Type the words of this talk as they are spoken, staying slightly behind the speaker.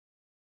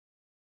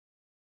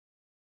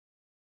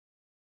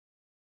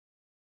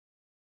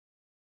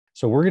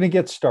So we're going to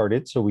get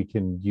started so we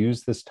can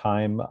use this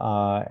time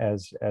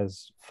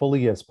as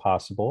fully as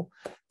possible.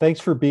 Thanks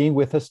for being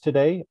with us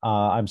today.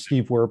 I'm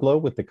Steve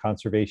Werblow with the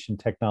Conservation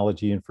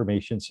Technology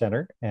Information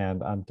Center,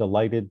 and I'm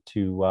delighted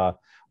to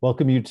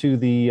welcome you to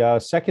the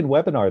second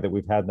webinar that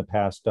we've had in the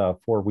past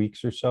 4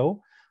 weeks or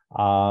so.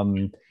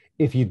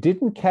 If you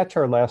didn't catch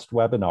our last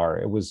webinar,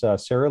 it was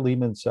Sarah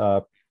Lehman's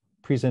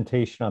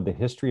presentation on the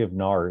history of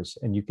NARS,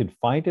 and you can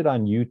find it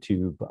on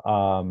YouTube.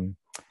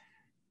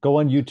 Go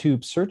on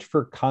YouTube, search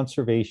for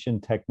Conservation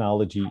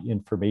Technology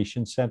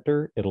Information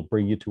Center. It'll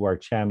bring you to our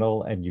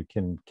channel and you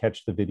can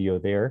catch the video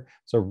there.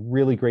 It's a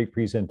really great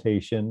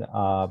presentation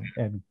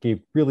and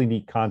gave really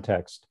neat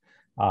context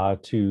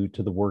to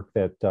the work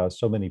that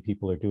so many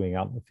people are doing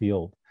out in the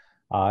field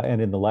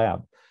and in the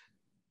lab.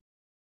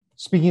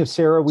 Speaking of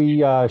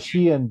Sarah,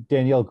 she and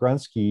Danielle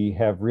Grunsky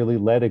have really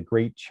led a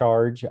great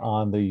charge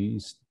on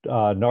these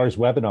NARS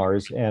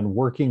webinars, and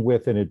working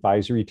with an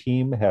advisory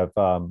team have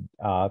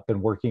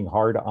been working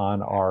hard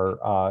on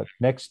our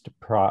next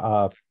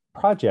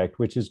project,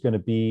 which is going to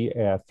be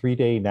a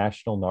 3-day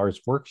National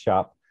NARS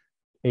workshop,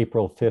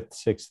 April 5th,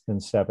 6th,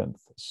 and 7th.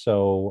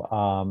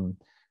 So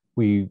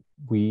we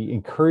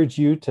encourage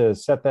you to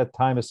set that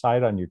time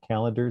aside on your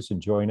calendars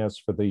and join us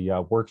for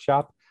the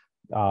workshop.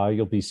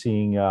 You'll be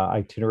seeing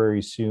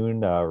itineraries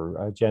soon, or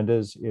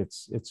agendas.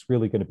 It's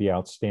really going to be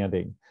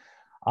outstanding.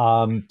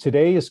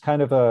 Today is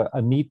kind of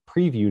a neat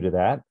preview to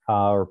that,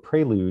 or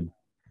prelude.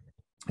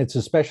 It's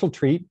a special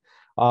treat.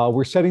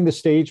 We're setting the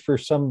stage for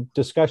some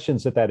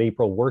discussions at that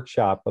April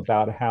workshop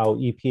about how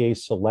EPA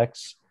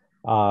selects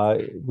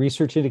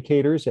research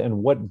indicators and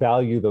what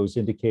value those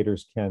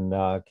indicators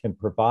can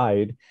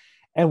provide.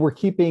 And we're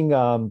keeping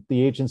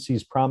the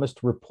agency's promise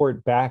to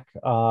report back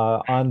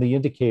on the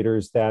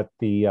indicators that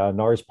the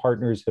NARS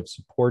partners have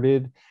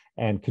supported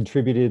and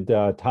contributed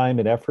time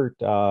and effort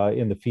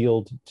in the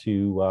field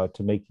to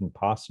making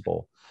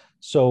possible.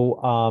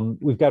 So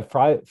we've got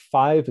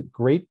five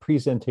great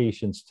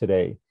presentations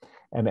today.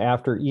 And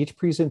after each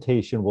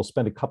presentation, we'll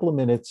spend a couple of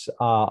minutes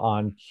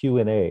on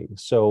Q&A.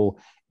 So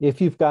if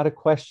you've got a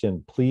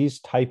question, please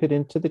type it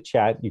into the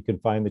chat. You can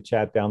find the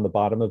chat down the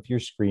bottom of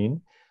your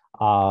screen.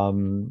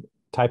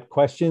 Type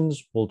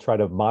questions. We'll try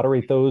to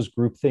moderate those,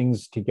 group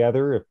things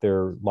together if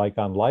they're like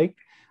on like.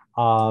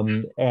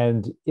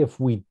 And if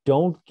we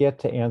don't get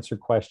to answer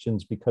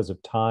questions because of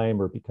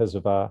time or because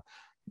of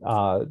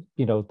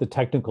the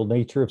technical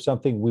nature of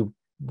something,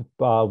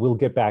 we'll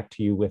get back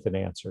to you with an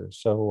answer.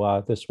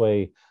 So this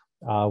way,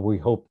 we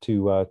hope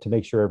to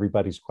make sure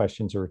everybody's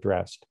questions are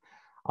addressed.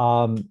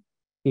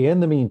 In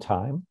the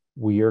meantime,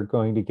 we are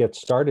going to get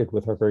started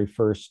with our very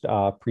first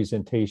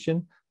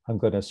presentation. I'm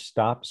going to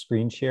stop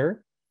screen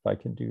share, if I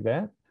can do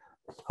that.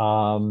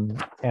 And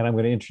I'm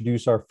going to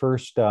introduce our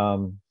first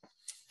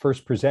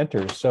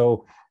presenter.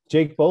 So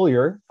Jake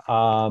Bollier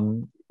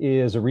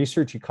is a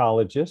research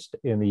ecologist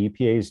in the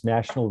EPA's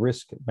National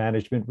Risk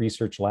Management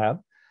Research Lab.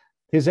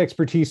 His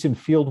expertise in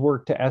field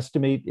work to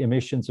estimate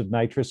emissions of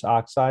nitrous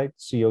oxide,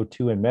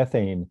 CO2, and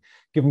methane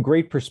give him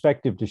great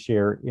perspective to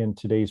share in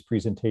today's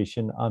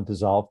presentation on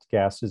dissolved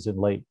gases in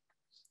lakes.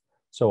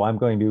 So I'm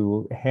going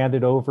to hand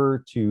it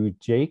over to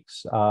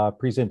Jake's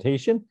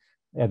presentation,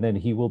 and then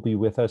he will be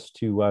with us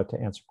to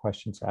answer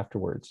questions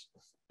afterwards.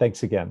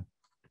 Thanks again.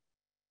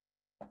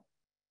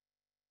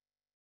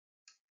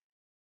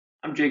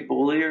 I'm Jake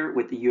Bollier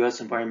with the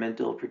US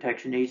Environmental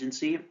Protection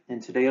Agency,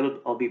 and today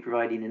I'll be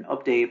providing an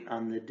update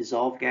on the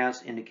dissolved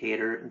gas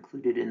indicator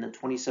included in the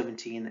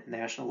 2017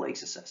 National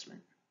Lakes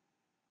Assessment.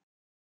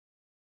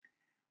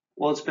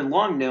 Well, it's been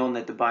long known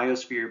that the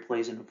biosphere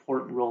plays an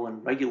important role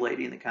in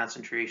regulating the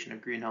concentration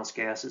of greenhouse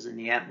gases in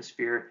the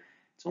atmosphere.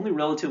 It's only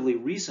relatively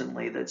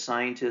recently that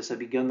scientists have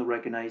begun to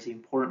recognize the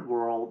important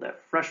role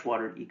that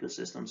freshwater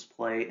ecosystems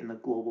play in the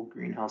global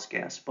greenhouse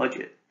gas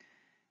budget.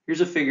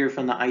 Here's a figure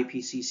from the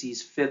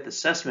IPCC's 5th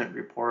assessment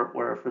report,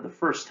 where for the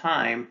first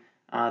time,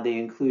 they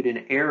include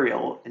an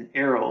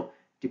arrow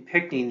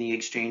depicting the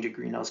exchange of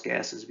greenhouse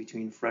gases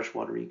between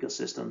freshwater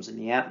ecosystems and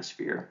the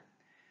atmosphere.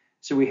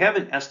 So we have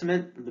an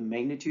estimate of the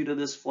magnitude of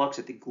this flux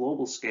at the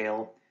global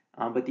scale,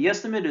 but the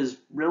estimate is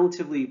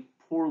relatively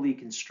poorly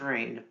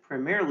constrained,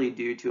 primarily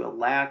due to a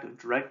lack of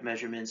direct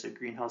measurements of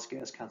greenhouse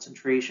gas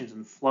concentrations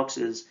and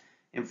fluxes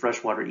in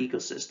freshwater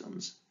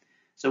ecosystems.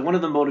 So one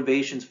of the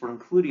motivations for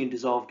including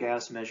dissolved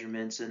gas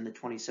measurements in the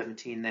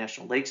 2017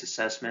 National Lakes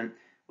Assessment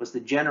was to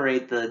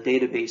generate the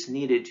database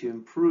needed to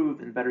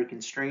improve and better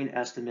constrain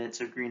estimates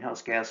of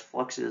greenhouse gas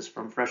fluxes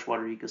from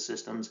freshwater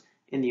ecosystems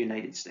in the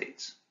United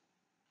States.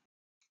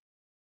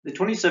 The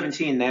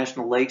 2017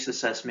 National Lakes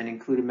Assessment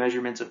included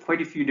measurements of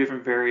quite a few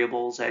different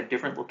variables at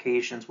different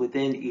locations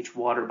within each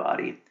water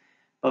body.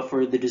 But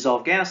for the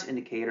dissolved gas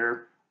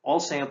indicator, all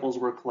samples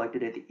were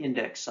collected at the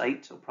index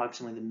site, so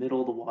approximately the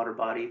middle of the water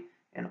body,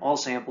 and all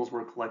samples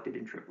were collected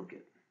in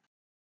triplicate.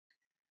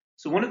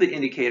 So one of the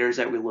indicators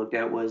that we looked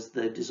at was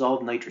the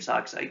dissolved nitrous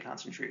oxide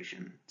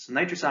concentration. So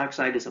nitrous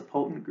oxide is a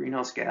potent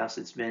greenhouse gas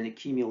that's been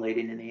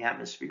accumulating in the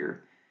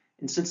atmosphere.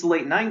 And since the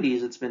late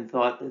 90s, it's been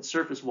thought that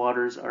surface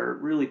waters are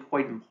really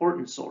quite an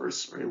important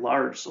source, or a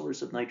large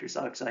source, of nitrous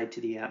oxide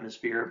to the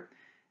atmosphere.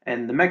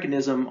 And the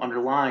mechanism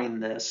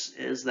underlying this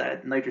is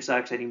that nitrous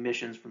oxide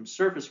emissions from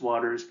surface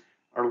waters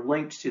are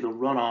linked to the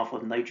runoff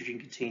of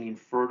nitrogen-containing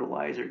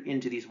fertilizer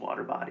into these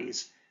water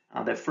bodies.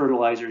 That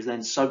fertilizer is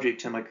then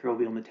subject to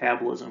microbial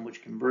metabolism,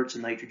 which converts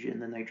the nitrogen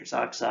into nitrous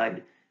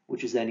oxide,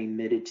 which is then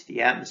emitted to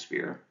the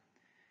atmosphere.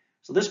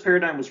 So this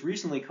paradigm was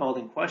recently called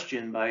in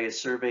question by a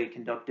survey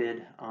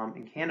conducted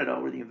in Canada,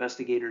 where the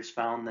investigators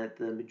found that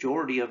the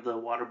majority of the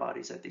water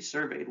bodies that they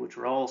surveyed, which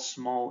were all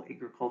small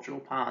agricultural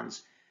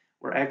ponds,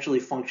 were actually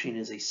functioning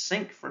as a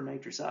sink for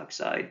nitrous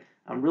oxide.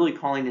 I'm really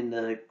calling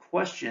into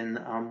question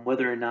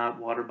whether or not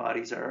water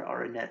bodies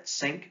are a net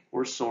sink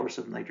or source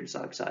of nitrous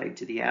oxide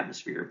to the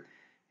atmosphere.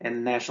 And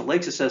the National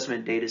Lakes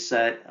Assessment data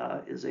set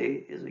is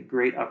a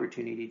great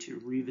opportunity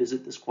to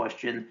revisit this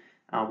question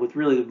with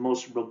really the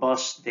most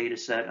robust data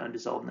set on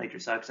dissolved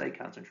nitrous oxide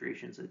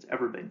concentrations that's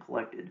ever been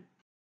collected.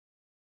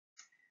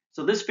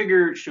 So this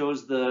figure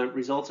shows the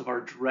results of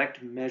our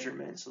direct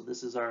measurement. So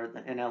this is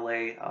the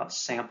NLA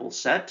sample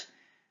set.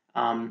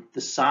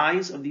 The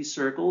size of these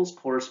circles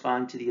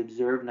correspond to the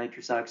observed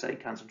nitrous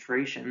oxide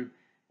concentration,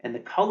 and the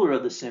color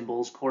of the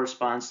symbols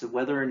corresponds to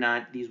whether or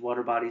not these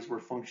water bodies were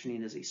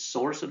functioning as a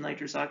source of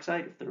nitrous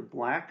oxide if they're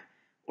black,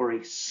 or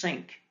a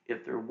sink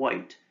if they're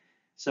white.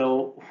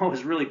 So what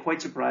was really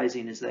quite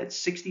surprising is that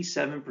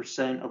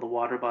 67% of the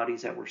water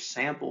bodies that were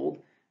sampled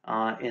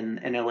in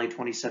NLA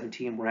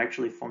 2017 were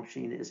actually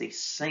functioning as a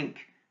sink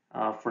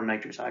for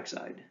nitrous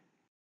oxide.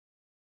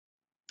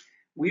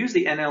 We use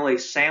the NLA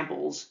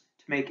samples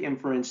to make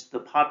inference to the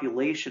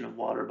population of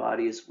water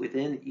bodies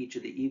within each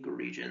of the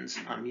ecoregions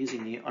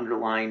using the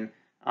underlying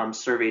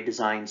survey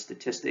design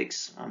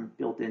statistics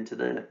built into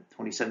the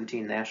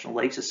 2017 National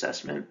Lakes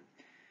Assessment.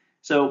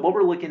 So what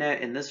we're looking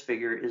at in this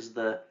figure is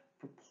the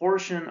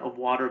proportion of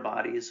water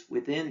bodies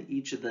within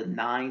each of the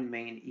 9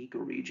 main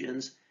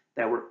ecoregions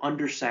that were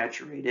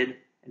undersaturated,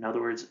 in other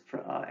words,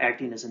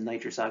 acting as a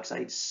nitrous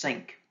oxide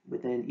sink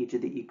within each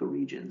of the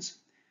ecoregions.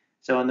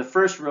 So in the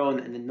first row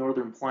in the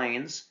northern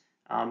plains,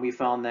 we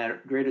found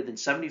that greater than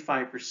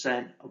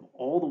 75% of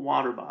all the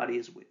water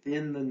bodies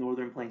within the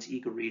northern plains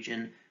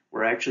ecoregion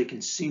were actually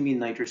consuming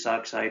nitrous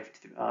oxide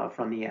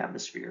from the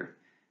atmosphere.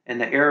 And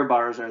the error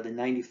bars are the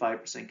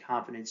 95%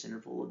 confidence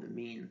interval of the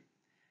mean.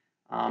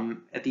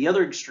 At the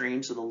other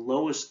extreme, so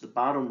the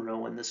bottom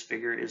row in this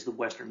figure is the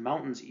Western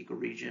Mountains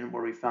ecoregion,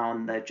 where we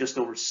found that just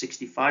over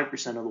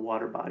 65% of the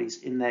water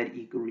bodies in that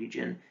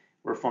ecoregion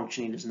were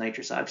functioning as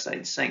nitrous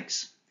oxide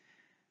sinks.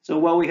 So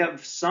while we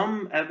have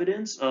some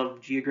evidence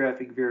of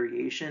geographic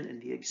variation in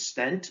the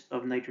extent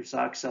of nitrous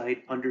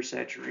oxide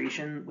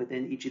undersaturation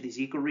within each of these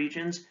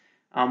ecoregions,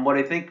 what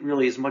I think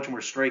really is much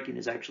more striking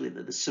is actually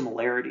the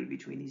similarity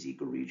between these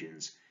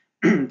ecoregions.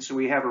 So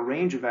we have a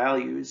range of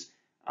values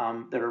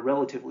that are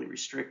relatively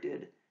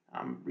restricted.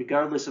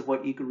 Regardless of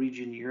what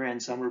ecoregion you're in,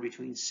 somewhere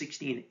between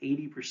 60 and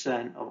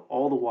 80% of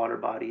all the water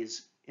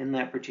bodies in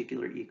that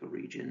particular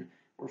ecoregion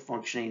were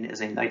functioning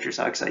as a nitrous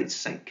oxide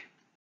sink.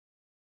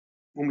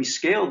 When we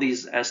scale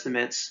these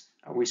estimates,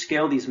 we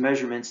scale these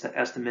measurements to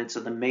estimates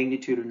of the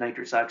magnitude of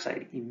nitrous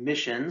oxide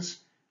emissions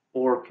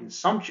or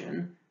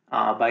consumption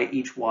by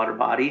each water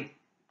body,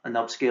 an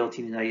upscale to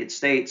the United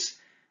States,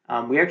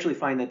 we actually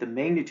find that the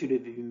magnitude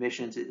of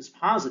emissions is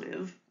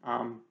positive.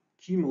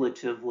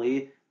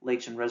 Cumulatively,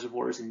 lakes and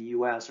reservoirs in the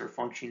US are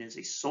functioning as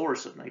a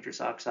source of nitrous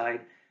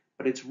oxide,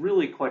 but it's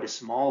really quite a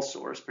small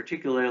source,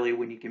 particularly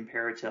when you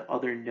compare it to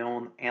other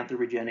known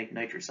anthropogenic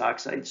nitrous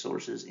oxide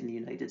sources in the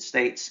United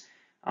States.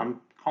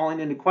 Calling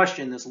into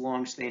question this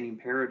long-standing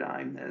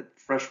paradigm that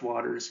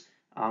freshwaters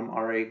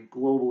are a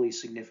globally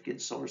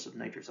significant source of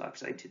nitrous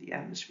oxide to the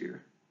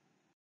atmosphere.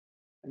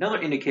 Another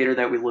indicator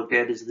that we looked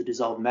at is the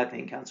dissolved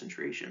methane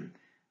concentration.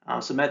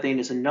 So methane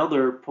is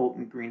another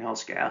potent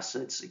greenhouse gas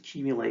that's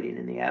accumulating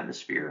in the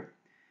atmosphere.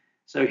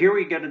 So here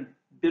we get a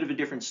bit of a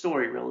different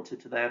story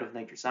relative to that of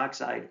nitrous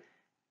oxide.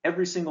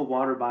 Every single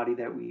water body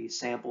that we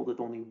sampled, with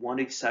only one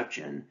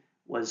exception,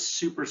 was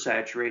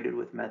supersaturated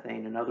with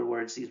methane. In other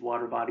words, these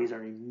water bodies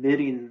are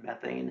emitting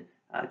methane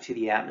to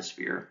the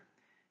atmosphere.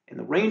 And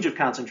the range of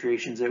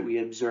concentrations that we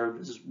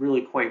observed is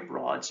really quite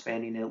broad,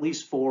 spanning at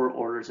least 4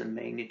 orders in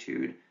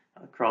magnitude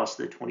across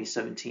the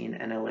 2017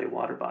 NLA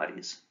water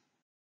bodies.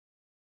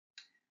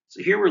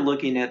 So here we're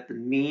looking at the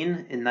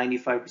mean and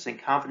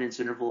 95% confidence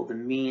interval of the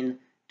mean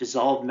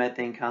dissolved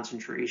methane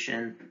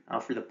concentration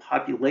for the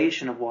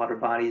population of water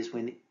bodies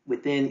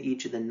within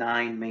each of the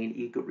 9 main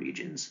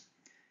ecoregions.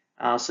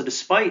 So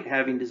despite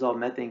having dissolved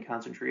methane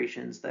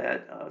concentrations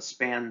that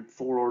span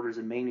 4 orders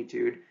of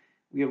magnitude,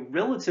 we have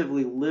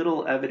relatively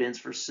little evidence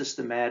for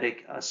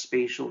systematic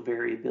spatial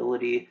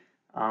variability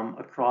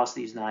across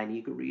these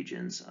 9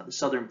 ecoregions. The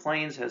Southern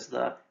Plains has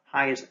the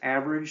highest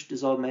average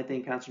dissolved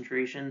methane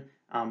concentration,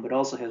 but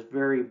also has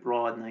very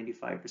broad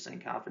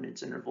 95%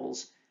 confidence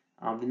intervals.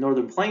 The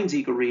Northern Plains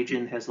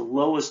ecoregion has the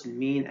lowest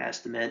mean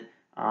estimate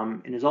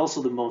and is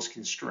also the most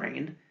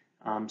constrained.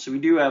 So we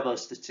do have a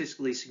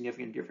statistically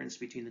significant difference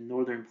between the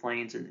Northern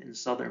Plains and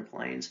Southern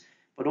Plains,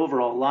 but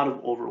overall, a lot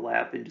of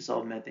overlap in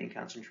dissolved methane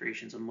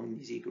concentrations among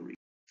these ecoregions.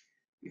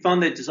 We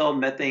found that dissolved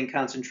methane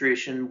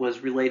concentration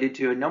was related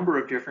to a number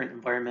of different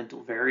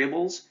environmental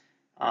variables.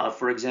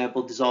 For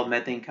example, dissolved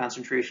methane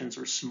concentrations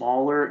were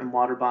smaller in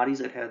water bodies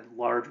that had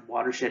large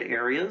watershed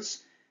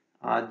areas.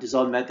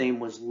 Dissolved methane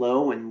was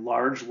low in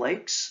large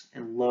lakes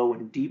and low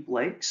in deep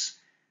lakes.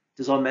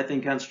 Dissolved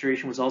methane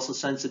concentration was also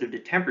sensitive to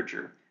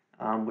temperature,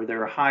 where they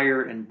were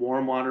higher in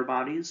warm water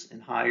bodies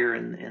and higher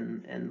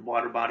in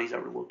water bodies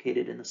that were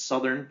located in the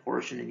southern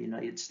portion of the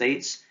United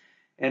States,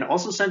 and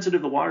also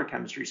sensitive to water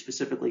chemistry,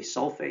 specifically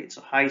sulfate.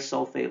 So high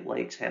sulfate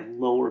lakes had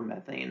lower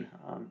methane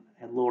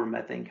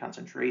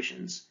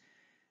concentrations.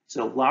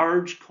 So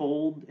large,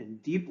 cold,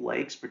 and deep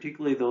lakes,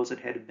 particularly those that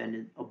had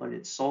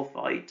abundant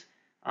sulfite,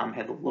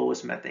 had the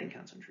lowest methane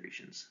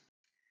concentrations.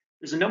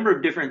 There's a number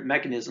of different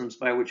mechanisms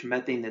by which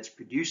methane that's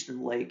produced in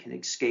the lake can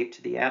escape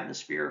to the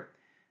atmosphere.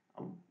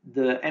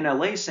 The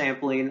NLA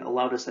sampling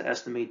allowed us to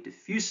estimate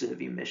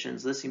diffusive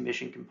emissions, this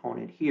emission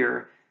component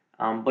here,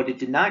 but it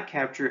did not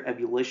capture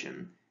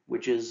ebullition,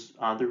 which is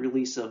the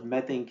release of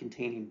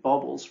methane-containing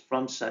bubbles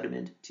from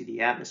sediment to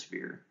the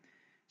atmosphere.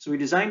 So we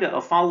designed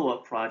a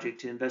follow-up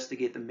project to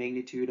investigate the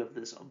magnitude of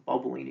this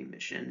bubbling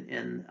emission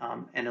in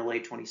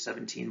NLA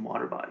 2017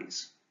 water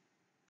bodies.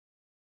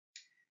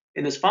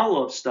 In this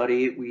follow-up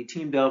study, we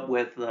teamed up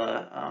with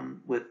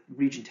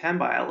Region 10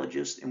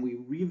 biologists, and we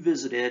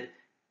revisited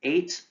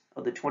 8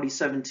 of the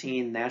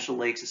 2017 National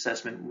Lakes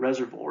Assessment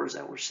reservoirs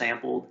that were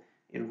sampled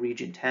in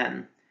Region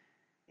 10.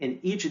 In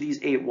each of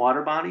these 8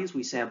 water bodies,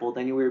 we sampled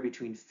anywhere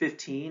between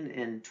 15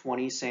 and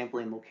 20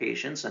 sampling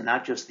locations, so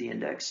not just the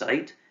index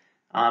site.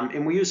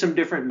 And we used some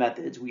different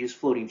methods. We used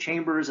floating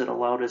chambers that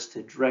allowed us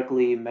to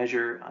directly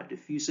measure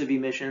diffusive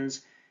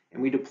emissions,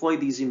 and we deployed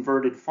these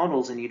inverted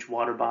funnels in each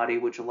water body,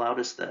 which allowed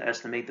us to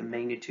estimate the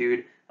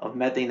magnitude of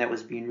methane that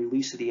was being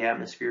released to the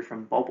atmosphere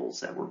from bubbles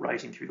that were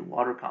rising through the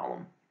water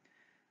column.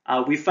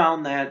 We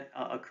found that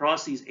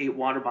across these 8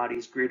 water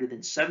bodies, greater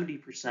than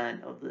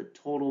 70% of the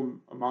total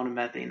amount of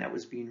methane that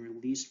was being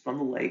released from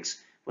the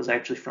lakes was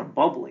actually from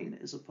bubbling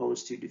as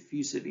opposed to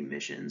diffusive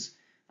emissions,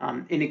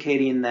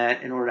 indicating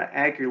that in order to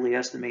accurately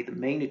estimate the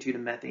magnitude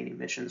of methane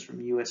emissions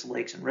from US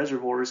lakes and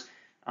reservoirs,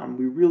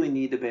 we really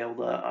need to be able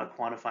to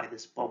quantify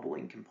this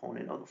bubbling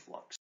component of the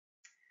flux.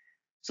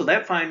 So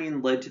that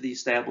finding led to the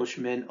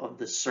establishment of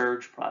the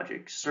SURGE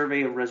project,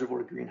 Survey of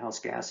Reservoir Greenhouse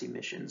Gas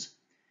Emissions.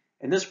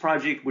 In this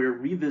project, we're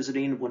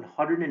revisiting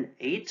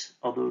 108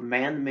 of the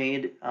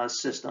man-made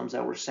systems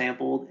that were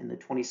sampled in the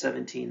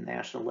 2017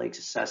 National Lakes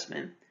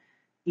Assessment.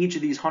 Each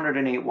of these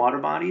 108 water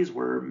bodies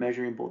were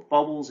measuring both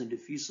bubbles and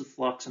diffusive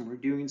flux, and we're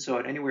doing so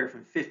at anywhere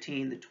from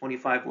 15 to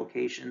 25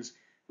 locations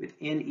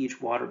within each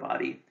water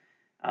body.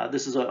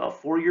 This is a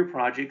 4-year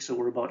project, so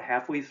we're about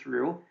halfway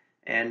through,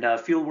 and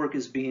fieldwork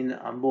is being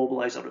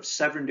mobilized out of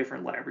 7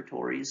 different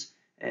laboratories.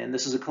 And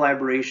this is a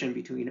collaboration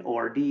between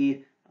ORD,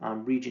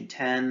 Region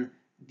 10,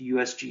 the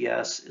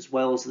USGS, as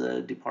well as the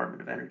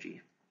Department of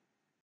Energy.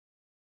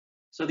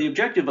 So the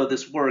objective of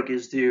this work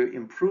is to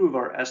improve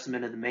our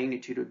estimate of the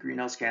magnitude of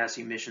greenhouse gas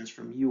emissions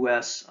from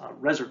US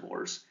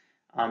reservoirs.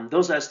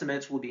 Those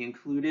estimates will be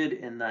included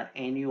in the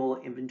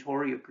annual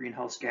inventory of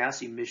greenhouse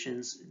gas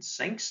emissions and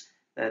sinks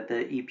that the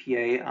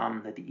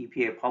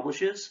EPA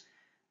publishes.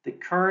 The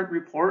current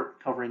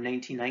report covering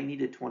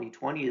 1990 to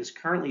 2020 is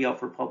currently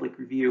up for public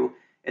review,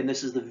 and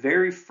this is the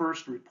very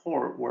first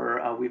report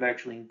where we've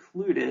actually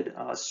included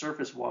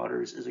surface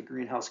waters as a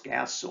greenhouse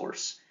gas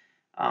source.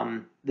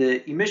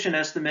 The emission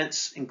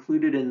estimates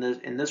included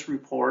in this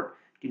report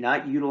do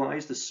not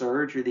utilize the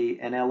SURGE or the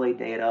NLA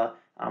data.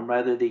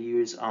 Rather, they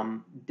use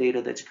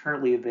data that's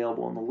currently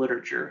available in the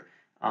literature.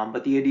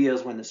 But the idea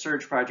is when the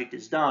SURGE project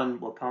is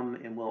done, we'll come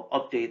and we'll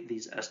update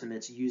these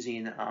estimates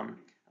using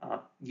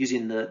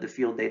the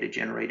field data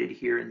generated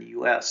here in the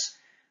US.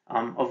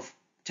 Of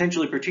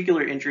potentially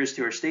particular interest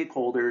to our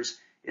stakeholders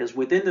is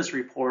within this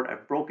report,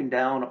 I've broken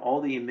down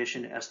all the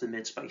emission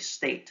estimates by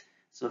state.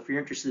 So if you're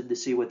interested to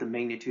see what the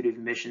magnitude of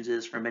emissions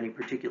is from any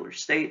particular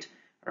state,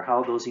 or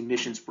how those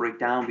emissions break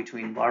down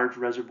between large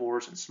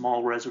reservoirs and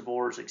small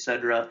reservoirs,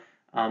 etc.,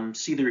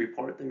 see the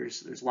report.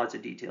 There's lots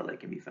of detail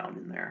that can be found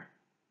in there.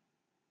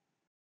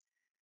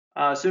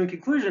 So in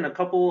conclusion, a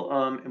couple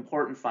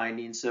important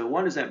findings. So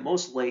one is that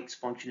most lakes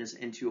function as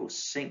N2O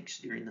sinks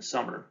during the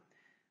summer,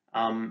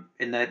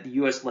 and that the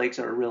US lakes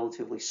are a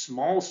relatively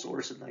small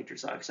source of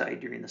nitrous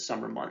oxide during the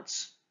summer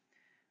months.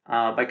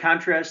 By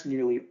contrast,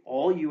 nearly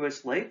all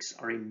US lakes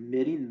are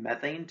emitting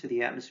methane to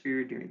the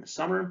atmosphere during the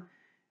summer,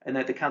 and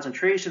that the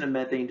concentration of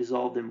methane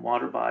dissolved in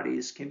water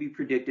bodies can be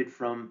predicted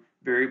from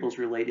variables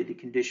related to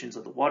conditions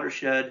of the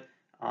watershed,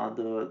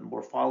 the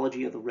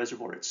morphology of the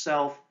reservoir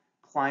itself,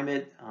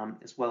 climate,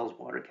 as well as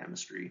water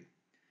chemistry.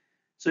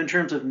 So in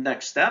terms of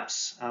next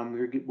steps,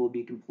 we'll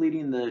be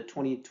completing the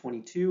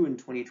 2022 and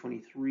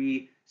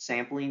 2023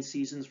 sampling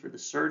seasons for the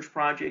SURGE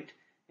project.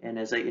 And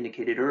as I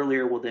indicated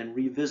earlier, we'll then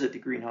revisit the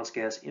greenhouse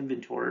gas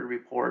inventory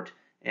report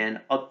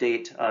and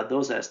update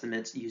those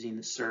estimates using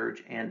the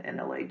SURGE and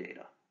NLA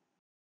data.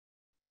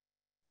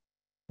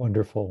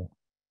 Wonderful.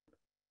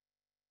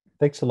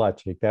 Thanks a lot,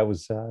 Jake. That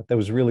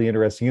was really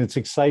interesting, and it's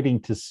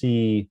exciting to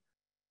see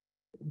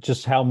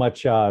just how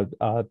much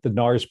the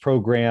NARS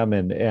program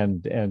and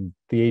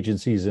the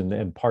agencies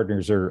and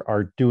partners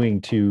are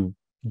doing to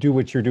do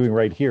what you're doing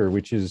right here,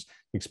 which is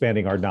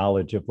expanding our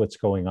knowledge of what's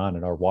going on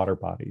in our water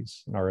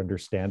bodies and our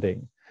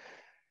understanding.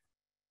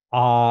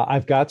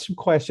 I've got some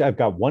questions. I've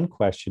got one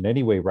question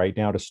anyway right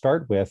now to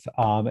start with,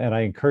 and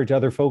I encourage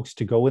other folks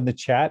to go in the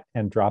chat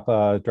and drop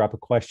a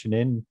question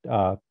in.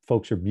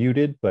 Folks are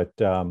muted, but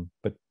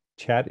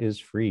chat is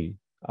free.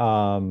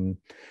 Kathleen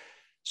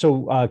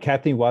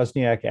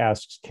Wozniak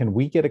asks, can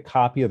we get a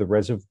copy of the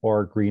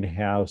reservoir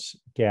greenhouse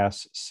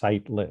gas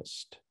site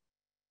list?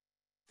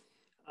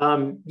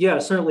 Yeah,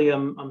 certainly.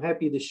 I'm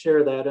happy to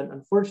share that. And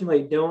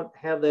unfortunately, I don't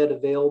have that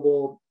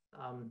available,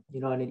 on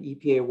an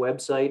EPA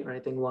website or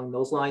anything along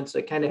those lines. So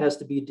it kind of has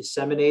to be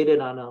disseminated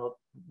on a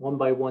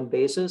one-by-one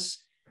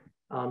basis.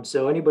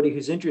 So anybody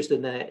who's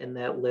interested in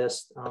that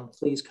list,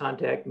 please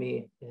contact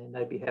me, and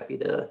I'd be happy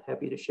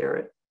to share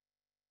it.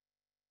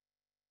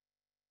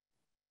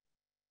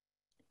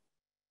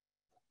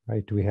 All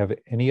right. Do we have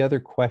any other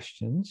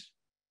questions?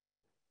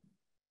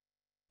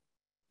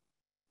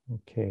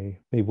 Okay,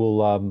 maybe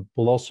we'll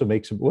also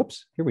make some,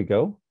 whoops, here we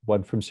go.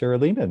 One from Sarah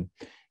Lehman.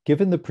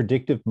 Given the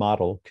predictive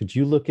model, could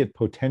you look at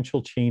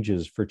potential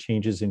changes for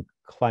changes in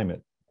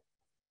climate?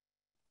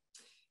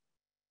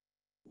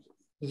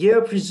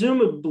 Yeah,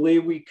 presumably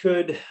we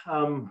could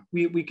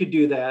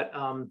do that.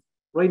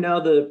 Right now,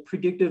 the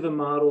predictive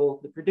model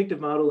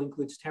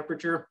includes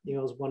temperature,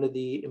 as one of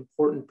the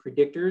important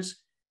predictors.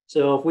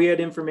 So if we had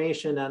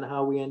information on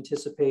how we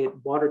anticipate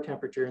water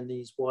temperature in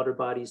these water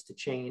bodies to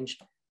change,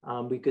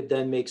 we could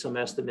then make some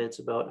estimates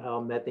about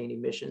how methane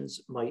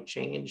emissions might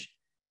change.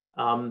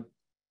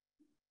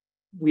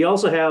 We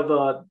also have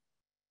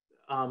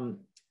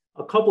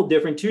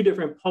two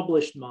different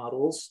published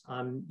models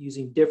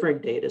using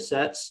different data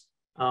sets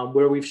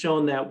where we've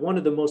shown that one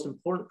of the most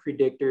important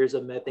predictors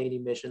of methane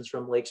emissions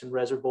from lakes and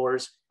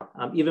reservoirs,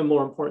 even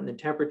more important than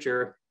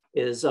temperature,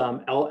 is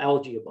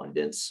algae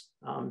abundance.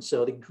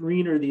 So the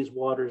greener these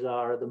waters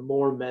are, the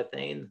more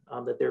methane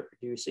that they're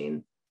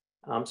producing.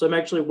 So I'm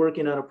actually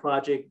working on a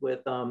project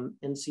with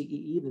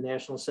NCEE, the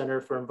National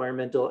Center for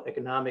Environmental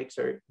Economics,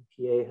 our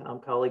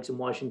EPA colleagues in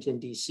Washington,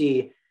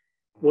 D.C.,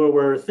 where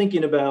we're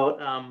thinking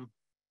about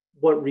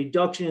what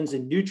reductions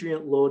in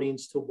nutrient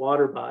loadings to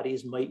water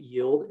bodies might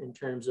yield in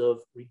terms of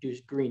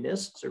reduced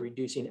greenness, so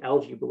reducing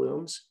algae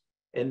blooms,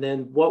 and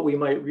then what we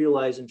might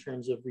realize in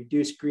terms of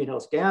reduced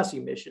greenhouse gas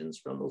emissions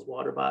from those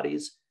water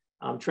bodies.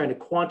 Trying to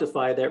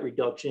quantify that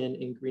reduction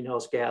in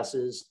greenhouse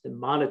gases and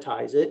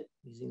monetize it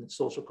using the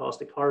social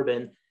cost of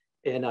carbon,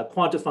 and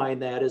quantifying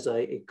that as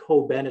a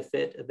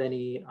co-benefit of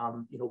any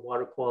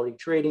water quality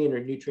trading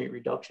or nutrient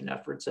reduction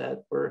efforts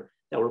that were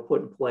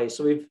put in place.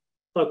 So we've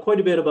thought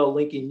quite a bit about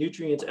linking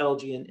nutrients,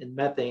 algae, and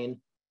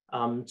methane.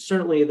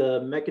 Certainly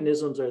the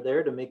mechanisms are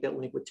there to make that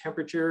link with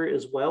temperature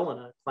as well in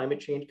a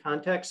climate change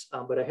context,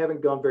 but I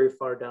haven't gone very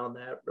far down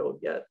that road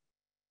yet.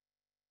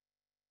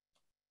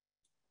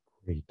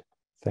 Great.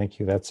 Thank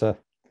you. That's a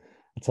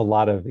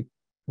lot of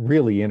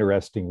really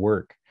interesting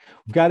work.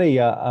 We've got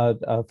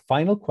a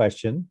final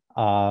question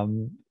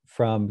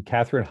from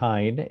Catherine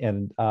Hine,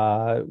 and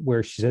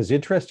where she says,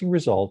 interesting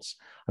results.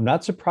 I'm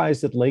not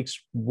surprised that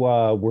lakes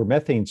were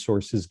methane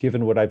sources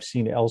given what I've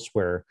seen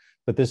elsewhere,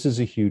 but this is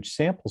a huge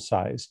sample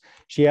size.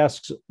 She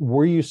asks,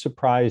 were you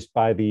surprised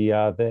by the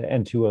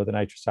N2O, the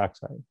nitrous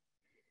oxide?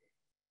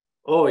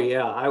 Oh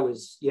yeah, I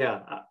was,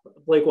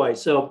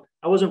 likewise. So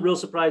I wasn't real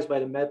surprised by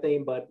the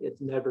methane, but it's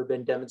never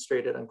been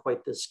demonstrated on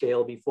quite this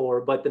scale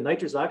before. But the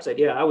nitrous oxide,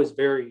 yeah, I was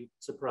very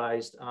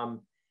surprised.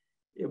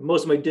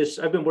 Most of my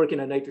I've been working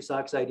on nitrous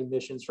oxide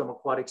emissions from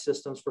aquatic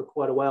systems for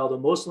quite a while, though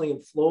mostly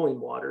in flowing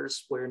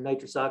waters where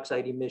nitrous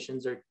oxide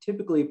emissions are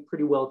typically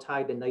pretty well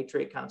tied to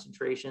nitrate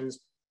concentrations.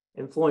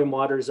 And flowing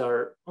waters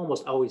are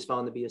almost always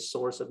found to be a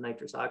source of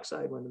nitrous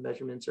oxide when the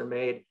measurements are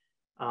made.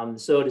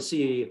 So to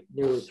see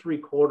nearly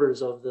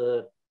 3/4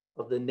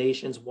 of the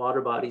nation's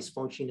water bodies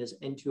function as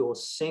N2O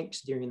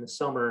sinks during the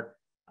summer,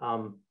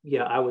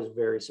 yeah, I was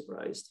very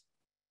surprised.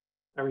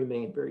 I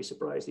remain very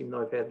surprised, even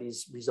though I've had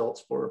these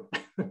results for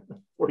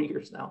 40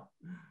 years now.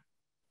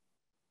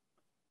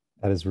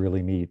 That is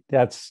really neat.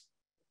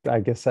 I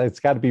guess it's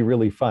got to be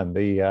really fun,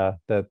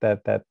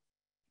 that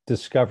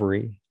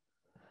discovery.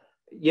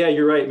 Yeah,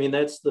 you're right. I mean,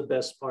 that's the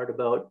best part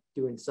about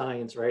doing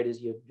science, right?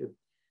 Is you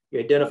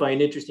identify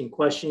an interesting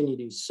question, you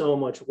do so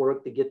much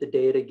work to get the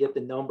data, get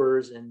the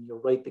numbers, and you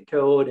write the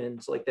code. And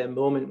it's like that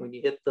moment when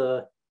you hit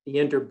the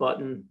enter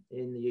button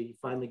and you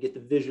finally get to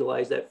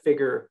visualize that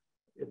figure.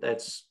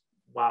 That's,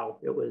 wow,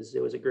 it was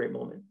a great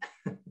moment.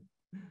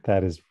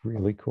 That is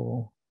really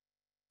cool.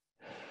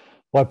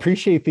 Well, I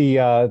appreciate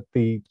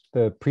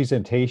the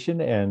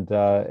presentation and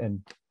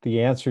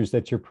the answers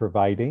that you're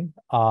providing.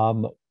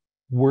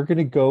 We're going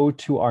to go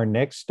to our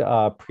next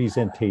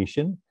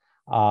presentation.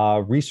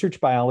 Research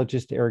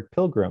biologist Eric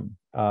Pilgrim,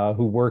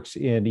 who works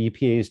in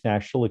EPA's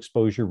National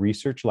Exposure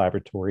Research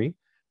Laboratory,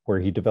 where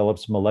he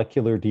develops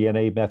molecular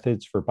DNA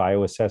methods for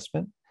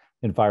bioassessment.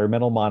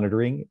 environmental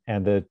monitoring,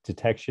 and the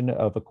detection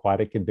of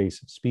aquatic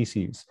invasive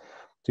species.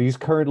 So he's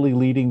currently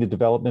leading the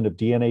development of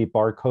DNA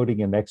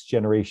barcoding and next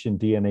generation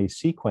DNA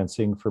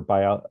sequencing for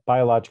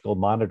biological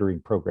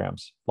monitoring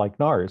programs like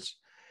NARS.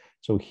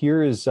 So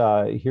here's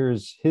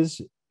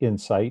his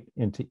insight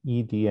into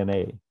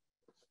eDNA.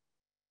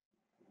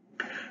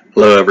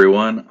 Hello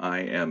everyone, I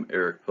am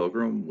Eric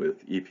Pilgrim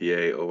with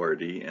EPA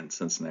ORD in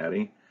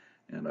Cincinnati,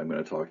 and I'm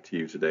going to talk to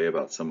you today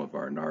about some of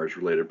our NARS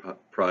related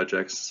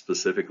projects,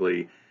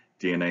 specifically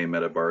DNA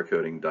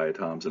metabarcoding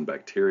diatoms and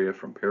bacteria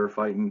from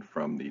periphyton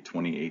from the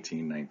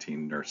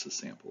 2018-19 NERSIS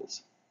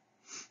samples.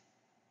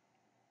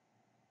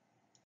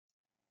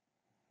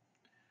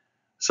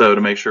 So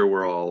to make sure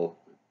we're all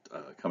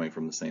coming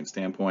from the same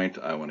standpoint,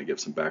 I want to give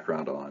some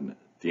background on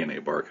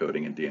DNA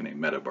barcoding and DNA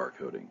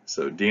metabarcoding.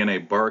 So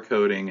DNA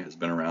barcoding has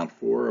been around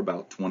for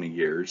about 20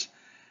 years.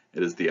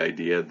 It is the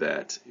idea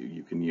that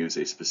you can use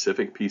a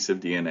specific piece of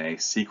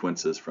DNA,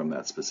 sequences from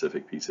that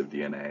specific piece of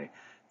DNA,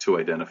 to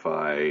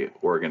identify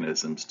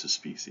organisms to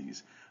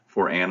species.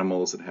 For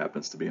animals, it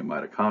happens to be a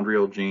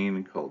mitochondrial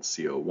gene called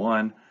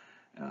CO1.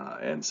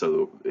 And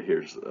so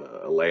here's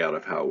a layout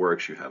of how it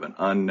works. You have an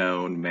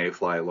unknown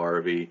mayfly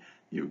larvae,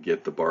 you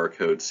get the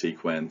barcode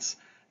sequence,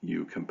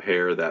 you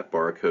compare that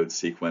barcode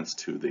sequence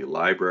to the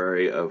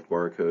library of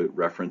barcode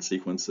reference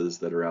sequences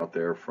that are out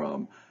there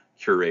from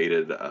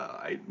curated,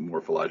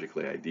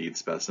 morphologically ID'd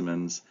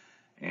specimens,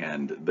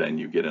 and then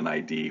you get an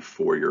ID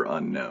for your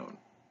unknown.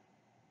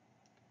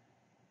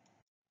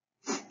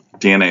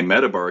 DNA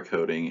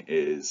metabarcoding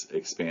is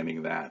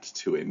expanding that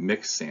to a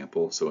mixed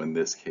sample. So in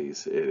this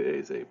case, it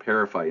is a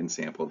periphyton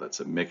sample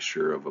that's a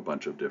mixture of a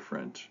bunch of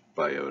different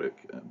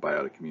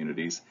biotic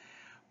communities.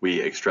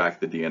 We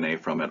extract the DNA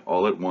from it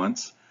all at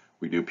once.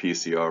 We do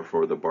PCR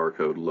for the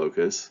barcode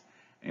locus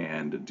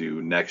and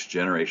do next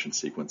generation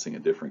sequencing, a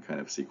different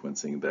kind of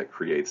sequencing that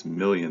creates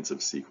millions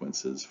of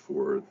sequences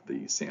for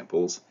the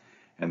samples.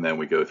 And then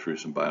we go through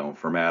some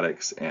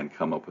bioinformatics and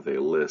come up with a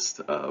list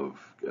of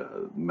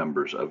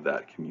members of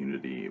that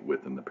community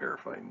within the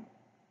periphyton.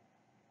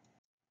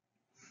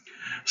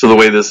 So the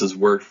way this has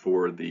worked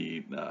for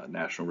the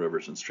National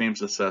Rivers and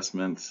Streams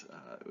Assessment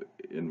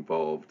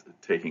involved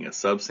taking a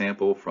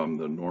subsample from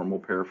the normal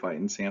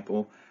periphyton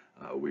sample.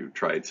 We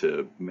tried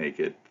to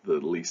make it the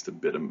least a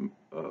bit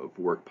of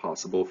work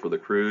possible for the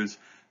crews.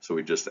 So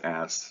we just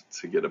asked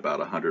to get about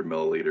 100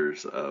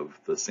 milliliters of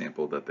the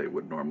sample that they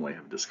would normally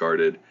have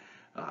discarded.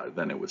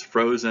 Then it was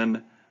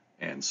frozen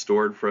and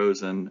stored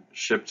frozen,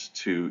 shipped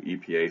to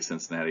EPA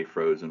Cincinnati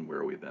frozen,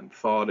 where we then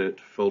thawed it,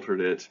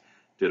 filtered it,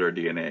 did our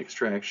DNA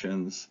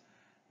extractions.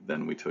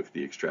 Then we took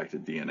the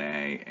extracted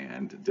DNA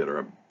and did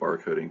our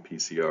barcoding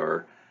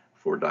PCR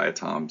for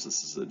diatoms.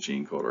 This is a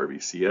gene called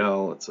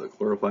RBCL. It's a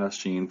chloroplast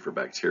gene. For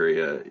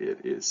bacteria, it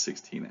is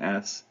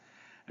 16S.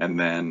 And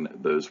then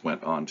those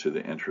went on to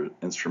the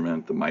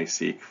instrument, the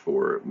MySeq,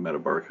 for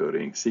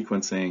metabarcoding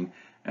sequencing.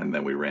 And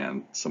then we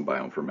ran some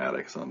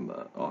bioinformatics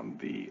on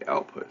the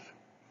output.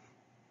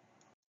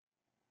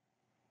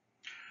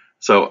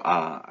 So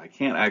I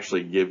can't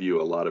actually give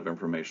you a lot of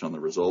information on the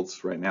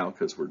results right now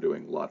because we're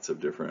doing lots of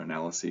different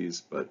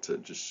analyses, but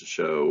just to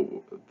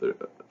show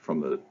from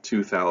the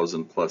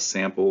 2,000 plus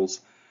samples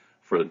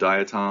for the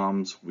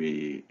diatoms,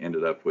 we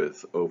ended up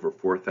with over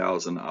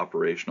 4,000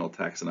 operational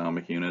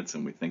taxonomic units,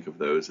 and we think of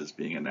those as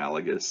being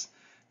analogous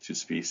to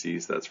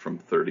species. That's from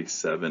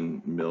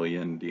 37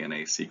 million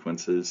DNA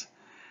sequences.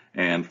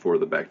 And for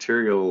the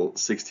bacterial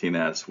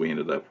 16S, we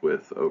ended up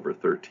with over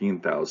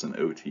 13,000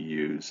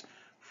 OTUs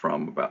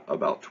from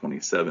about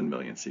 27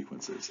 million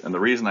sequences. And the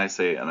reason I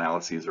say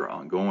analyses are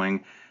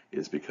ongoing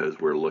is because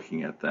we're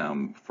looking at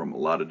them from a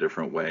lot of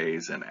different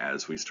ways, and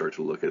as we start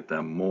to look at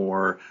them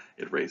more,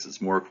 it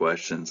raises more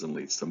questions and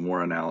leads to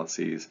more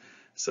analyses.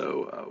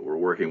 So we're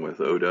working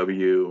with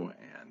OW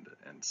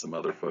and some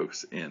other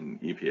folks in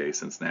EPA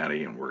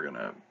Cincinnati, and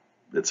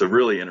it's a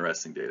really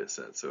interesting data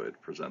set, so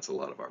it presents a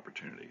lot of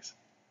opportunities.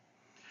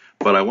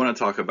 But I want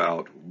to talk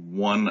about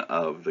one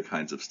of the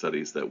kinds of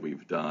studies that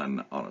we've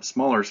done on a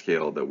smaller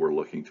scale that we're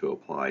looking to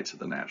apply to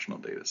the national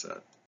data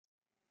set.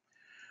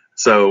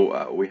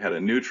 So we had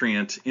a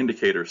nutrient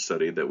indicator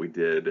study that we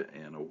did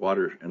in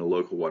a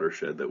local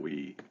watershed that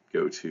we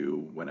go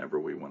to whenever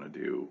we want to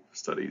do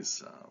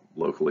studies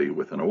locally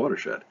within a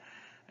watershed.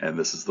 And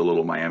this is the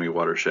Little Miami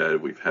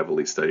watershed. We've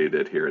heavily studied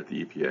it here at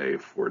the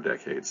EPA for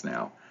decades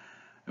now.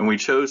 And we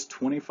chose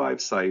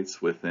 25 sites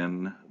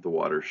within the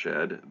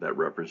watershed that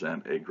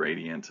represent a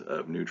gradient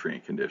of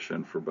nutrient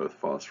condition for both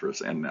phosphorus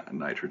and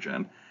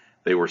nitrogen.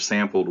 They were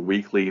sampled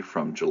weekly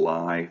from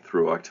July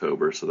through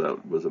October, so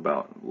that was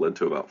led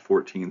to about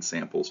 14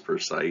 samples per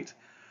site.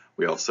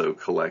 We also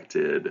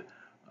collected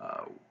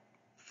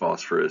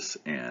phosphorus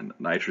and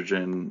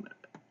nitrogen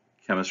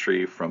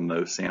chemistry from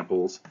those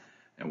samples,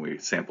 and we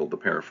sampled the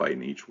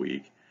periphyton each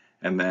week,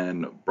 and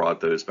then brought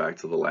those back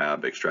to the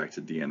lab,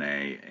 extracted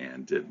DNA,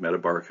 and did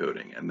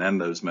metabarcoding. And then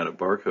those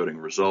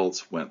metabarcoding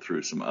results went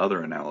through some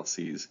other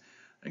analyses,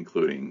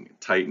 including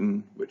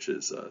Titan, which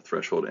is a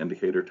threshold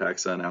indicator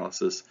taxa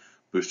analysis,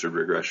 boosted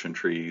regression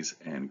trees,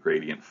 and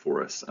gradient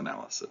forest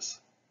analysis.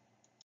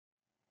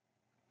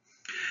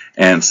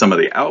 And some of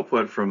the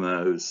output from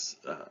those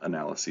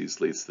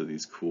analyses leads to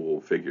these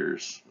cool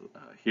figures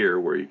here,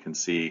 where you can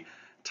see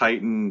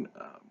Titan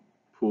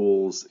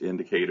pools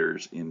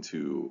indicators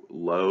into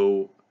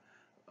low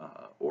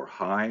or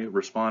high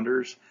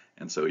responders.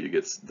 And so you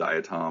get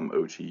diatom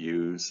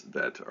OTUs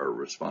that are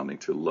responding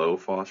to low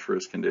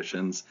phosphorus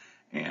conditions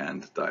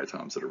and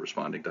diatoms that are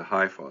responding to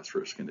high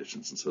phosphorus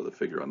conditions. And so the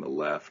figure on the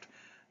left,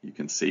 you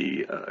can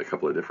see a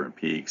couple of different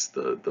peaks.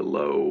 The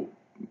low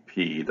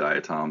P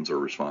diatoms are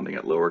responding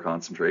at lower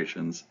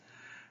concentrations.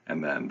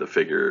 And then the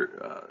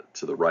figure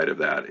to the right of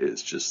that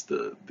is just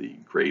the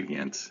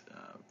gradient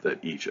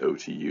that each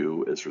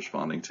OTU is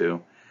responding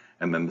to.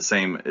 And then the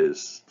same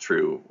is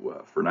true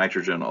for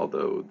nitrogen,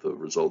 although the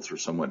results are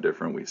somewhat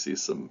different. We see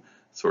some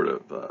sort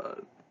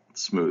of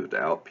smoothed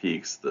out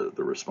peaks. The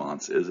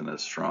response isn't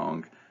as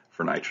strong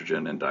for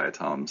nitrogen and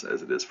diatoms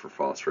as it is for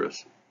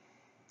phosphorus.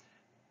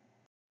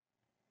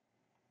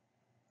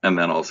 And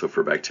then also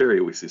for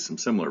bacteria, we see some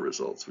similar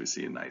results. We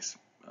see a nice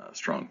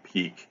strong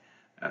peak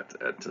at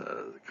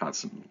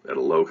a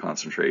low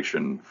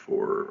concentration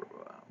for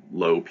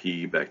low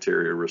P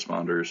bacteria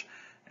responders,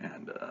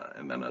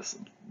 and then a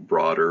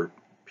broader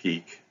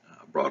peak,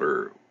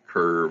 broader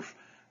curve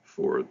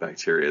for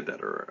bacteria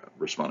that are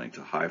responding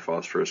to high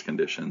phosphorus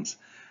conditions.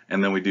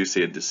 And then we do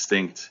see a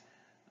distinct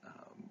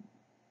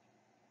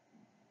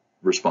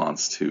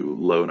response to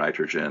low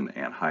nitrogen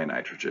and high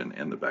nitrogen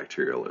in the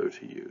bacterial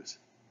OTUs.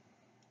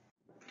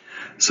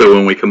 So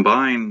when we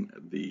combine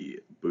the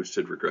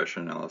boosted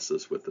regression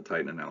analysis with the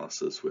Titan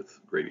analysis with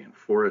gradient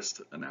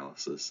forest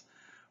analysis,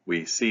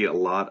 we see a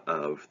lot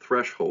of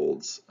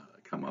thresholds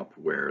come up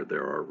where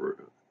there are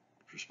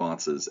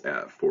responses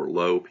for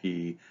low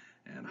P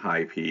and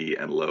high P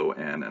and low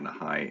N and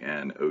high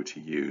N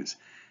OTUs.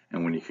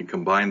 And when you can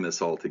combine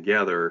this all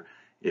together,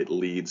 it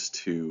leads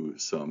to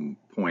some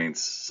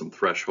points, some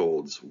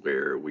thresholds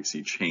where we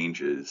see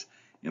changes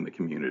in the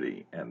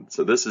community. And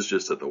so this is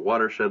just at the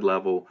watershed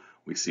level.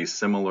 We see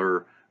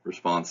similar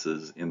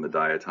responses in the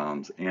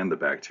diatoms and the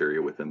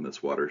bacteria within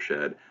this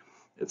watershed.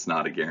 It's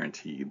not a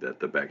guarantee that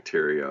the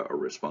bacteria are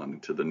responding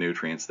to the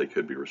nutrients. They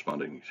could be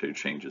responding to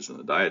changes in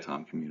the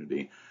diatom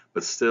community,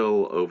 but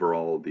still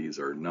overall these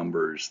are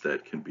numbers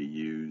that can be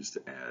used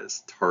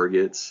as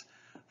targets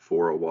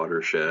for a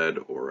watershed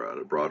or at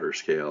a broader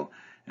scale.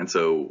 And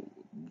so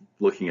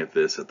looking at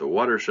this at the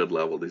watershed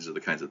level, these are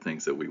the kinds of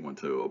things that we want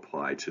to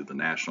apply to the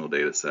national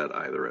data set,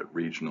 either at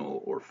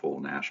regional or full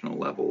national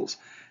levels,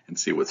 and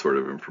see what sort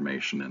of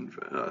information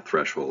and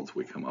thresholds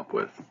we come up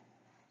with.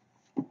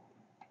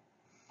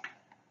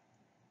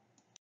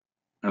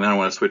 And then I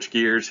want to switch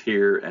gears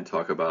here and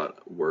talk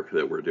about work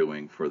that we're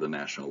doing for the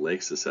National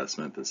Lakes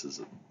Assessment. This is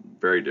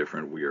very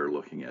different. We are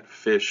looking at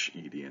fish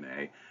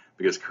eDNA,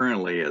 because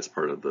currently, as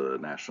part of the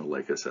National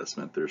Lake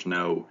Assessment, there's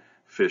no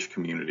fish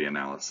community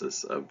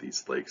analysis of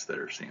these lakes that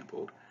are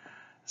sampled.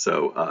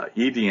 So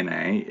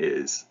eDNA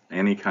is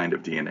any kind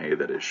of DNA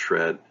that is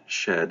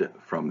shed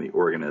from the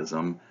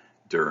organism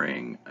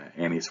during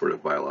any sort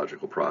of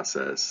biological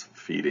process,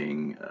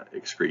 feeding,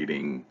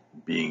 excreting,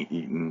 being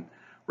eaten,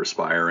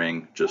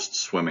 respiring, just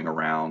swimming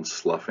around,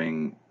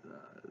 sloughing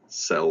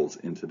cells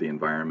into the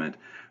environment.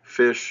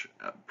 Fish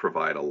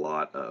provide a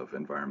lot of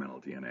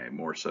environmental DNA,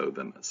 more so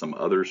than some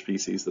other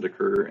species that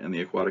occur in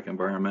the aquatic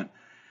environment.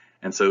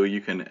 And so you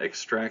can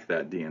extract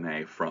that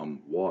DNA from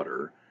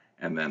water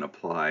and then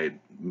apply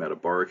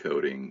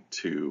metabarcoding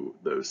to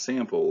those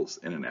samples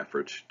in an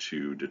effort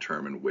to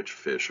determine which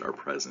fish are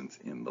present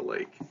in the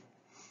lake.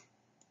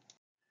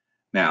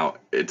 Now,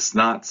 it's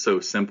not so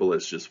simple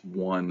as just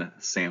one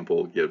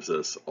sample gives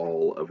us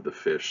all of the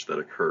fish that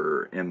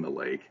occur in the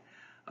lake.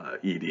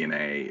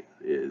 eDNA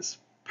is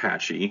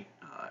patchy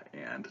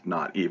and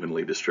not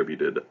evenly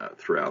distributed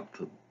throughout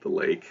the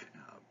lake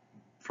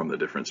from the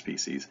different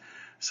species.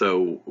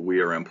 So we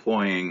are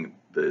employing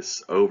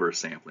this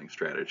oversampling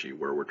strategy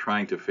where we're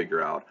trying to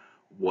figure out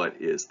what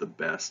is the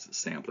best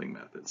sampling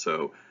method.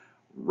 So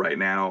right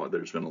now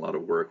there's been a lot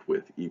of work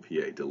with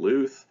EPA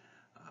Duluth,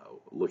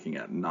 looking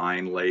at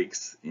 9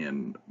 lakes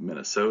in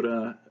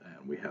Minnesota,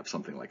 and we have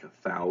something like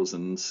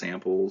 1,000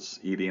 samples,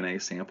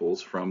 eDNA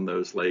samples from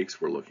those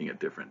lakes. We're looking at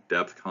different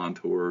depth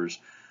contours,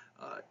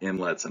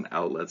 inlets and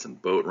outlets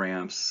and boat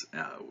ramps.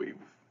 We've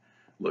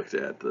looked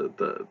at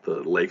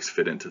the lakes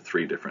fit into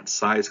 3 different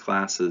size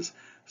classes.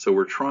 So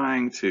we're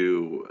trying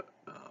to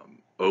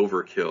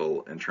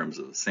overkill in terms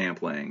of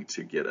sampling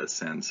to get a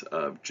sense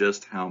of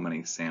just how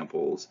many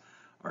samples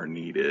are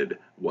needed,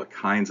 what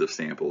kinds of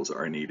samples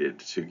are needed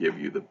to give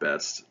you the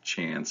best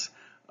chance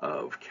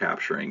of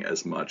capturing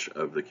as much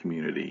of the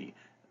community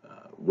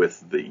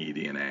with the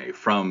eDNA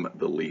from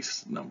the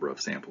least number of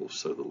samples,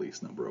 so the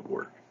least number of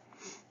work.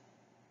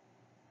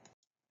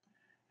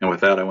 And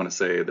with that, I want to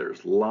say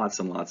there's lots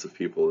and lots of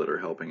people that are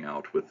helping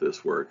out with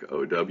this work.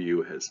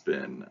 OW has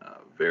been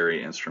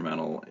very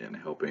instrumental in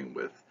helping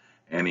with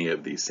any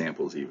of these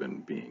samples even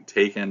being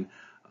taken.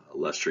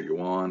 Lester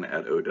Yuan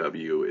at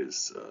OW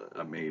is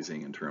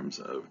amazing in terms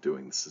of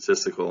doing the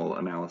statistical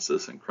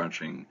analysis and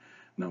crunching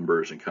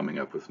numbers and coming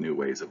up with new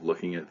ways of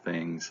looking at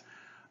things.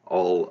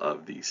 all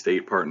of the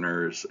state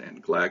partners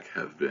and GLEC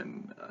have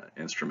been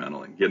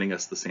instrumental in getting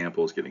us the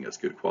samples, getting us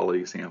good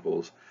quality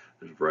samples.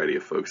 There's a variety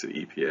of folks at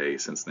EPA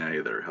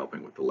Cincinnati that are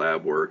helping with the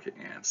lab work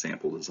and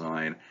sample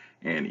design,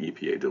 and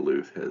EPA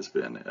Duluth has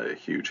been a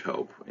huge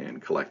help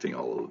in collecting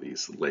all of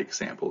these lake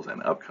samples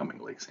and upcoming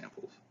lake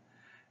samples.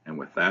 And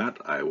with that,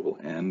 I will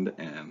end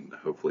and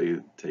hopefully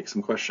take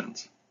some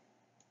questions.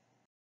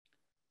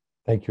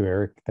 Thank you,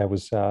 Eric. That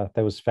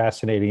was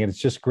fascinating, and it's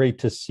just great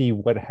to see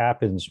what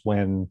happens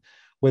when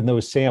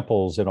those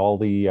samples and all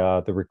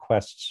the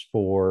requests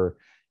for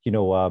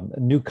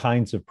new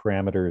kinds of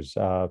parameters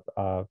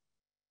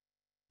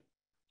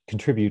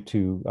contribute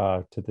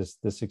to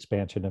this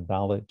expansion of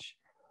knowledge.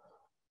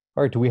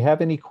 All right, do we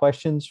have any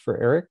questions for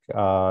Eric?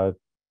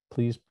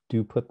 Please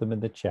do put them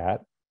in the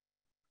chat.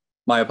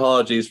 My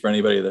apologies for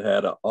anybody that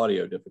had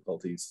audio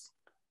difficulties.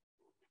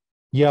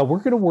 Yeah, we're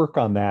going to work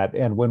on that,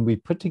 and when we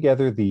put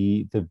together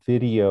the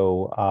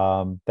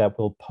video that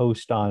we'll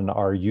post on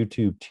our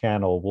YouTube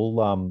channel,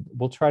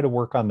 we'll try to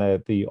work on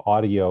the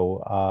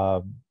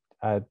audio.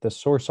 The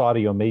source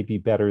audio may be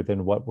better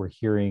than what we're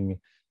hearing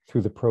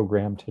through the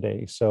program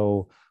today,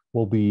 so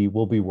we'll be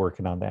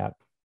working on that.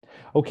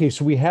 Okay,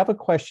 so we have a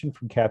question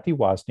from Kathy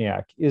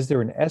Wozniak. Is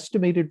there an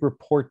estimated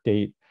report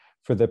date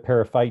for the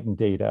periphyton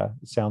data?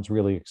 It sounds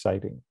really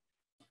exciting.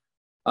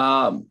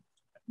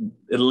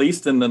 At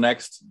least in the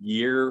next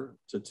year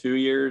to 2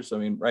 years. I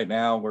mean, right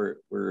now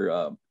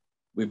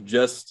we've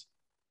just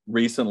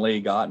recently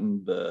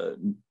gotten the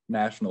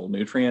national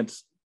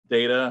nutrients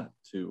data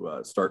to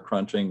start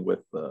crunching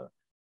with the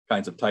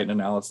kinds of Titan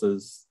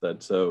analysis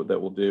that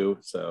we'll do.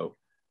 So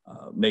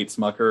Nate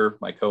Smucker,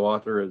 my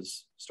co-author,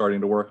 is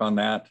starting to work on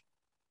that.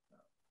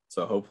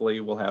 So hopefully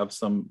we'll have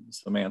some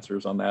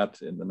answers on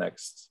that in the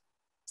next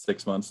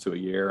 6 months to a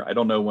year. I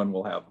don't know when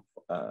we'll have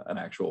an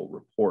actual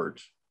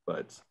report,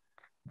 but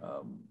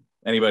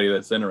anybody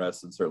that's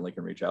interested certainly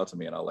can reach out to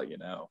me and I'll let you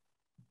know.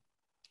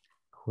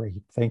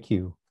 Great, thank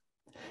you.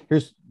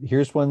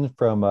 Here's one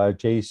from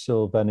Jay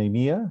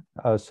Silvanima.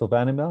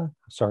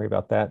 Sorry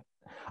about that.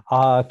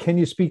 Can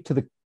you speak to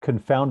the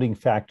confounding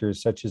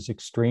factors such as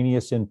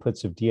extraneous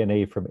inputs of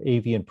DNA from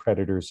avian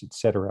predators,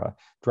 etc.,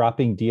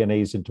 dropping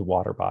DNAs into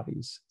water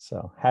bodies?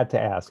 So had to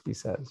ask, he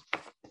says.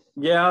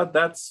 Yeah,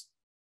 that's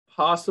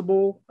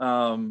possible.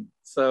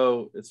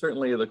 So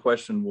certainly the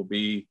question will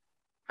be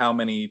how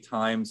many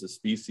times a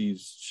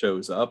species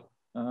shows up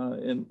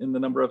in the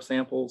number of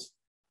samples.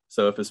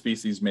 So if a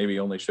species maybe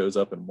only shows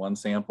up in one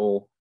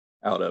sample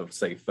out of,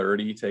 say,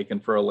 30 taken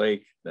for a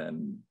lake,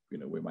 then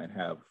we might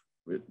have,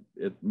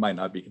 it might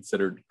not be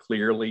considered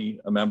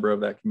clearly a member of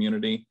that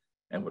community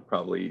and would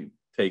probably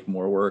take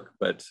more work.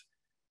 But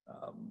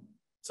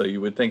so you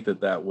would think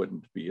that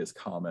wouldn't be as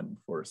common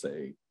for,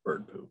 say,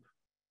 bird poop.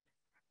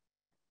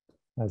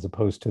 As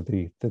opposed to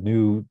the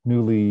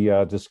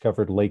newly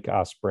discovered lake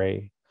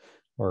osprey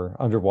or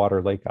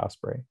underwater lake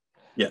osprey.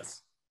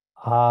 Yes.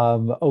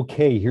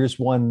 Okay, here's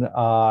one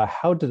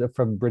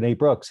from Brene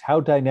Brooks. How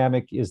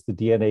dynamic is the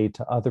DNA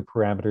to other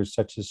parameters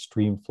such as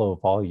stream flow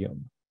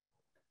volume?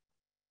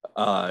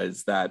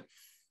 Is that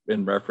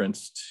in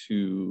reference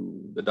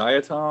to the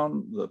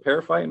diatom, the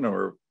periphyton,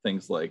 or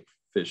things like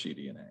fishy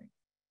DNA?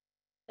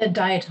 The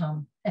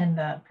diatom and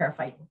the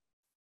periphyton.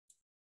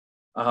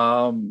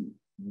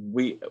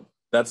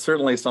 That's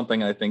certainly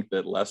something I think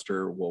that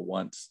Lester will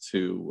want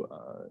to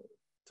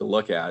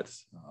look at.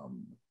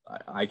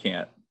 I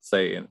can't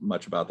say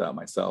much about that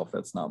myself.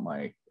 That's not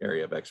my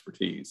area of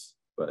expertise.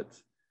 But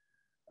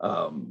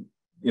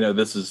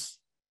this is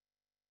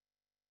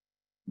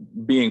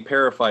being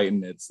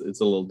periphyton. It's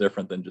a little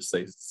different than just,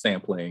 say,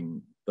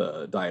 sampling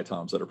the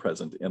diatoms that are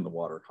present in the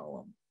water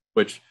column,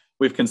 which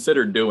we've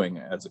considered doing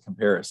as a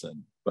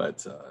comparison.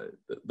 But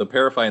the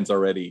periphyton's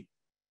already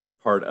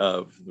part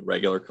of the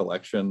regular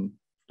collection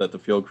that the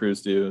field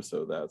crews do.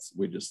 So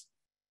we just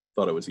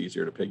thought it was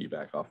easier to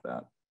piggyback off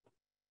that.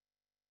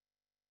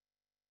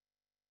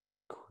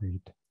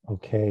 Great.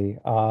 Okay.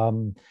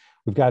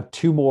 We've got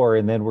two more,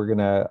 and then we're going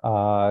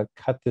to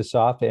cut this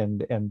off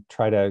and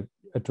try to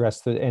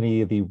address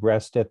any of the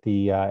rest at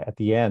the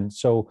end.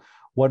 So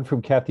one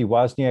from Kathy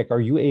Wozniak: are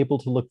you able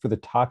to look for the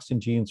toxin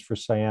genes for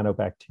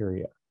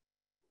cyanobacteria?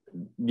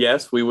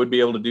 Yes, we would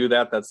be able to do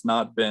that. That's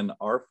not been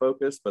our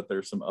focus, but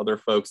there's some other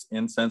folks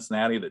in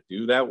Cincinnati that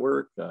do that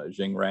work.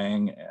 Jing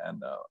Rang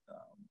and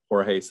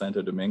Jorge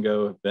Santo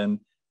Domingo have been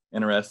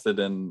interested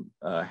in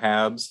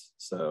HABs.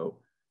 So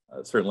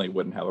certainly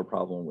wouldn't have a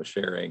problem with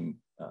sharing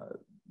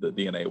the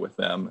DNA with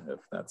them if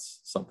that's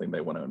something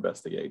they want to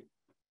investigate.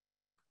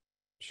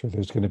 Sure,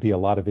 there's going to be a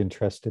lot of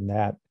interest in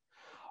that.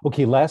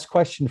 Okay, last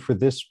question for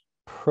this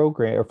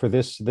program, or for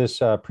this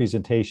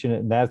presentation,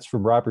 and that's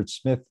from Robert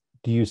Smith.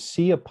 Do you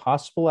see a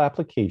possible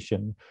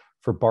application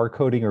for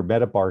barcoding or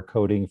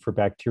metabarcoding for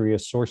bacteria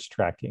source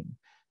tracking?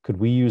 Could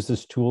we use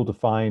this tool to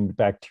find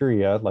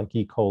bacteria like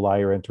E.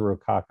 coli or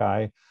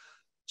Enterococci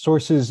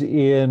sources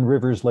in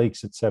rivers,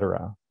 lakes,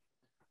 etc.?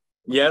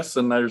 Yes,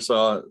 and there's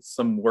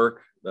some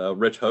work.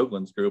 Rich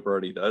Hoagland's group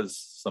already does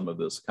some of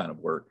this kind of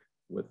work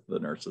with the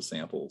NERSA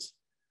samples.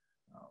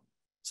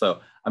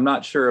 So I'm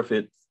not sure if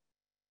it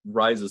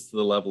rises to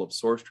the level of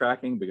source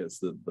tracking because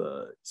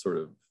the sort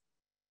of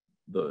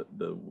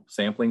the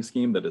sampling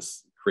scheme that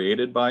is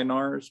created by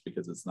NARS,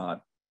 because it's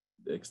not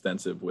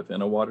extensive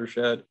within a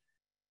watershed,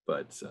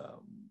 but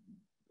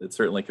it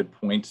certainly could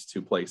point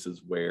to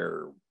places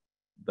where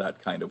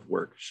that kind of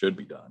work should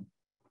be done.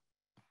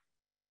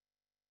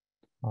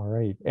 All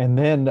right, and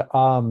then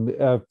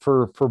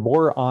for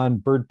more on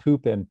bird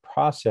poop and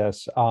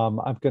process,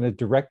 I'm going to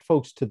direct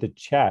folks to the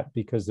chat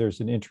because there's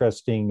an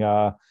interesting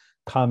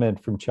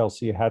comment from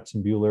Chelsea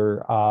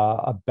Hatzenbuehler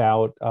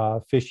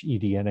about fish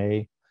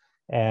eDNA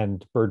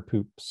and bird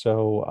poop.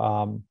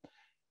 So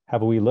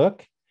have a wee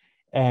look.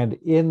 And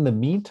in the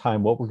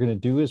meantime, what we're going to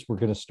do is we're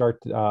going to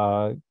start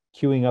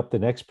queuing up the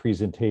next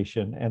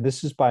presentation. And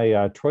this is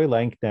by Troy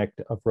Langknecht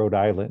of Rhode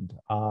Island.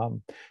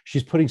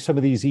 She's putting some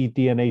of these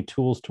eDNA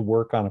tools to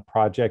work on a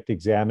project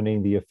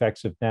examining the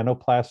effects of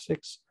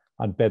nanoplastics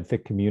on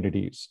benthic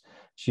communities.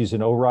 She's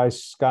an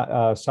ORISE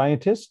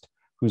scientist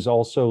who's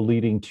also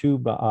leading two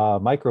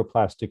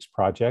microplastics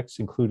projects,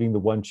 including the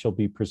one she'll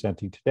be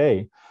presenting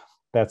today.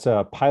 That's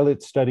a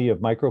pilot study of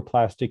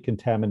microplastic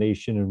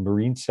contamination in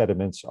marine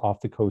sediments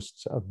off the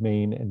coasts of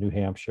Maine and New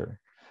Hampshire.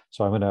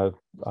 So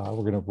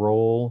we're gonna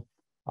roll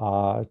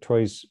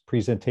Troy's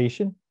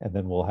presentation, and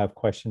then we'll have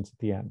questions at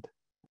the end.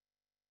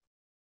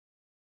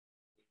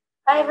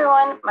 Hi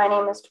everyone, my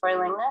name is Troy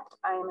Langknecht.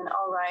 I am an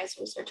ORISE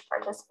research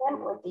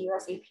participant with the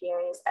US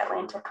EPA's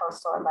Atlantic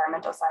Coastal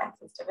Environmental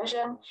Sciences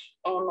Division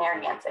in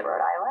Narragansett,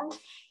 Rhode Island.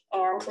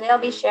 And today I'll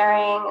be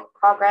sharing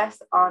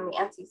progress on the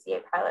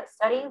NCCA pilot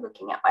study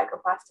looking at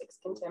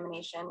microplastics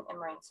contamination in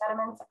marine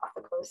sediments off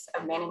the coast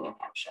of Maine and New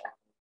Hampshire.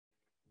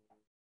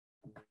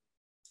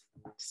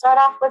 To start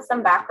off with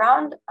some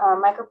background,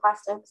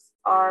 microplastics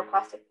are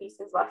plastic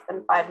pieces less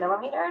than 5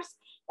 millimeters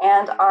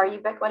and are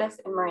ubiquitous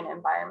in marine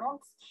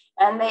environments.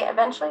 And they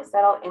eventually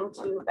settle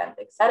into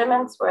benthic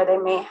sediments where they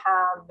may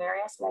have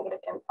various negative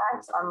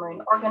impacts on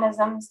marine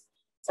organisms,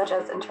 such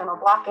as internal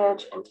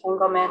blockage,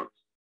 entanglement,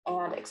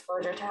 and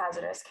exposure to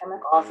hazardous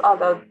chemicals,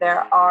 although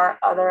there are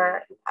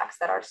other impacts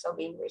that are still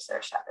being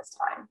researched at this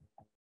time.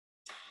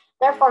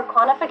 Therefore,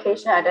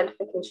 quantification and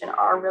identification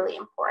are really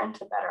important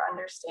to better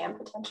understand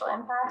potential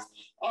impacts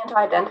and to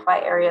identify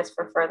areas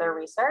for further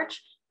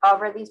research.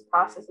 However, these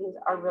processes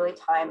are really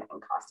time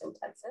and cost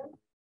intensive.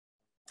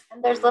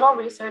 And there's little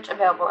research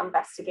available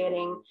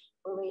investigating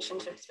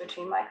relationships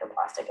between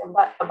microplastic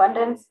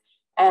abundance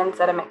and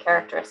sediment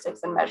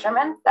characteristics and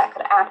measurements that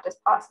could act as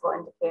possible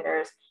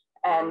indicators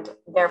and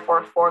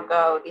therefore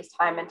forego these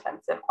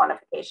time-intensive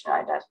quantification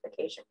and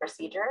identification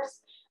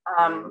procedures.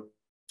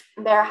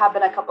 There have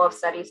been a couple of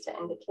studies to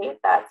indicate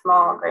that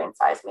small grain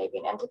size may be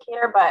an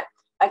indicator, but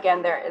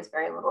again, there is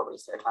very little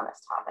research on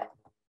this topic.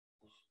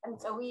 And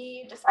so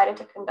we decided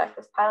to conduct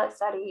this pilot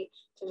study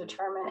to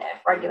determine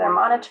if regular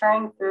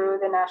monitoring through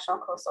the National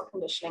Coastal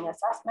Conditioning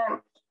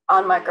Assessment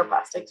on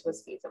microplastics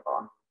was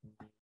feasible.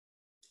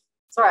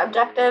 So our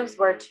objectives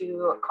were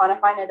to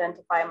quantify and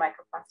identify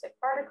microplastic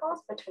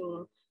particles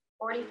between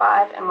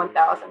 45 and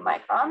 1,000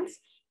 microns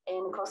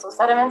in coastal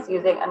sediments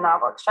using a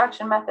novel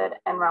extraction method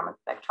and Raman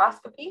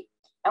spectroscopy.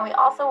 And we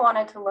also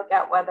wanted to look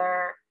at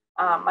whether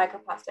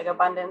microplastic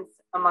abundance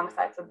among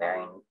sites of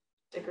varying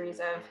degrees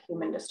of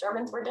human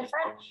disturbance were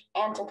different,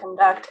 and to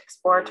conduct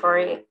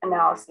exploratory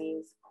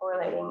analyses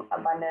correlating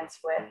abundance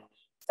with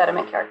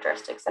sediment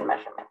characteristics and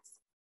measurements.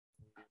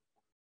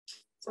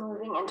 So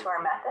moving into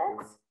our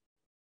methods.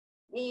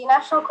 The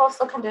National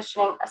Coastal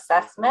Conditioning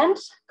Assessment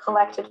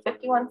collected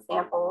 51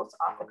 samples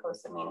off the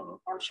coast of Maine and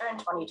New Hampshire in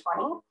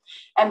 2020.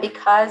 And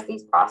because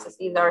these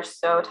processes are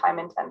so time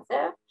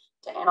intensive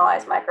to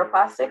analyze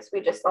microplastics,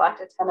 we just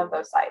selected 10 of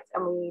those sites.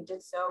 And we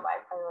did so by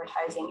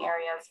prioritizing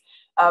areas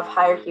of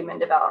higher human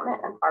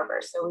development and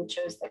harbors. So we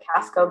chose the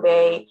Casco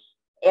Bay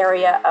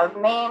area of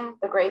Maine,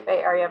 the Great Bay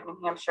area of New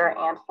Hampshire,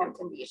 and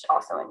Hampton Beach,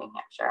 also in New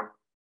Hampshire.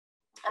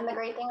 And the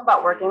great thing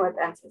about working with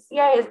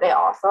NCCA is they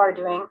also are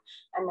doing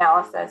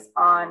analysis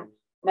on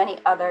many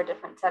other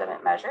different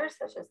sediment measures,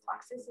 such as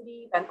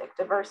toxicity, benthic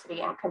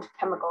diversity, and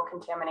chemical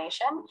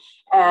contamination.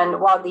 And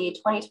while the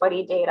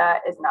 2020 data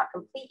is not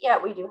complete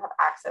yet, we do have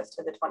access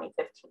to the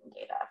 2015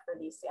 data for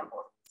these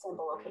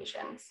sample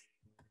locations.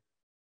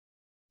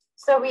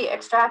 So we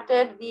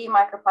extracted the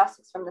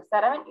microplastics from the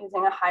sediment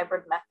using a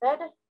hybrid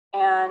method.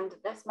 And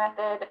this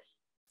method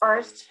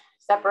first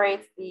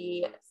separates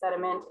the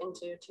sediment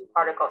into 2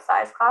 particle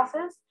size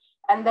classes.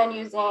 And then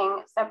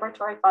using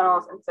separatory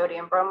funnels and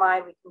sodium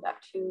bromide, we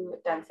conduct 2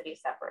 density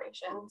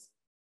separations.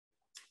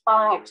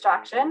 Following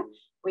extraction,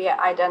 we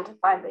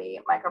identify the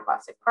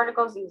microplastic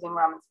particles using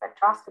Raman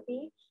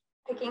spectroscopy,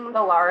 picking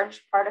the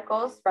large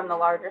particles from the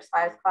larger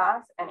size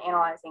class and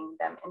analyzing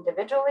them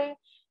individually.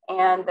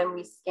 And then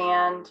we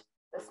scanned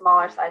the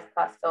smaller size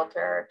class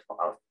filter,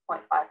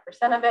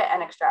 12.5% of it,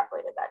 and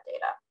extrapolated that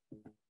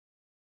data.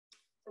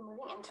 So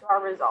moving into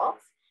our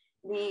results,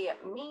 The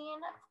mean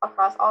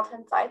across all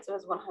 10 sites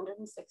was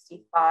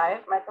 165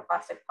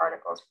 microplastic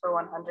particles per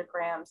 100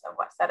 grams of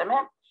wet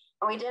sediment.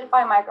 And we did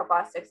find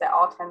microplastics at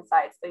all 10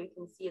 sites, so you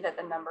can see that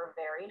the number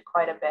varied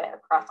quite a bit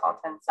across all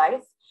 10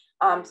 sites.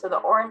 So the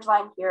orange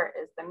line here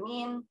is the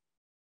mean,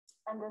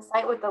 and the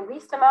site with the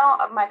least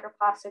amount of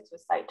microplastics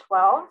was site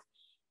 12,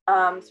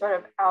 sort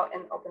of out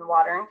in open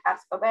water in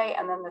Casco Bay,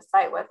 and then the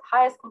site with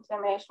highest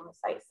contamination was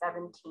site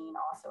 17,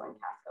 also in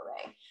Casco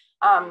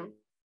Bay.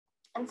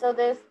 And so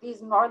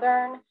these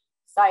northern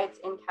sites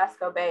in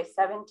Casco Bay,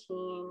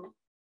 17,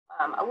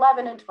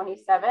 11, and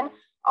 27,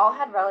 all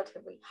had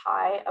relatively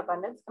high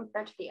abundance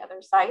compared to the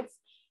other sites.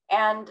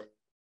 And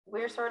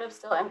we're sort of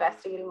still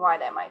investigating why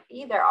that might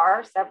be. There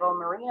are several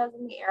marinas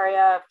in the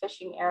area,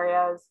 fishing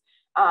areas,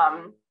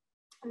 and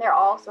they're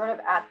all sort of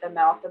at the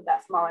mouth of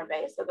that smaller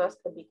bay. So those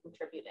could be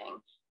contributing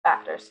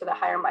factors to the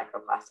higher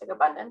microplastic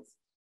abundance.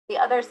 The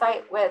other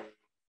site with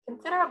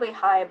considerably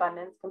high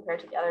abundance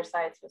compared to the other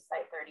sites was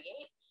site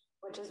 38,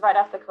 which is right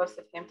off the coast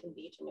of Hampton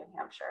Beach in New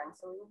Hampshire. And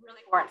so we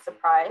really weren't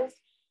surprised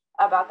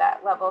about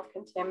that level of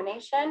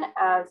contamination,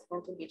 as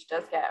Hampton Beach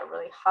does get a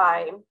really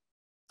high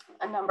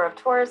number of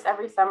tourists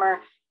every summer,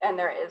 and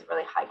there is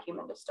really high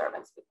human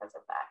disturbance because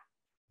of that.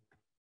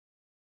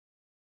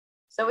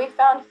 So we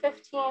found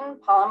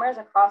 15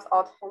 polymers across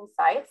all 10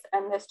 sites,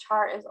 and this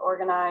chart is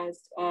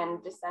organized in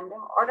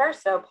descending order.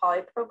 So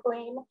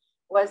polypropylene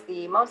was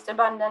the most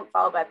abundant,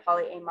 followed by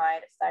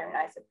polyamide, styrene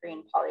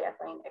isoprene,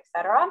 polyethylene,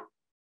 etc.,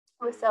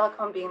 with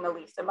silicone being the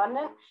least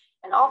abundant.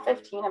 And all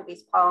 15 of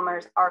these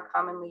polymers are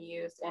commonly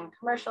used in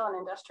commercial and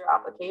industrial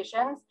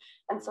applications.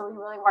 And so we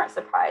really weren't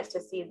surprised to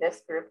see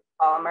this group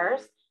of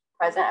polymers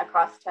present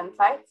across 10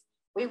 sites.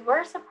 We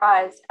were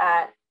surprised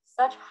at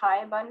such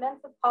high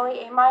abundance of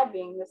polyamide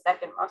being the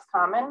second most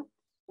common.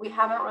 We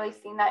haven't really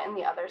seen that in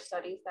the other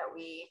studies that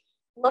we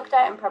looked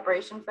at in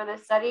preparation for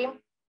this study.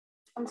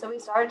 And so we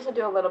started to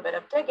do a little bit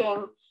of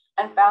digging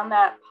and found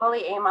that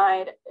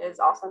polyamide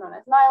is also known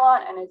as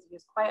nylon and is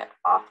used quite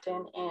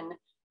often in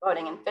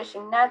boating and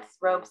fishing nets,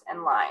 ropes,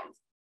 and lines.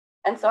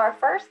 And so our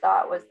first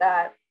thought was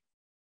that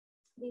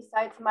these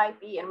sites might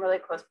be in really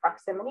close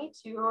proximity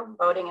to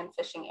boating and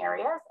fishing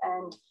areas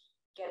and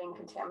getting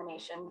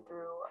contamination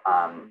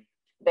through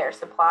their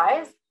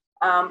supplies.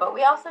 But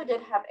we also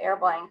did have air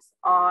blanks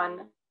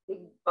on the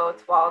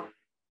boats while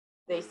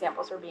the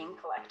samples were being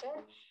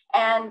collected.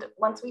 And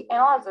once we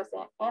analyzed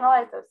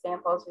those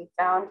samples, we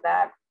found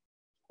that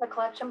the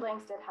collection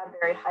blanks did have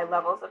very high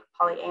levels of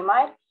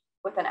polyamide,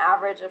 with an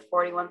average of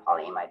 41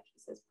 polyamide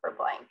pieces per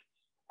blank.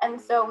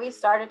 And so we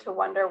started to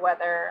wonder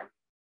whether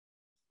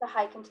the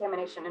high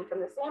contamination in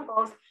from the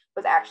samples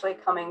was actually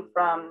coming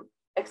from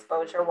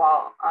exposure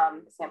while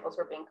the samples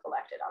were being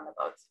collected on the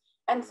boats.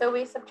 And so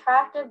we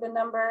subtracted the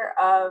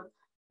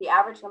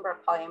average number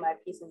of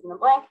polyamide pieces in the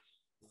blank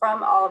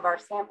from all of our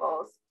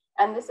samples.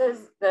 And this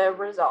is the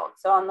result.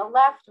 So on the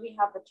left, we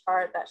have the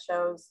chart that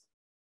shows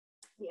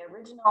the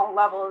original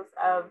levels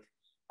of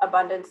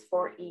abundance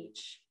for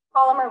each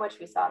polymer, which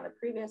we saw in the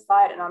previous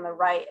slide, and on the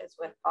right is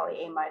with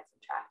polyamide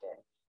subtracted,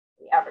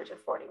 the average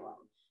of 41.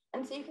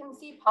 And so you can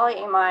see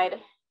polyamide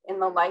in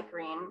the light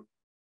green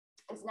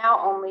is now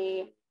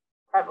only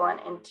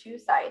prevalent in 2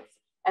 sites,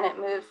 and it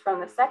moves from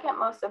the second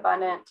most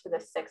abundant to the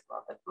 6th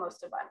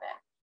most abundant.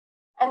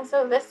 And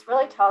so this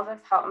really tells us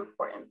how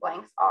important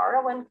blanks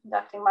are when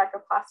conducting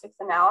microplastics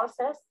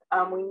analysis.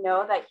 We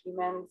know that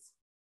humans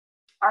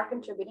are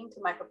contributing to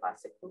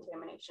microplastic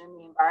contamination in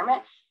the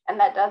environment, and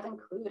that does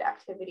include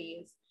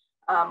activities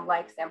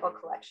like sample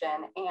collection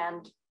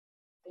and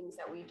things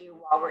that we do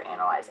while we're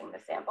analyzing the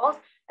samples.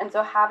 And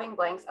so having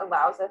blanks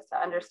allows us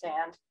to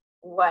understand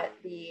what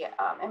the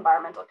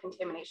environmental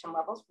contamination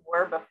levels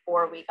were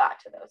before we got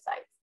to those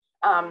sites.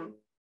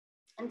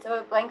 And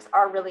so blanks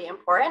are really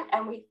important,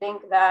 and we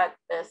think that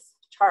this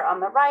chart on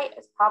the right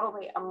is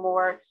probably a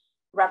more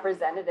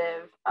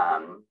representative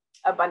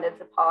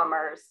abundance of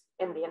polymers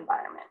in the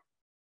environment.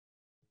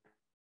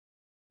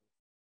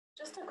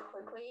 Just to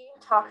quickly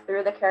talk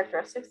through the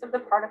characteristics of the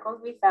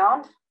particles we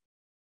found,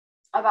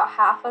 about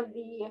half of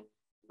the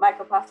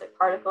microplastic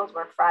particles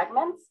were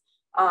fragments,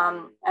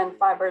 and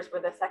fibers were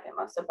the second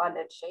most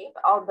abundant shape,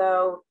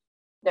 although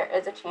there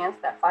is a chance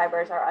that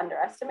fibers are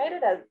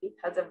underestimated, as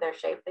because of their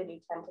shape, they do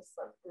tend to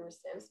slip through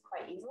sieves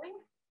quite easily.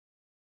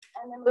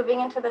 And then moving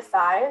into the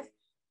size,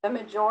 the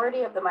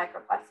majority of the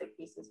microplastic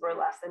pieces were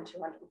less than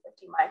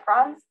 250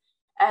 microns.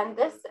 And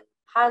this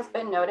has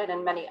been noted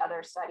in many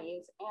other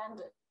studies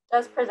and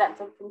does present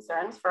some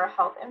concerns for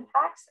health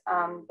impacts.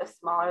 The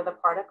smaller the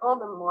particle,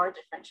 the more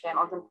different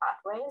channels and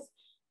pathways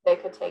they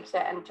could take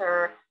to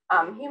enter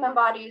human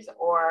bodies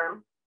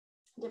or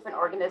different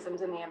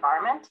organisms in the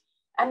environment.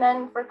 And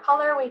then for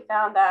color, we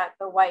found that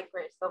the white,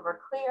 gray, silver,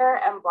 clear,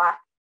 and black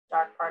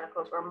dark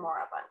particles were more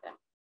abundant.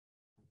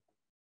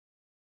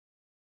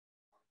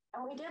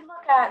 And we did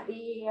look at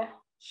the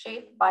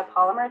shape by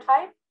polymer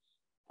type,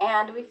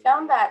 and we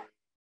found that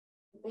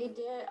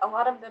a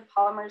lot of the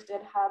polymers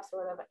did have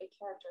sort of a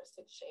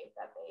characteristic shape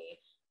that they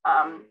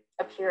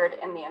appeared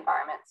in the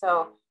environment.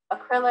 So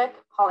acrylic,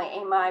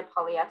 polyamide,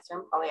 polyester,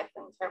 and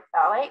polyethylene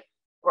terephthalate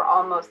were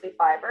all mostly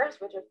fibers,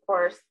 which of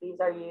course these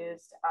are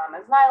used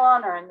as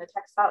nylon or in the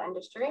textile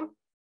industry.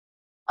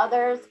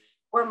 Others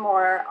were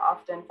more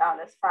often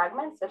found as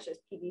fragments, such as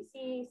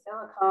PVC,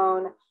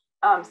 silicone,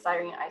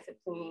 styrene,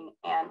 isoprene,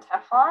 and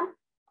Teflon.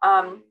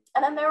 And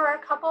then there were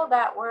a couple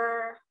that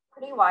were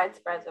pretty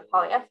widespread, so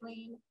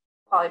polyethylene,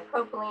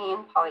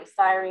 polypropylene,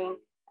 polystyrene,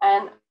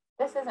 and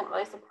this isn't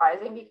really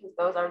surprising because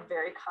those are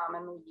very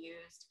commonly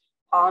used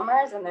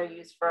polymers and they're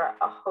used for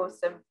a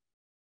host of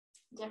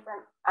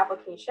different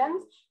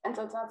applications. And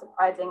so it's not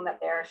surprising that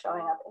they're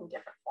showing up in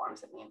different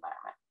forms in the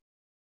environment.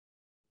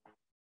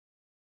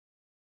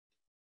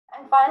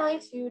 And finally,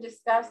 to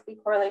discuss the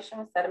correlation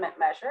with sediment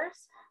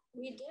measures,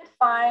 we did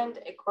find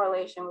a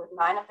correlation with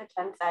 9 of the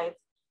 10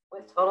 sites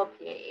with total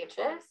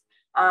PAHs.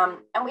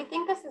 And we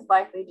think this is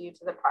likely due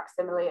to the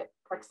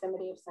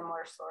proximity of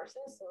similar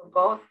sources. So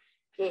both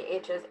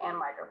PAHs and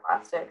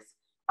microplastics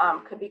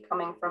could be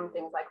coming from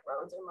things like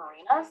roads or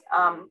marinas,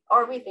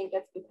 or we think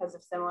it's because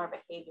of similar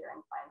behavior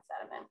in fine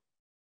sediment.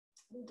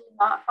 We did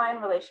not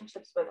find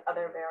relationships with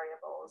other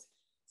variables,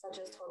 such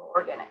as total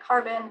organic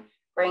carbon,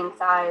 grain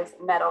size,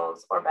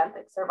 metals, or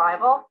benthic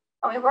survival.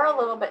 And we were a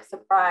little bit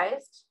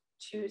surprised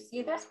to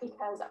see this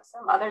because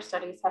some other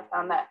studies have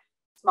found that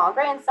small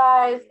grain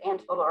size and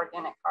total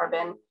organic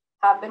carbon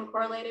have been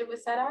correlated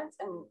with sediments,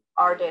 and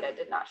our data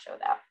did not show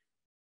that.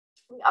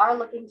 We are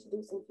looking to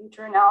do some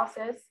future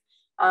analysis,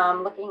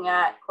 looking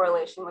at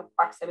correlation with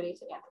proximity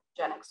to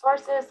anthropogenic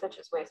sources, such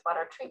as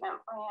wastewater treatment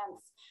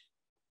plants,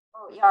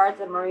 boat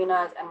yards and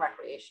marinas, and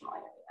recreational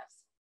areas.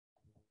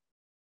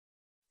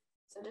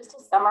 So just to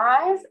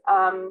summarize,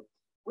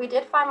 we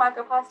did find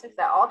microplastics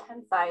at all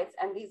 10 sites,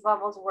 and these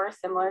levels were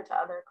similar to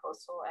other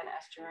coastal and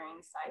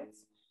estuarine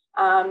sites.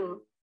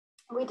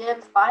 We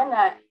did find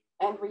that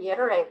and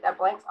reiterate that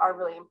blanks are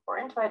really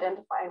important to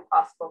identifying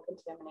possible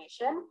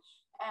contamination,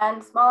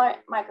 and smaller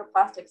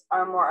microplastics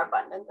are more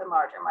abundant than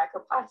larger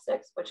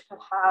microplastics, which could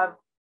have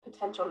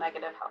potential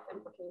negative health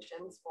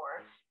implications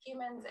for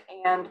humans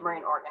and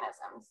marine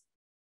organisms.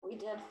 We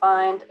did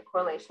find a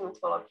correlation with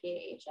total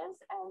PAHs,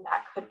 and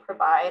that could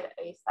provide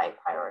a site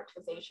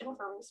prioritization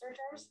for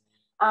researchers.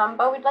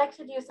 But we'd like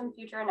to do some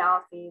future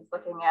analyses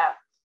looking at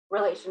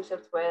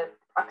relationships with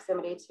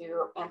proximity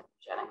to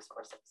anthropogenic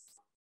sources.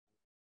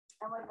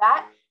 And with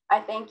that, I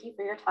thank you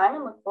for your time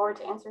and look forward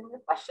to answering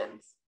your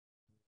questions.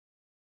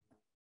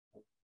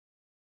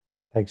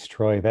 Thanks,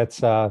 Troy.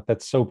 That's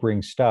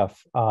sobering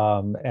stuff.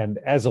 And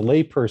as a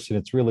layperson,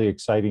 it's really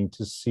exciting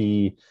to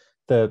see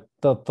the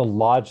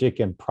logic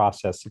and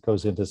process that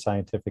goes into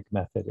scientific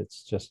method.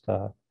 It's just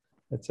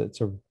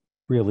it's a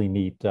really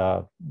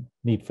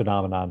neat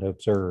phenomenon to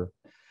observe.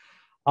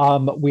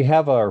 We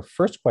have our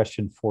first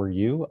question for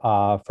you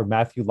from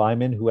Matthew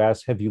Lyman, who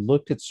asks, have you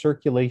looked at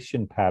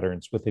circulation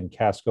patterns within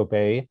Casco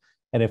Bay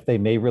and if they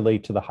may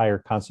relate to the higher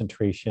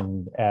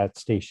concentration at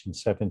Station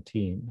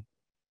 17?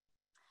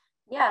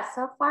 Yeah,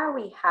 so far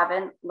we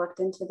haven't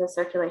looked into the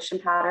circulation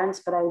patterns,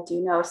 but I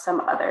do know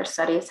some other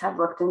studies have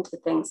looked into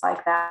things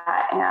like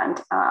that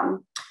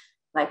and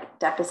like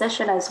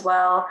deposition as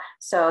well.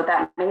 So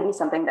that may be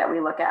something that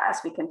we look at as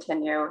we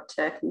continue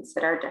to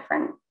consider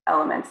different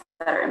elements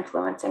that are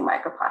influencing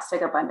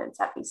microplastic abundance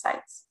at these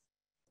sites.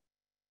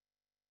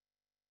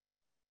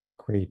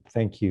 Great,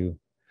 thank you.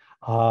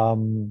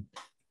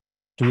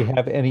 Do we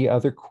have any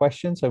other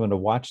questions? I'm going to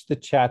watch the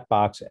chat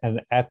box. And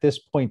at this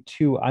point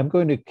too, I'm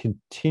going to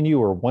continue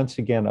or once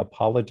again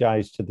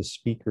apologize to the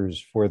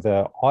speakers for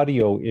the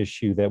audio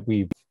issue that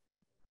we've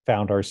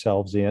found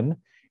ourselves in.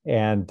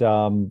 And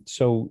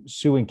so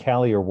Sue and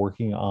Callie are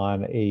working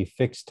on a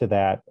fix to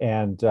that.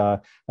 And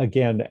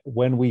again,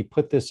 when we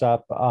put this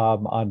up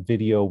on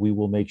video, we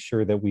will make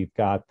sure that we've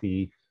got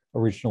the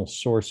original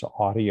source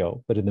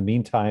audio. But in the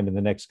meantime, in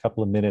the next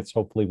couple of minutes,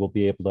 hopefully we'll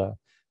be able to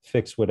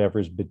fix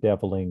whatever's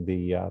bedeviling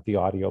the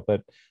audio.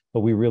 But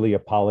we really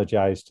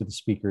apologize to the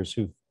speakers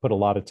who've put a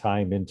lot of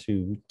time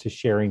into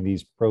sharing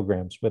these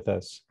programs with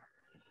us.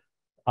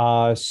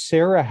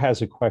 Sarah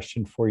has a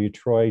question for you,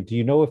 Troy. Do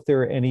you know if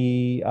there are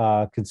any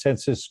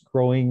consensus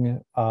growing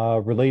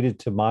related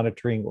to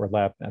monitoring or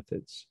lab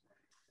methods?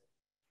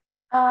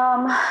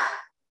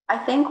 I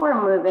think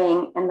we're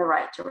moving in the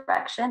right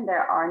direction.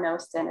 There are no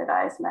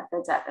standardized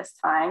methods at this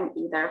time,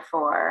 either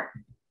for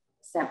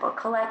sample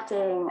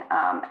collecting,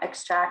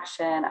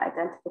 extraction,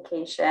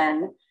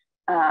 identification.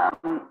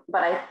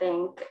 But I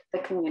think the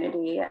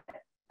community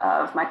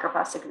of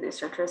microplastic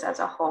researchers as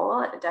a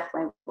whole, it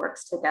definitely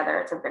works together.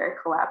 It's a very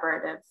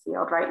collaborative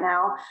field right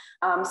now.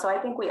 So I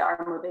think we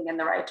are moving in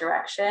the right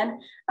direction.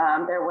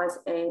 There was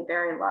a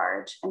very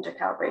large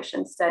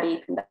intercalibration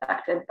study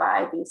conducted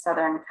by the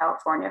Southern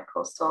California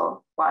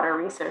Coastal Water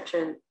Research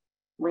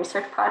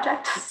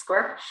Project,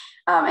 SCWRP,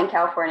 in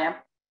California.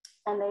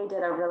 And they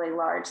did a really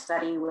large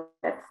study with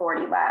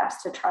 40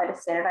 labs to try to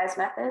standardize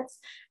methods.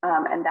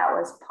 And that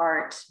was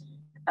part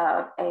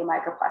of a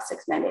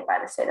microplastics mandate by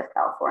the state of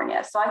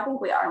California. So I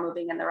think we are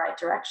moving in the right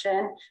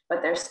direction,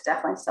 but there's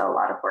definitely still a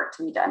lot of work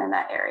to be done in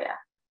that area.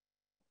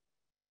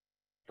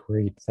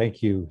 Great,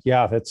 thank you.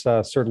 Yeah, that's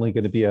certainly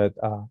going to be a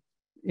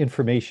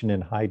information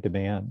in high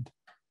demand.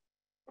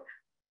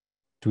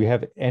 Do we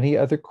have any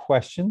other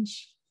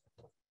questions?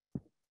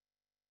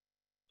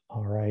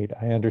 All right,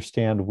 I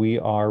understand we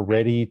are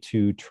ready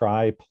to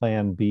try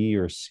plan B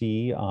or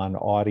C on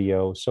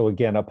audio. So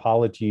again,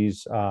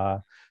 apologies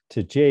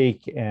to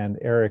Jake and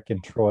Eric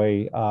and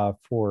Troy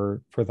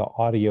for the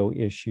audio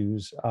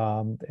issues,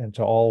 and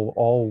to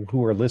all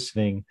who are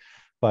listening.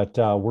 But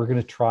we're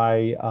going to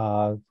try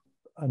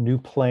a new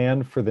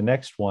plan for the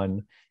next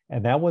one,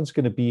 and that one's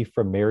going to be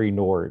from Mary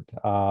Nord.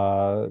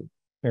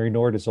 Mary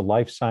Nord is a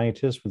life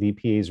scientist with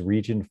EPA's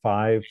Region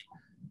 5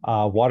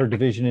 Water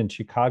Division in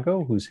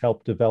Chicago, who's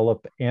helped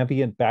develop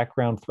ambient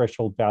background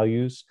threshold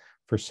values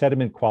for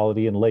sediment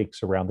quality in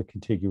lakes around the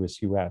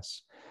contiguous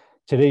US.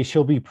 Today,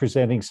 she'll be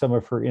presenting some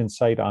of her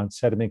insight on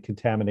sediment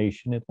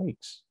contamination in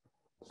lakes.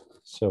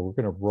 So we're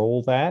going to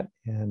roll that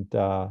and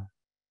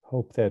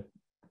hope that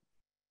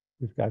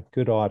we've got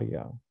good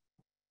audio.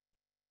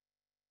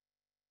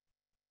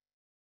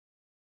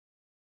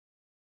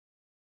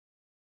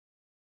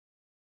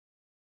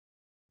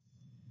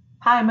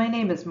 Hi, my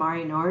name is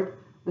Mari Nord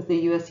with the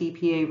US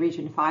EPA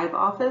Region 5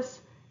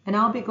 office, and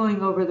I'll be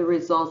going over the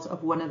results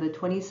of one of the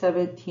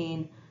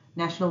 2017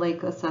 National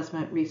Lake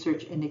Assessment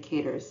Research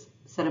Indicators,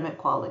 sediment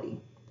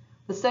quality.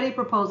 The study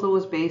proposal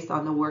was based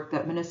on the work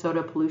that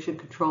Minnesota Pollution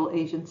Control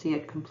Agency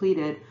had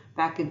completed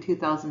back in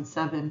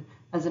 2007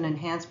 as an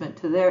enhancement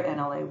to their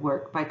NLA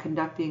work by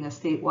conducting a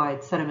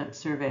statewide sediment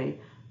survey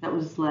that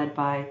was led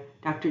by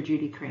Dr.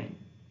 Judy Crane.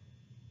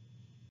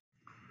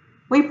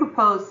 We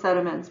propose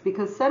sediments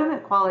because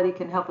sediment quality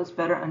can help us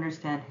better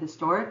understand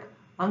historic,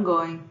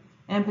 ongoing,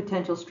 and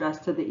potential stress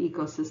to the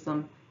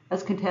ecosystem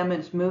as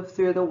contaminants move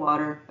through the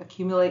water,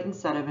 accumulate in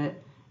sediment,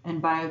 and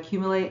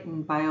bioaccumulate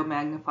and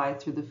biomagnify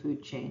through the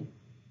food chain.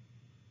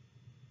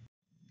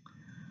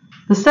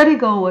 The study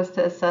goal was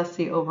to assess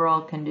the overall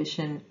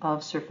condition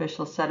of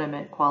surficial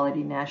sediment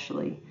quality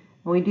nationally.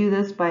 And we do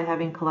this by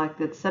having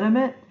collected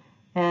sediment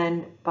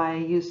and by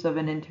use of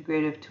an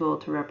integrative tool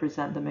to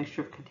represent the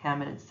mixture of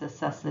contaminants to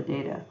assess the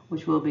data,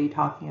 which we'll be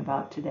talking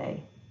about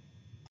today.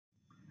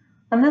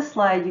 On this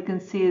slide, you can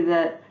see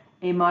that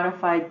a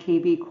modified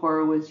KB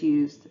core was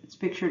used. It's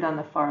pictured on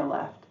the far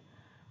left.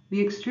 We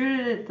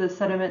extruded the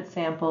sediment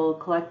sample,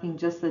 collecting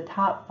just the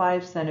top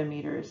 5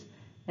 centimeters,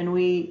 and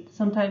we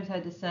sometimes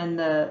had to send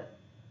the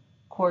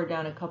core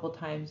down a couple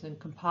times and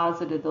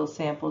composited those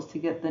samples to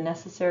get the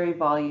necessary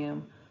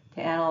volume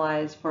to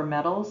analyze for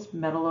metals,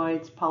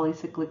 metalloids,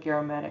 polycyclic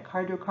aromatic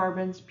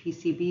hydrocarbons,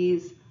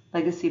 PCBs,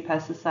 legacy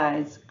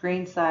pesticides,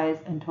 grain size,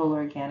 and total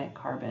organic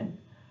carbon.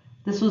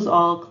 This was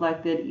all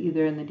collected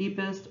either in the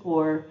deepest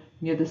or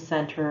near the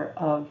center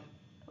of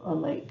a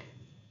lake.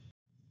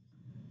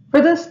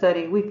 For this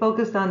study, we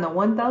focused on the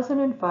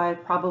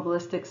 1,005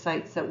 probabilistic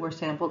sites that were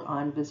sampled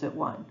on Visit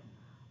 1.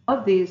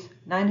 Of these,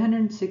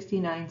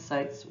 969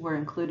 sites were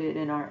included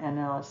in our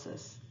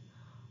analysis.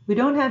 We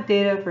don't have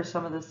data for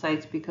some of the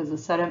sites because the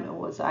sediment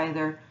was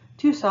either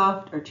too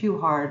soft or too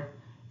hard,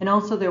 and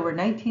also there were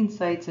 19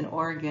 sites in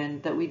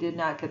Oregon that we did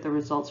not get the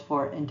results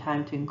for in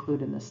time to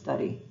include in the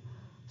study.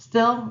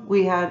 Still,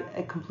 we had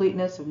a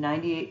completeness of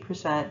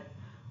 98%,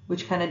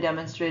 which kind of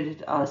demonstrated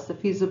to us the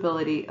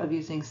feasibility of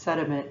using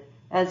sediment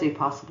as a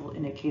possible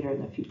indicator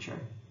in the future.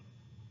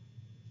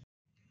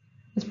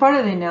 As part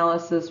of the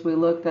analysis, we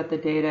looked at the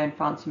data and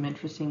found some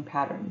interesting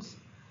patterns.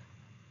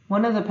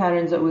 One of the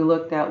patterns that we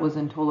looked at was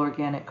in total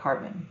organic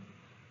carbon.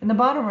 In the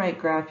bottom right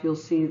graph, you'll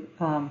see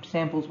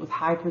samples with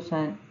high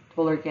percent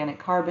total organic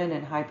carbon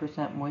and high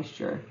percent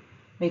moisture,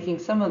 making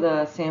some of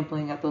the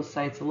sampling at those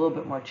sites a little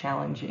bit more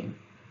challenging.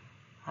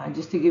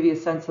 Just to give you a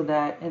sense of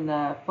that, in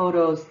the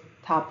photos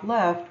top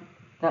left,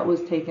 that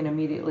was taken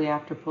immediately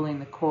after pulling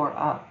the core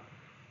up.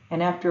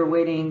 And after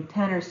waiting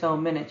 10 or so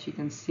minutes, you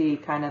can see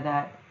kind of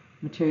that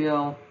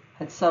material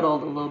had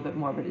settled a little bit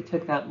more, but it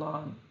took that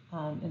long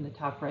in the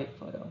top right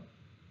photo.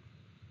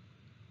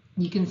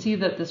 You can see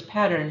that this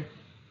pattern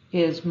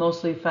is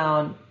mostly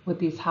found with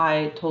these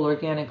high total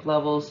organic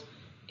levels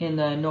in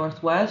the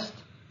Northwest,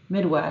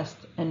 Midwest,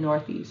 and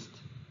Northeast.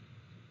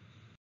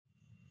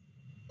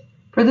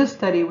 For this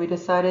study, we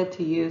decided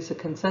to use the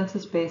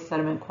consensus-based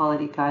sediment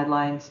quality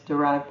guidelines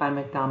derived by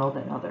McDonald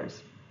and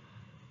others.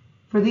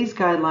 For these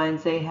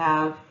guidelines, they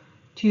have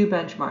 2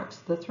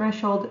 benchmarks, the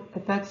threshold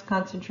effects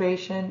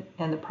concentration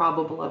and the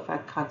probable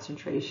effect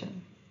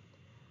concentration.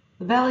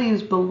 The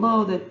values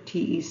below the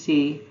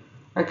TEC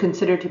are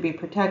considered to be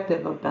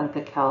protective of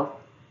benthic health,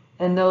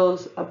 and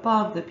those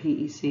above the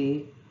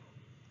PEC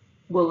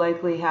will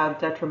likely have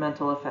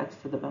detrimental effects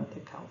to the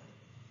benthic health.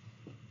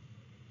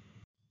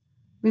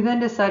 We then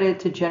decided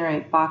to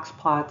generate box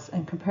plots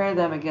and compare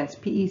them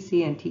against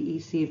PEC and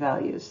TEC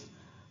values.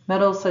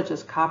 Metals such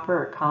as copper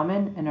are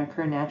common and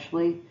occur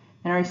naturally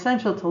and are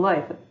essential to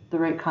life at the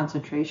right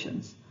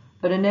concentrations,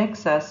 but in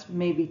excess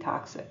may be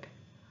toxic.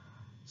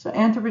 So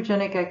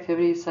anthropogenic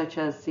activities such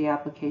as the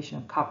application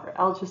of copper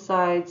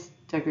algicides,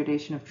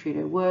 degradation of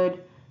treated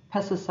wood,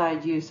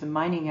 pesticide use, and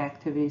mining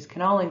activities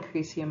can all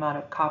increase the amount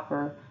of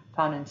copper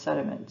found in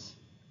sediments.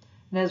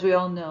 And as we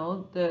all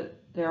know,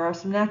 there are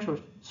some natural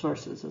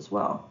sources as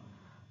well.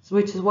 So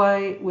which is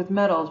why with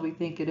metals, we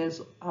think it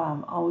is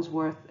always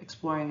worth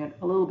exploring it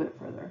a little bit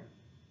further.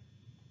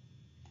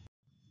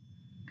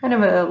 Kind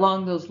of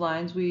along those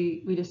lines,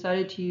 we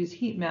decided to use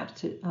heat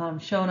maps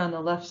shown on the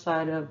left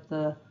side of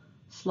the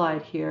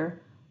slide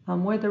here,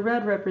 where the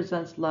red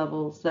represents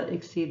levels that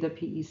exceed the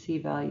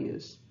PEC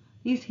values.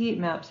 These heat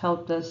maps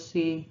helped us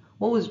see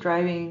what was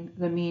driving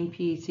the mean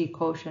PEC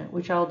quotient,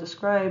 which I'll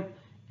describe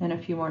in a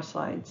few more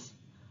slides.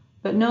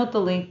 But note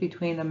the link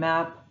between the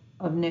map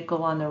of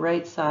nickel on the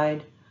right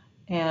side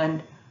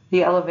and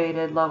the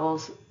elevated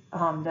levels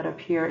that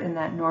appear in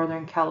that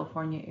Northern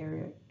California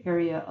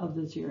area of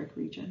the xeric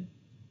region.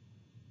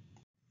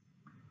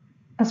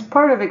 As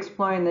part of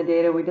exploring the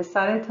data, we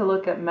decided to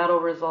look at metal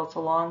results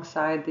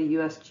alongside the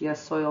USGS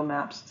soil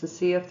maps to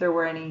see if there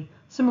were any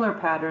similar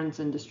patterns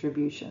in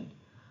distribution.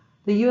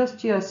 The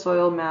USGS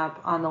soil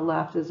map on the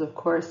left is, of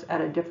course,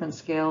 at a different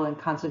scale and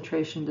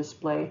concentration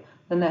display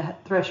than the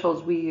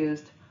thresholds we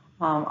used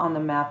on the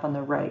map on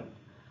the right.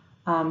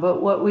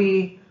 But what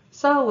we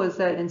saw was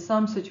that in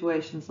some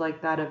situations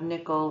like that of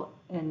nickel,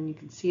 and you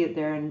can see it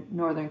there in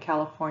Northern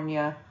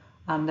California,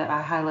 that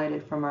I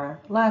highlighted from our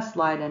last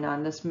slide and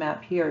on this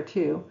map here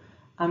too,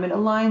 it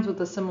aligns with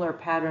a similar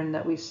pattern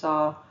that we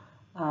saw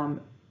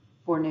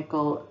for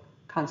nickel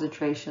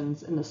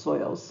concentrations in the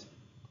soils.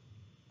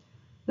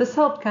 This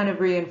helped kind of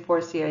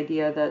reinforce the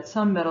idea that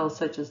some metals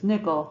such as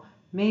nickel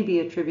may be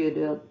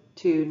attributed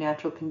to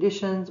natural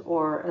conditions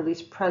or at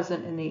least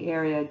present in the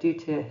area due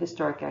to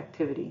historic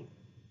activity.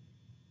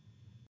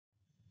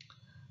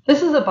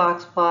 This is a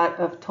box plot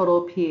of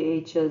total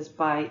pHs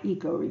by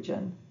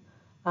ecoregion.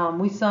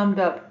 We summed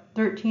up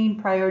 13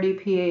 priority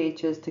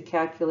pHs to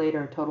calculate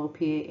our total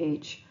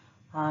pH,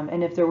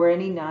 and if there were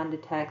any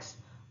non-detects,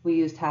 we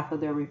used half of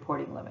their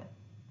reporting limit.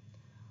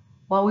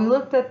 While we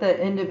looked at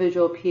the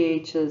individual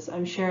pHs,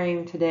 I'm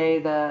sharing today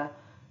the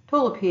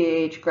total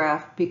pH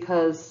graph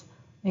because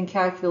in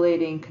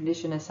calculating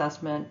condition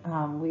assessment,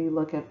 we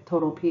look at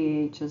total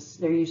pHs.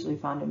 They're usually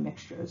found in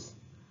mixtures.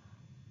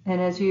 And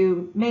as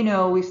you may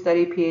know, we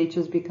study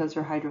pHs because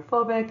they're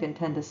hydrophobic and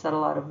tend to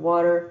settle out of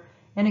water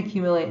and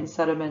accumulate in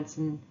sediments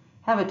and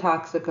have a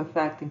toxic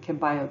effect and can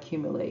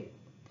bioaccumulate.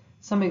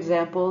 Some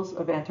examples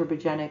of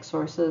anthropogenic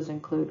sources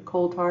include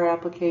coal tar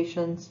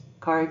applications,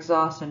 car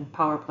exhaust, and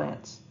power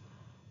plants.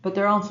 But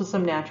there are also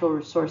some natural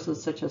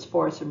resources such as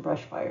forest and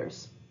brush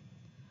fires.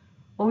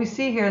 What we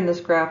see here in this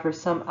graph are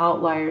some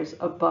outliers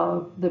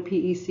above the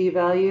PEC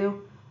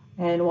value,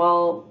 and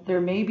while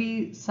there may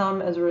be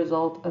some as a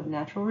result of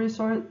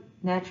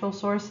natural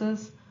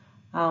sources,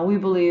 we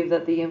believe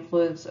that the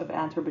influence of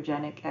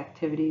anthropogenic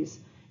activities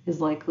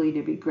is likely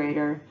to be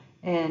greater,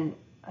 and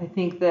I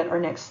think that our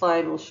next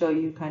slide will show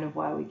you kind of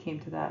why we came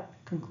to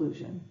that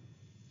conclusion.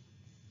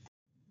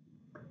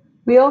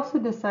 We also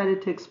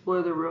decided to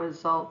explore the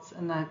results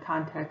in the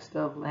context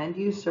of land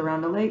use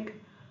around a lake.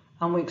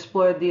 We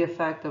explored the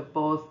effect of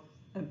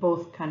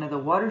both kind of the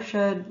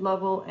watershed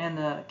level and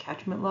the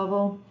catchment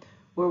level,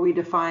 where we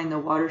define the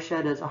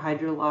watershed as a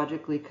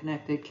hydrologically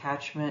connected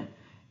catchment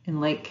in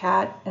Lake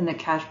Cat and the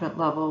catchment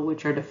level,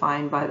 which are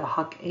defined by the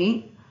Huck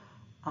 8.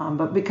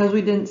 But because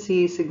we didn't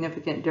see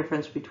significant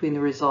difference between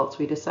the results,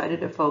 we decided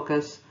to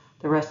focus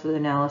the rest of the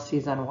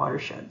analyses on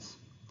watersheds.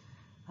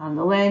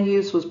 The land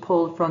use was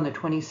pulled from the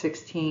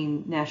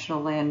 2016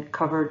 National Land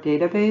Cover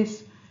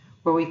Database,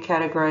 where we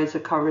categorize the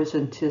covers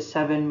into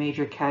 7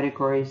 major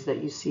categories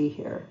that you see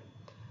here.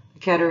 The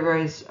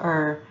categories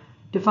are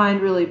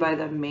defined really by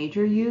the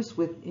major use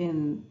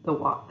within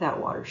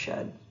that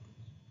watershed.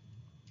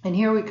 And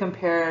here we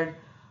compared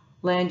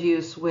land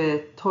use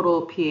with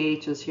total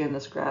pHs here in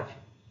this graph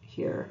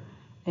here.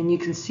 And you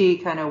can see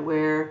kind of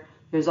where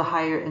there's a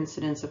higher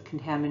incidence of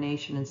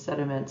contamination and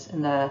sediments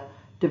in the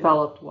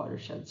developed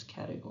watersheds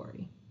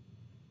category.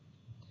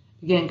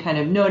 Again, kind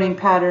of noting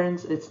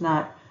patterns. It's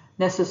not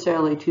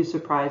necessarily too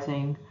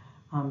surprising,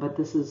 but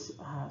this is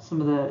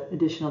some of the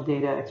additional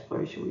data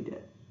exploration we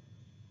did.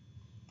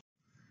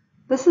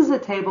 This is a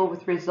table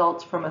with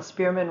results from a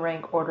Spearman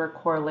rank order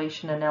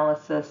correlation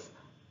analysis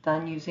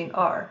done using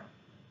R.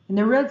 In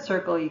the red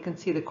circle, you can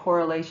see the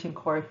correlation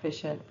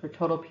coefficient for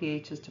total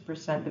pHs to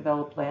percent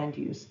developed land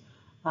use.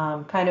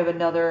 Kind of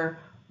another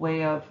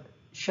way of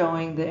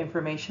showing the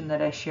information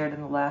that I shared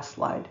in the last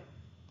slide.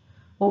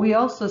 What we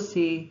also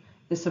see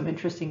is some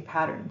interesting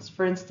patterns.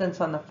 For instance,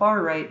 on the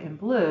far right in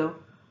blue,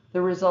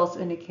 the results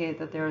indicate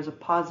that there is a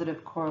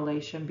positive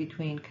correlation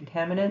between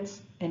contaminants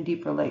and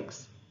deeper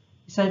lakes.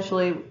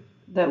 Essentially,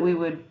 that we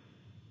would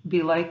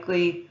be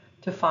likely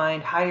to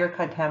find higher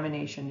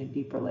contamination in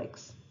deeper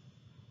lakes.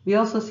 We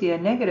also see a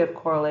negative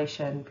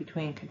correlation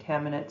between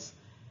contaminants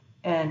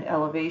and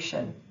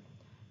elevation,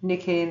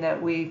 indicating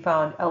that we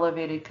found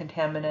elevated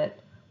contaminant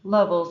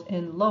levels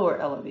in lower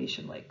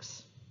elevation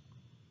lakes.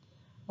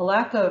 A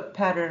lack of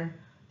pattern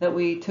that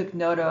we took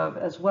note of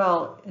as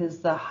well is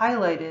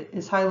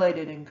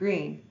highlighted in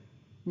green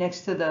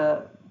next to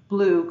the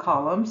blue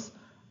columns,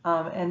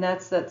 and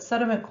that's that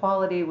sediment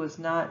quality was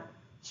not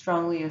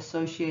strongly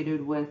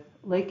associated with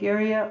lake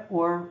area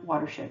or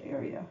watershed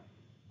area.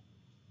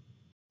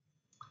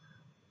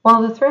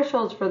 While the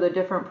thresholds for the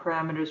different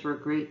parameters were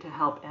great to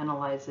help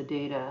analyze the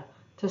data,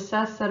 to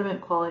assess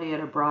sediment quality at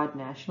a broad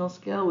national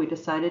scale, we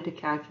decided to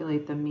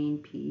calculate the mean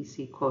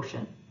PEC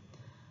quotient.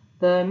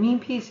 The mean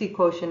PEC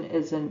quotient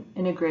is an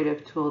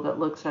integrative tool that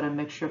looks at a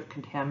mixture of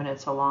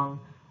contaminants along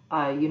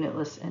a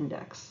unitless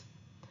index.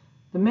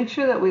 The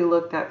mixture that we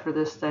looked at for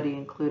this study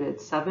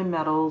included 7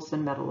 metals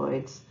and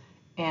metalloids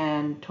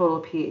and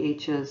total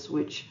pHs,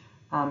 which,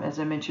 as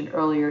I mentioned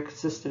earlier,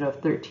 consisted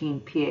of 13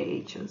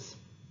 PAHs.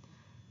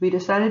 We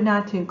decided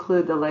not to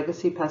include the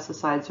legacy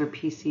pesticides or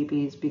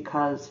PCBs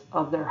because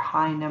of their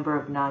high number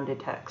of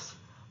non-detects.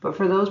 But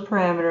for those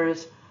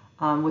parameters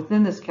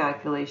within this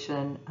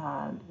calculation,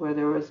 where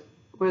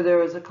there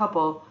was a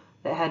couple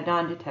that had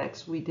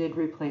non-detects, we did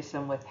replace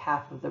them with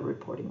half of the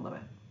reporting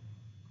limit.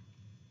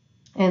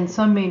 And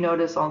some may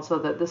notice also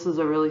that this is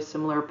a really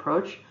similar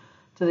approach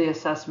to the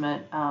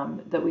assessment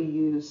that we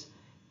use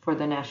for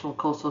the National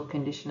Coastal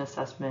Condition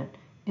Assessment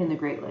in the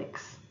Great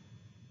Lakes.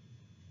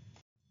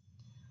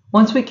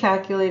 Once we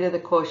calculated the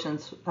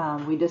quotients,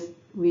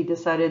 we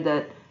decided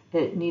that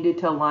it needed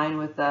to align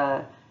with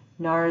the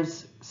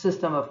NARS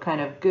system of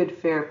kind of good,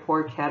 fair,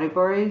 poor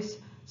categories.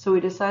 So we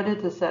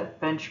decided to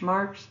set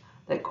benchmarks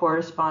that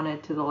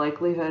corresponded to the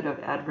likelihood of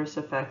adverse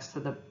effects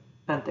to the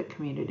benthic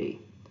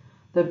community.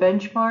 The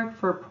benchmark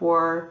for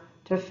poor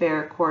to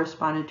fair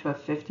corresponded to a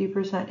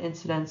 50%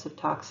 incidence of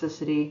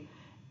toxicity,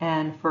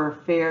 and for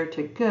fair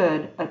to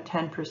good, a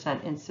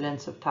 10%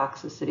 incidence of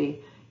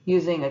toxicity,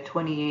 using a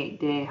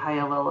 28-day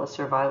Hyalella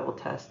survival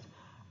test,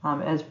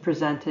 as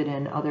presented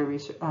in other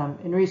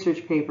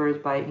research papers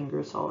by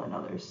Ingersoll and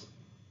others.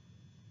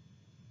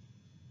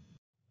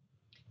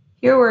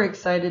 Here we're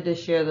excited to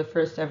share the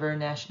first ever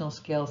national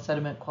scale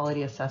sediment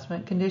quality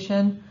assessment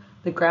condition.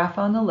 The graph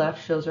on the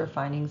left shows our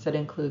findings that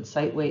include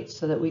site weights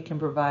so that we can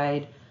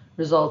provide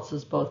results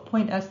as both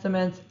point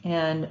estimates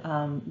and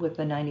with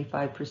a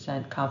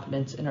 95%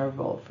 confidence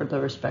interval for the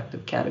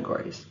respective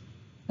categories.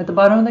 At the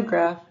bottom of the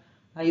graph,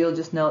 you'll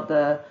just note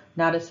the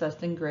not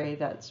assessed in gray.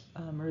 That's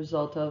a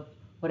result of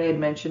what I had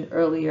mentioned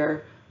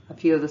earlier. A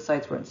few of the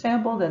sites weren't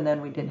sampled, and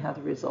then we didn't have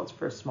the results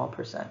for a small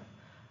percent.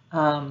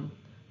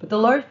 But the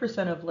large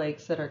percent of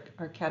lakes that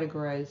are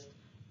categorized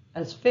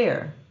as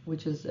fair,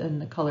 which is in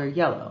the color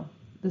yellow,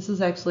 this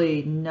is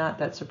actually not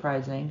that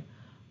surprising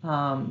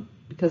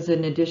because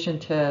in addition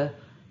to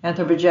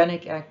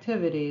anthropogenic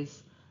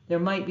activities, there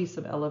might be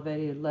some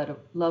elevated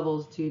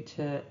levels due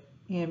to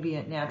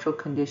ambient natural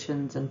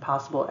conditions and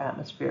possible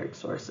atmospheric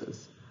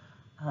sources.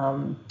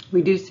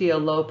 We do see a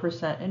low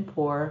percent in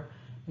poor,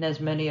 and as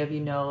many of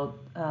you know,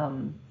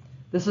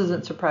 this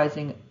isn't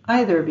surprising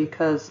either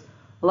because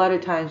a lot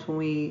of times when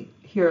we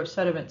hear of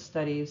sediment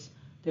studies,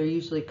 they're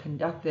usually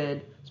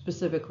conducted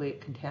specifically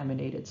at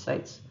contaminated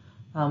sites,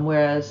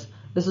 whereas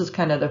this is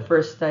kind of the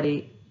first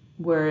study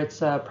where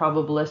it's a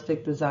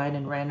probabilistic design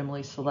and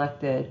randomly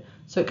selected,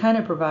 so it kind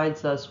of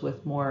provides us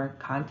with more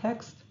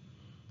context.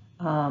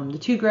 The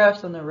two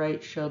graphs on the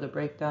right show the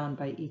breakdown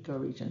by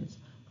ecoregions.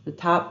 The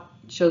top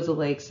shows the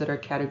lakes that are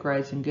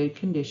categorized in good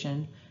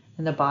condition,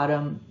 and the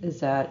bottom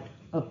is that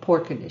of poor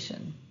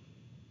condition.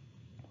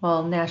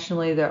 While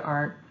nationally there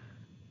aren't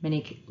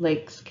many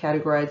lakes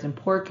categorized in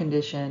poor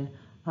condition,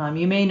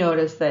 you may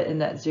notice that in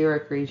that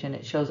xeric region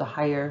it shows a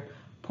higher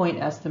point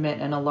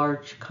estimate and a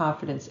large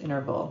confidence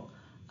interval.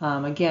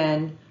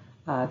 Again,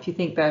 if you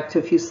think back to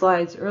a few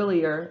slides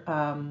earlier,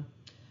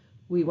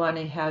 we want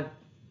to have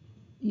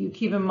you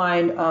keep in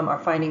mind our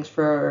findings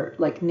for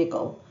like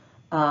nickel.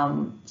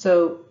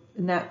 So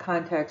in that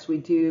context, we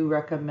do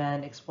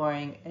recommend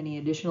exploring any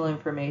additional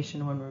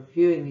information when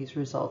reviewing these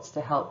results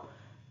to help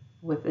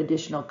with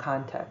additional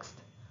context.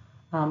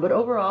 But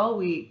overall,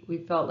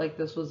 we felt like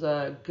this was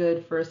a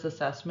good first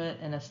assessment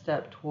and a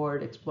step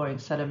toward exploring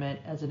sediment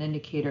as an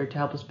indicator to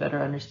help us better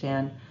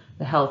understand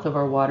the health of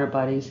our water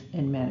bodies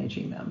and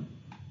managing them.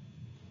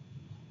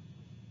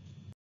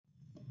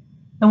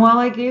 And while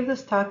I gave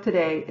this talk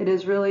today, it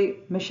is really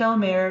Michelle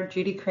Mayer,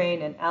 Judy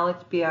Crane, and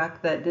Alex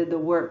Biak that did the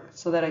work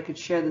so that I could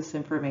share this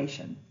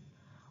information.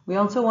 We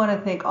also want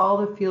to thank all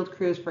the field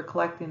crews for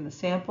collecting the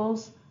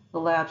samples,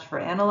 the labs for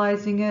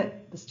analyzing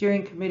it, the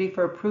steering committee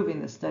for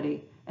approving the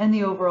study, and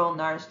the overall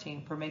NARS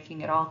team for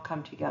making it all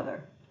come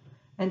together.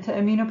 And to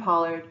Amina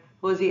Pollard,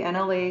 who was the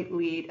NLA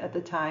lead at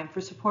the time,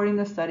 for supporting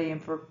the study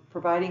and for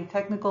providing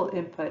technical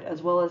input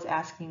as well as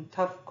asking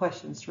tough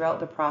questions throughout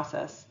the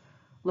process.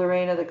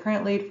 Lorena, the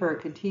current lead, for her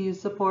continued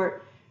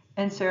support,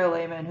 and Sarah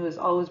Lehman, who is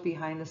always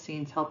behind the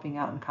scenes helping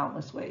out in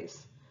countless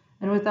ways.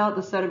 And without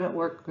the sediment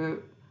work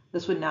group,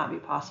 this would not be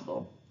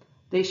possible.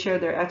 They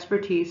shared their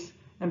expertise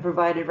and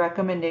provided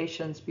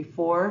recommendations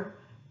before,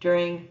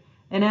 during,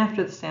 and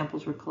after the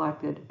samples were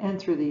collected and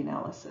through the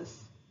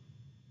analysis.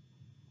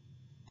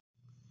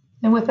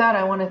 And with that,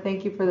 I want to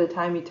thank you for the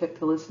time you took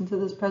to listen to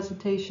this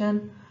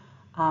presentation.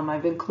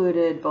 I've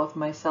included both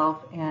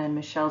myself and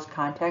Michelle's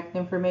contact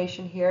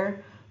information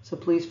here, so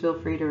please feel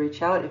free to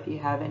reach out if you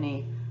have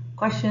any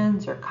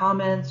questions or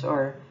comments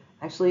or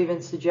actually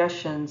even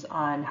suggestions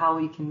on how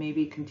we can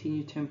maybe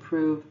continue to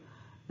improve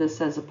this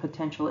as a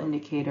potential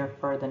indicator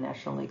for the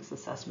National Lakes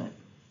Assessment.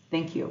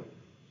 Thank you.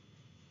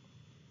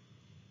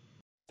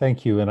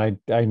 Thank you. And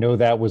I know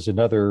that was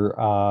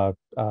another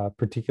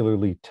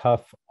particularly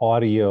tough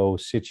audio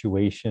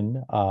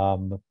situation,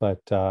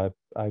 but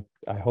I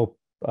hope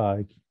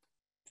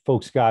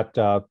folks got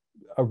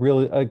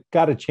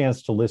got a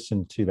chance to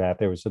listen to that.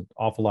 There was an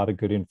awful lot of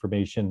good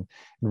information,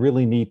 and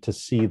really neat to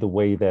see the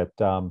way that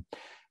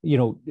you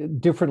know,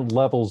 different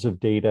levels of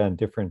data and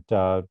different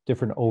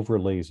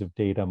overlays of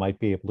data might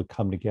be able to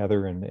come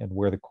together, and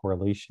where the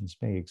correlations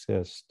may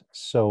exist.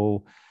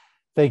 So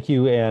thank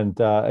you. And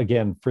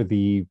again, for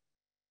the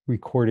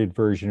recorded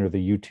version or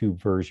the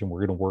YouTube version,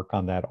 we're going to work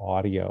on that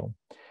audio.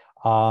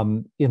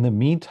 In the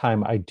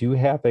meantime, I do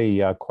have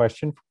a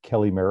question from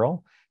Kelly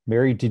Merrill.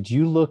 Mary, did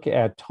you look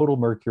at total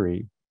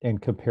mercury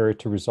and compare it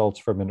to results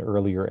from an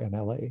earlier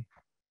NLA?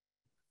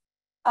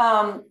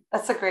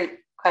 That's a great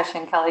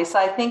question, Kelly. So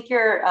I think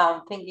you're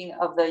thinking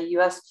of the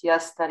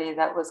USGS study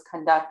that was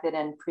conducted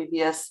in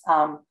previous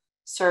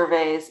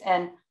surveys.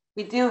 And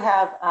we do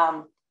have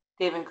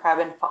David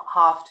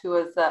Krabenhoff, who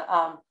is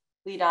the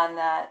lead on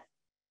that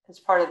as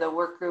part of the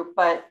work group,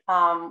 but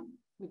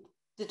we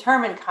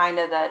determined kind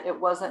of that it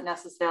wasn't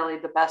necessarily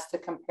the best to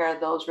compare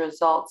those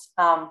results.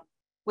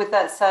 With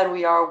that said,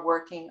 we are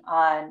working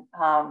on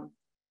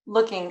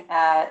looking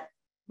at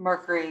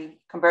mercury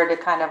compared to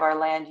kind of our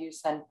land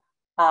use, and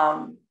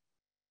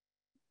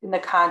in the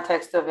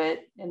context of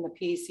it in the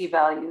PEC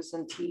values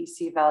and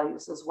TEC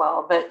values as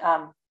well. But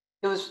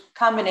it was a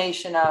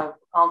combination of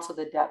also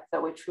the depth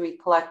at which we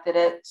collected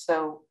it.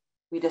 So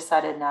we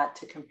decided not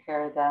to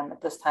compare them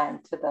at this time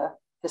to the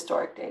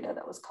historic data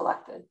that was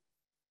collected.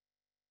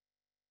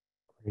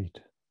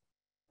 Great.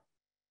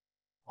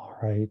 All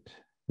right.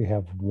 We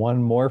have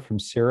one more from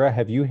Sarah.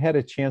 Have you had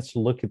a chance to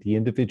look at the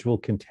individual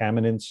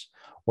contaminants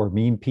or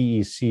mean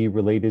PEC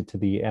related to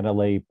the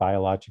NLA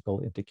biological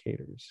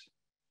indicators?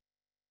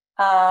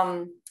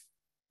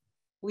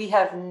 We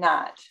have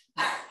not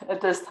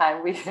at this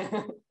time. We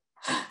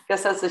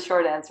guess that's the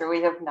short answer.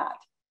 We have not.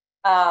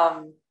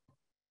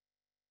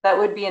 That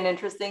would be an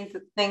interesting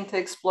thing to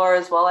explore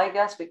as well. I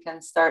guess we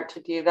can start to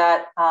do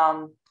that.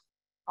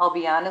 I'll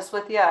be honest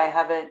with you, I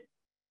haven't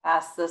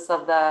asked this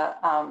of the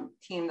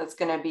team that's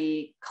going to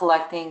be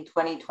collecting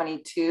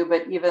 2022,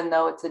 but even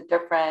though it's a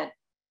different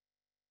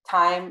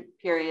time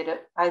period,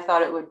 I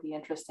thought it would be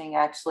interesting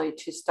actually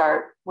to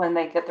start when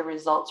they get the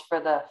results for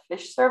the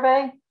fish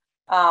survey,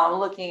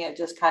 looking at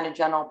just kind of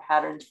general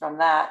patterns from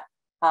that,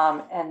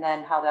 and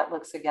then how that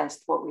looks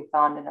against what we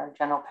found in our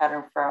general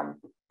pattern from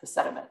the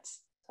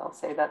sediments. So I'll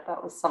say that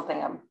that was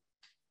something I'm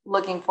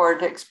looking forward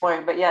to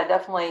exploring, but yeah,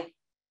 definitely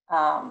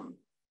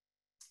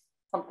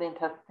something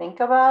to think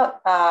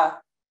about.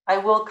 I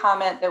will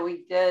comment that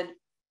we did,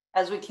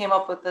 as we came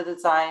up with the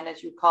design,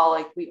 as you call,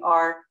 like we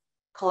are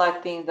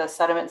collecting the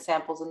sediment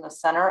samples in the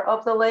center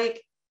of the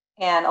lake,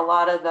 and a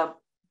lot of the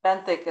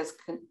benthic is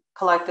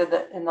collected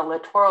in the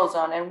littoral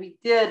zone. And we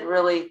did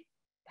really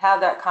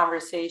have that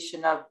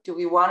conversation of, do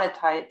we want to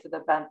tie it to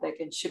the benthic,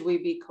 and should we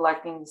be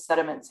collecting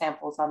sediment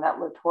samples on that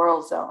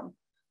littoral zone?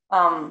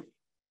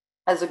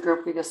 As a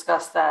group, we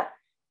discussed that,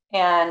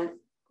 and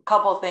a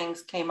couple of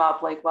things came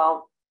up, like,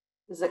 well,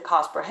 is it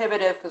cost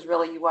prohibitive? Because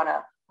really you want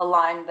to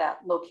align that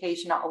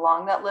location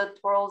along that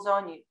littoral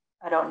zone.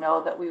 I don't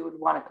know that we would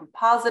want to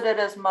composite it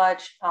as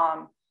much.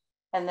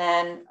 And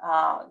then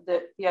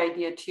the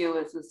idea too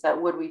is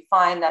that would we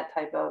find that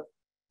type of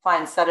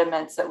fine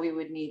sediments that we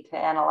would need to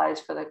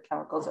analyze for the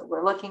chemicals that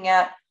we're looking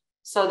at?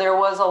 So there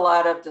was a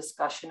lot of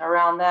discussion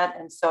around that.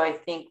 And so I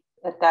think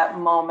at that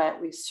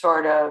moment, we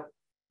sort of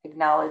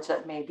acknowledged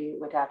that maybe it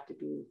would have to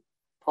be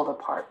pulled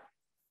apart.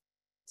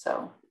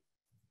 So.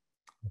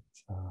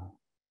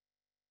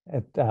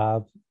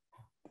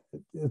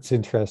 It's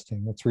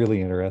interesting. It's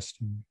really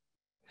interesting.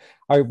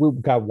 All right,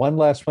 we've got one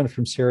last one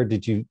from Sarah.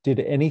 Did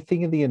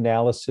anything in the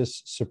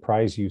analysis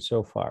surprise you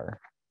so far?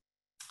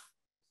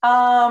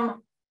 I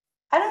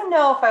don't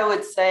know if I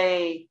would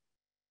say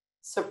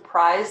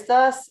surprised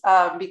us,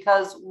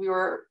 because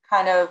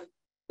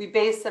we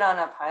based it on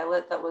a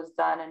pilot that was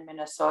done in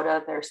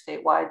Minnesota, their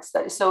statewide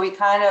study. So we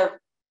kind of,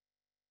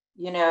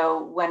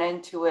 went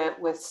into it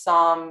with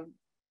some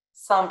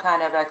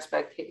kind of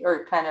expectation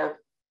or kind of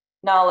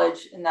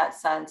knowledge in that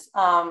sense.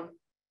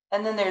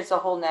 And then there's a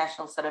whole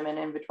national sediment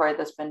inventory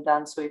that's been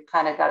done. So we've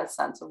kind of got a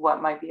sense of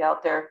what might be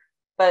out there.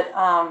 But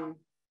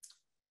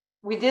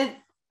we did,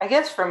 I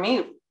guess for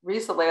me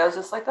recently, I was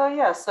just like, oh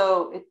yeah.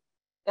 So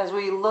as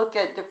we look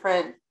at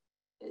different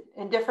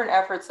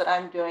efforts that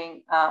I'm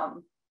doing, a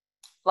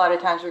lot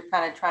of times we're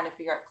kind of trying to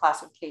figure out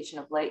classification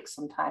of lakes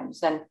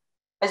sometimes. And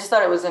I just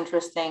thought it was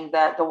interesting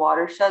that the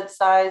watershed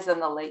size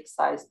and the lake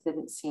size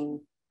didn't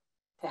seem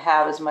to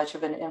have as much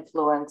of an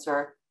influence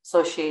or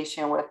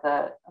association with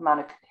the amount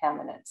of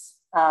contaminants.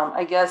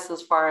 I guess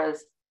as far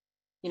as,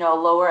 a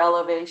lower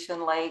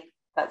elevation lake,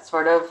 that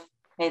sort of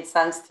made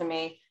sense to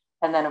me.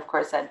 And then of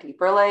course that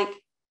deeper lake,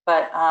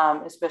 but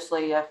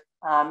especially if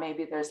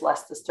maybe there's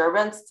less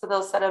disturbance to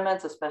those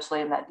sediments,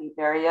 especially in that deep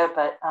area.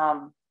 But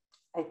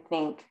I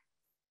think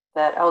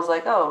that I was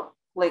like, oh,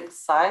 lake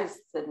size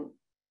didn't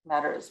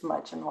matter as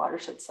much and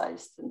watershed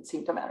size didn't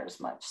seem to matter as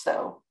much.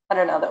 So I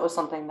don't know, that was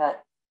something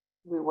that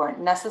we weren't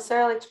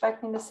necessarily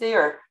expecting to see,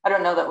 or I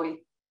don't know that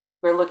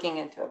we're looking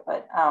into it,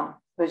 but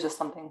it was just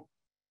something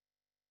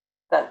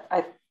that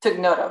I took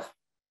note of.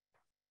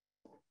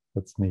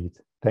 That's neat.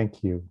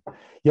 Thank you.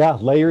 Yeah,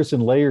 layers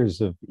and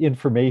layers of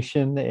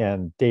information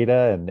and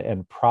data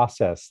and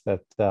process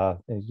that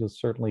you'll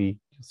certainly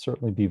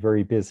be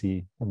very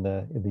busy in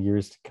the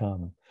years to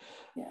come.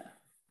 Yeah.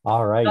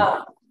 All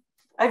right.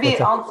 I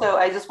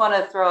just want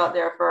to throw out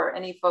there for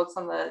any folks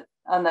on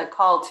the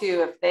call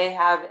too, if they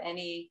have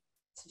any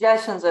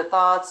suggestions or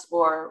thoughts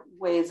or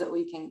ways that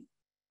we can,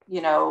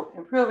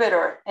 improve it,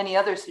 or any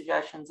other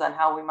suggestions on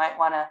how we might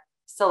want to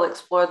still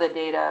explore the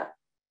data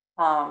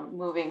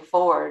moving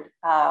forward.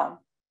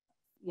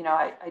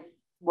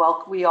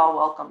 We all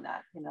welcome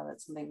that.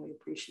 That's something we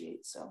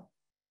appreciate. So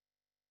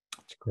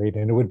that's great,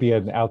 and it would be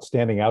an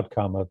outstanding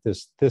outcome of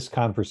this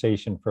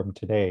conversation from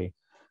today,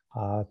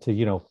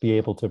 to be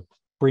able to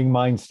bring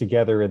minds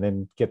together and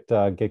then get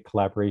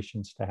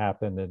collaborations to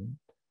happen and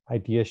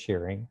idea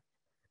sharing.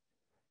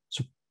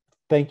 So,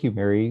 thank you,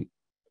 Mary.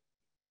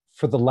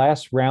 For the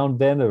last round,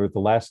 then, or the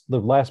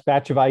last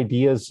batch of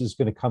ideas is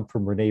going to come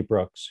from Renee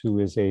Brooks, who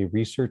is a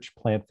research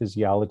plant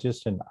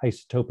physiologist and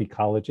isotope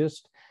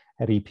ecologist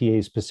at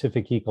EPA's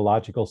Pacific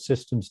Ecological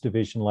Systems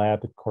Division Lab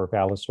at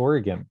Corvallis,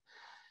 Oregon.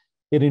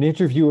 In an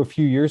interview a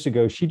few years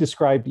ago, she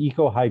described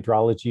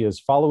ecohydrology as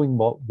following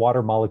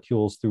water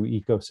molecules through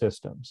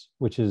ecosystems,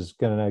 which is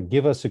going to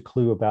give us a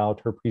clue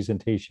about her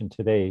presentation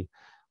today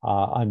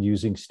on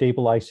using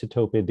stable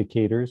isotope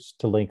indicators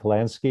to link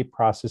landscape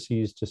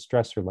processes to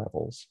stressor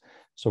levels.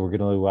 So we're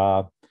going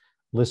to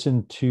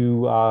listen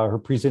to her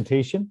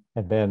presentation,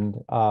 and then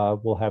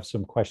we'll have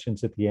some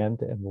questions at the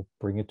end, and we'll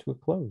bring it to a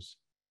close.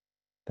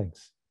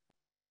 Thanks.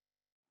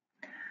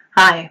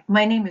 Hi,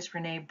 my name is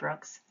Renee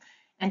Brooks,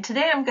 and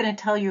today I'm going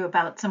to tell you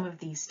about some of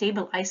the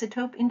stable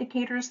isotope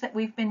indicators that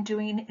we've been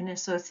doing in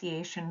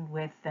association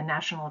with the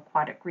National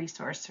Aquatic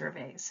Resource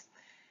Surveys.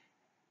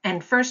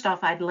 And first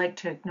off, I'd like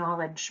to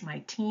acknowledge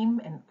my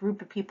team and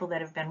group of people that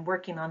have been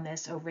working on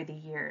this over the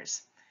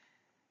years.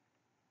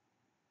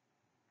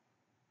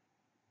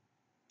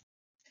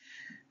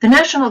 The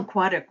National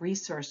Aquatic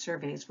Resource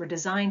Surveys were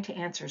designed to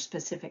answer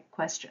specific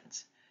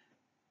questions.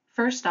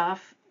 First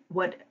off,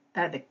 what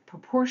are the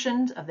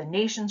proportions of the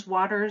nation's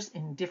waters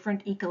in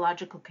different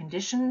ecological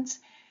conditions,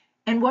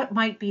 and what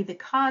might be the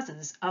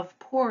causes of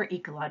poor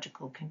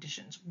ecological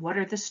conditions? What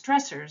are the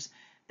stressors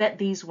that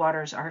these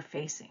waters are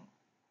facing?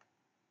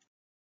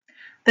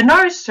 The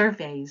NARS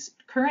surveys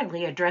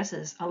currently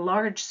addresses a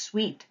large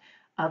suite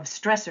of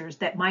stressors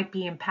that might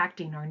be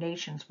impacting our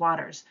nation's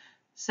waters,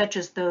 such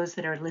as those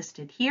that are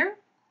listed here.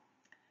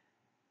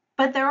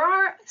 But there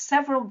are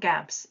several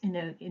gaps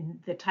in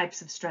the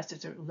types of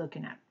stressors that we're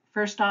looking at.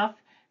 First off,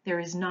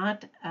 there is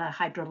not a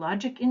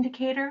hydrologic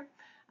indicator,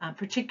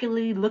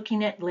 particularly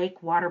looking at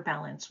lake water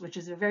balance, which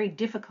is a very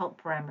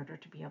difficult parameter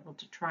to be able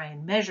to try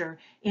and measure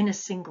in a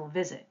single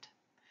visit.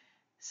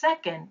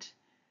 Second,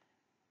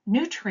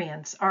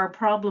 nutrients are a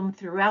problem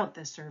throughout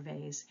the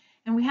surveys,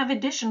 and we have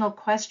additional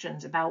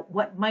questions about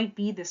what might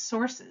be the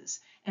sources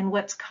and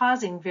what's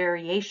causing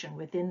variation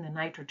within the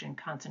nitrogen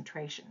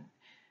concentration.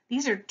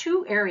 These are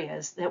two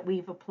areas that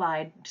we've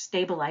applied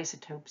stable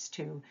isotopes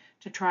to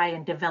try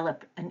and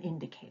develop an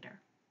indicator.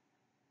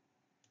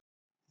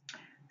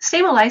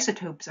 Stable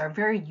isotopes are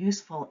very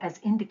useful as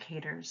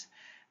indicators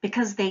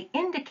because they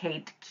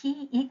indicate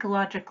key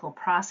ecological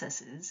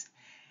processes,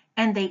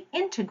 and they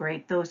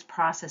integrate those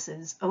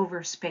processes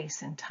over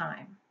space and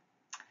time.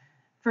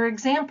 For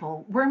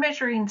example, we're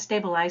measuring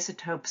stable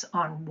isotopes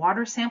on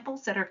water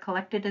samples that are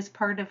collected as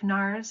part of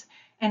NARS,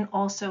 and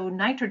also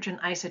nitrogen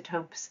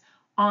isotopes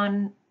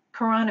on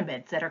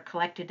chironomids that are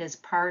collected as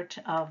part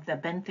of the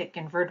benthic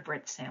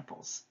invertebrate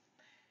samples.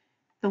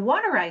 The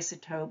water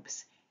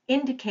isotopes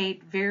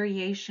indicate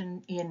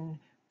variation in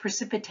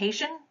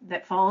precipitation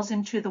that falls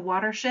into the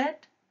watershed,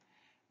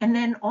 and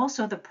then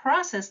also the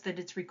process that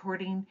it's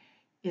recording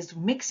is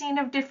mixing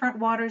of different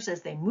waters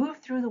as they move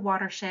through the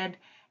watershed,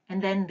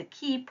 and then the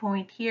key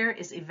point here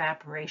is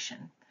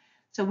evaporation.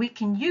 So we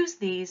can use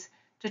these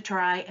to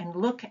try and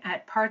look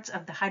at parts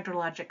of the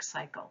hydrologic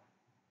cycle.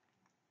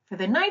 For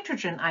the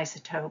nitrogen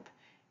isotope,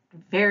 it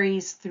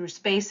varies through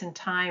space and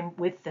time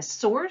with the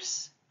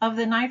source of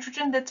the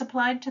nitrogen that's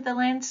applied to the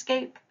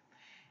landscape,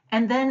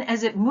 and then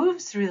as it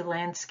moves through the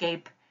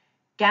landscape,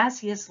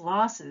 gaseous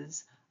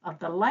losses of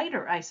the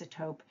lighter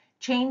isotope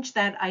change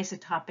that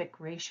isotopic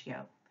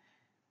ratio.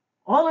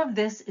 All of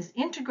this is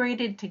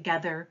integrated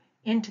together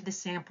into the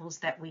samples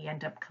that we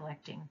end up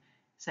collecting,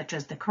 such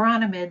as the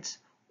chironomids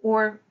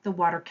or the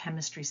water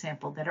chemistry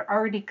sample that are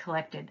already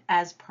collected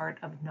as part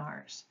of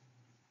NARS.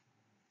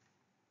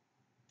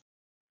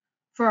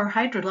 For our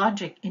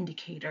hydrologic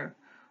indicator,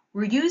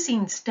 we're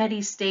using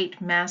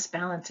steady-state mass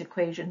balance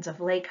equations of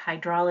lake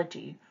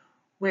hydrology,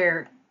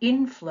 where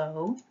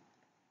inflow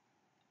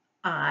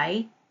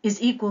I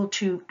is equal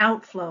to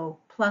outflow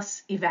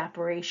plus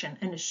evaporation,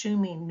 and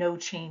assuming no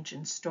change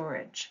in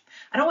storage.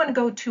 I don't want to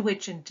go too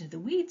much into the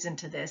weeds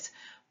into this,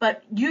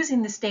 but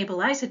using the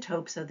stable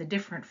isotopes of the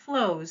different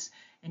flows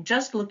and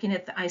just looking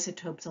at the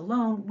isotopes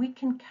alone, we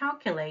can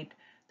calculate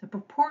the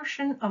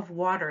proportion of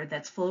water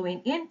that's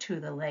flowing into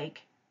the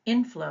lake,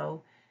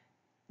 inflow,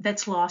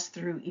 that's lost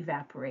through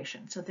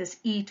evaporation. So this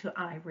E to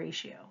I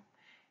ratio.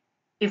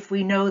 If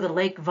we know the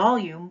lake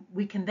volume,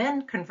 we can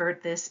then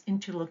convert this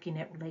into looking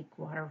at lake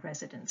water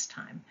residence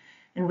time.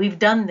 And we've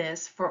done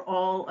this for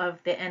all of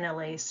the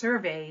NLA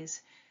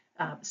surveys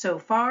so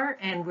far,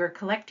 and we're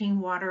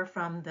collecting water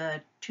from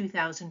the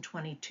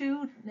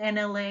 2022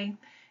 NLA,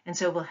 and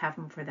so we'll have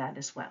them for that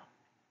as well.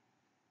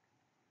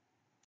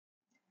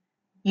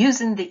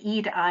 Using the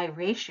E to I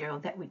ratio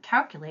that we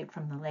calculate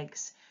from the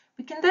lakes,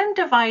 we can then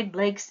divide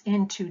lakes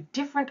into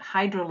different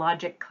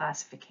hydrologic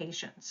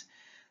classifications.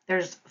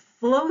 There's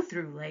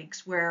flow-through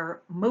lakes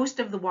where most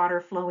of the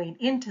water flowing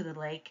into the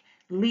lake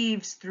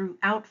leaves through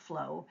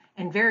outflow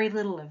and very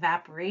little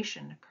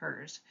evaporation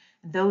occurs.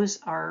 Those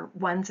are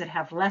ones that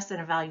have less than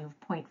a value of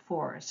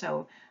 0.4.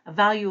 So a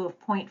value of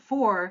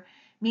 0.4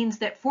 means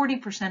that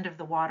 40% of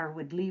the water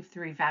would leave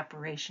through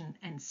evaporation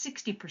and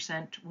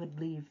 60% would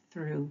leave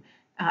through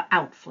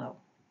outflow.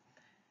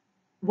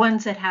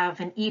 Ones that have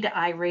an E to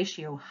I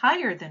ratio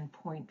higher than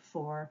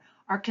 0.4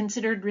 are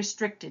considered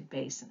restricted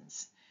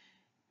basins.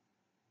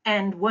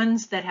 And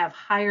ones that have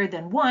higher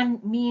than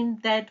 1 mean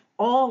that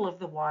all of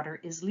the water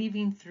is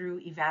leaving through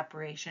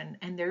evaporation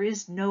and there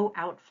is no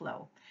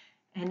outflow.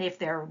 And if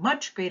they're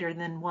much greater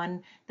than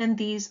 1, then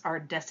these are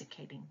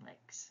desiccating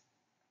lakes.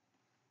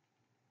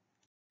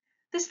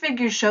 This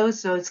figure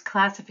shows those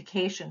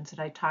classifications that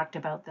I talked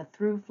about, the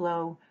through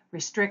flow,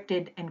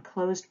 restricted, and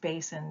closed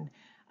basin,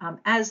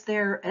 as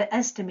they're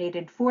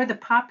estimated for the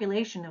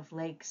population of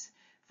lakes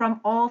from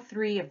all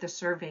 3 of the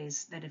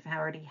surveys that have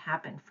already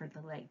happened for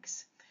the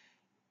lakes.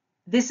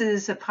 This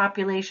is a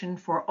population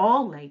for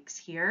all lakes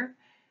here,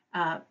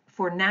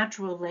 for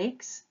natural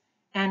lakes,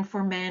 and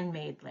for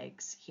man-made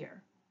lakes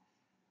here.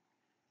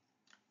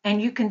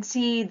 And you can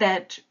see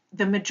that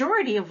the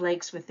majority of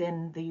lakes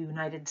within the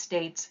United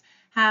States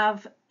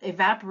have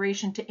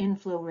evaporation to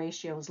inflow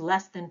ratios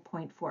less than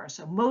 0.4.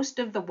 So most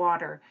of the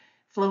water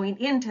flowing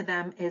into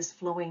them is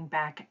flowing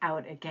back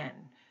out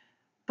again.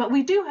 But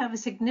we do have a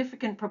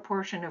significant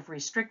proportion of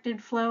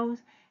restricted flows,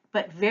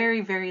 but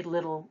very, very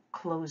little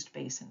closed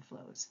basin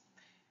flows.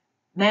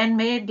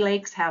 Man-made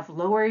lakes have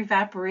lower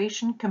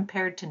evaporation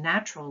compared to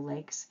natural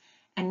lakes,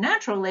 and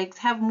natural lakes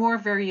have more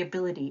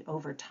variability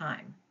over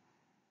time.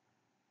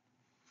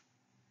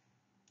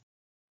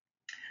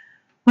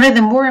 One of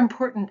the more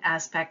important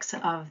aspects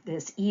of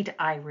this E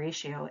to I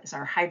ratio as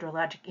our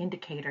hydrologic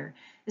indicator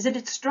is that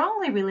it's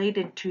strongly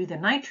related to the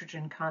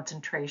nitrogen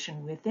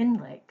concentration within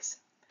lakes.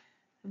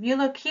 If you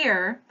look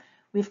here,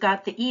 we've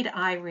got the E to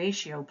I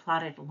ratio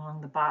plotted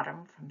along the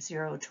bottom from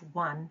 0 to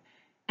 1,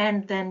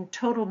 and then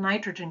total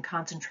nitrogen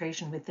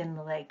concentration within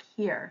the lake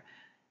here.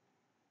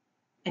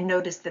 And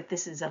notice that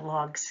this is a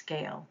log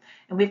scale.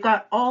 And we've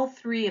got all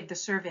 3 of the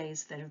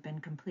surveys that have been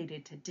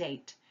completed to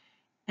date.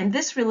 And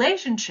this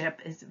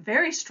relationship is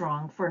very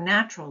strong for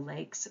natural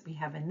lakes that we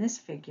have in this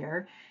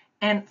figure.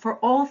 And for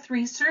all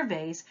 3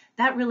 surveys,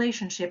 that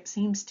relationship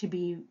seems to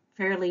be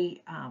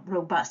fairly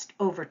robust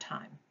over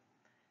time.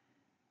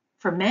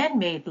 For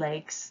man-made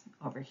lakes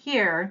over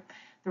here,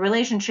 the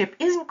relationship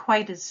isn't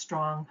quite as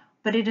strong,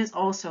 but it is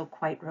also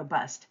quite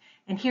robust.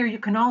 And here you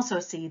can also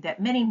see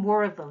that many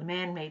more of the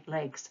man-made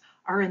lakes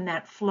are in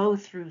that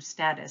flow-through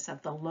status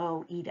of the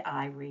low E to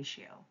I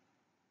ratio.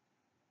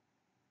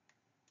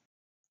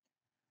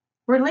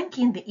 We're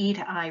linking the E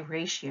to I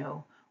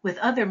ratio with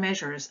other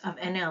measures of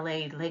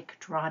NLA lake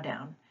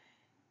drawdown.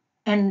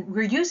 And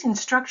we're using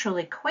structural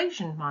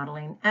equation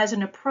modeling as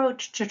an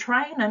approach to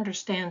try and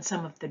understand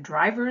some of the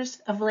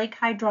drivers of lake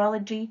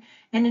hydrology,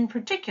 and in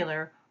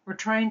particular, we're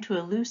trying to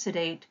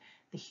elucidate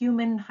the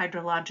human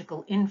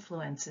hydrological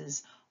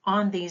influences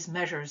on these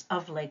measures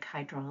of lake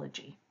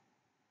hydrology.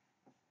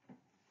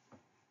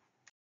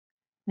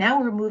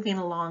 Now we're moving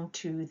along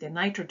to the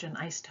nitrogen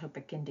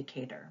isotopic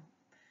indicator.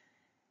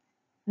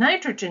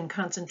 Nitrogen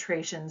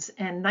concentrations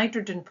and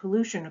nitrogen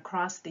pollution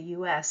across the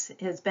US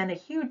has been a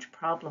huge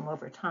problem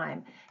over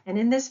time. And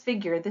in this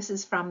figure, this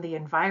is from the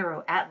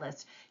Enviro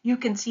Atlas, you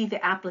can see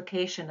the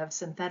application of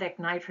synthetic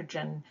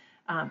nitrogen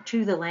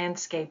to the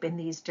landscape in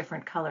these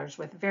different colors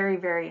with very,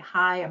 very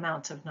high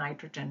amounts of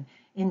nitrogen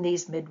in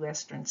these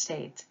Midwestern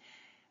states.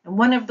 And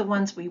one of the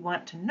ones we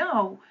want to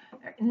know,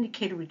 or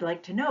indicator we'd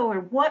like to know, are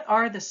what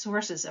are the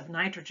sources of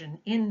nitrogen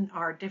in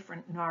our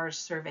different NARS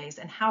surveys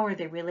and how are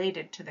they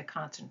related to the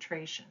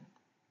concentration?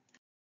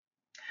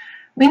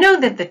 We know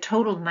that the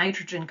total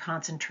nitrogen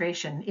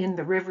concentration in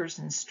the rivers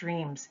and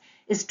streams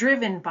is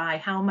driven by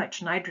how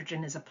much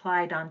nitrogen is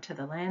applied onto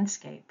the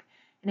landscape.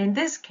 And in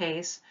this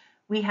case,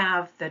 we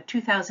have the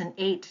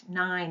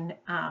 2008-9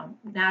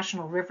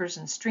 National Rivers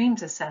and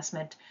Streams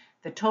Assessment,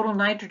 the total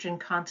nitrogen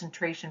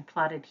concentration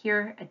plotted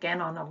here,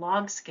 again on a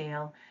log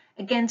scale,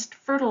 against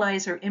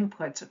fertilizer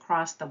inputs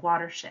across the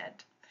watershed.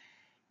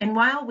 And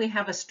while we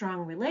have a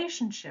strong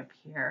relationship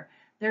here,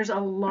 there's a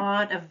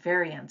lot of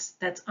variance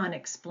that's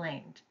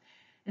unexplained.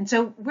 And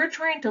so we're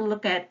trying to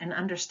look at and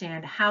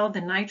understand how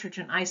the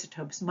nitrogen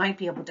isotopes might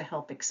be able to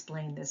help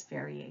explain this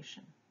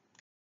variation.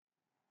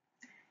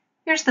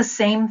 Here's the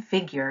same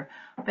figure,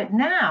 but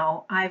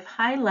now I've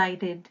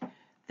highlighted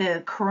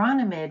the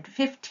chironomid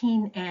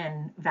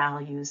 15N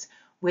values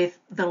with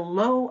the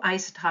low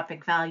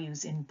isotopic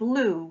values in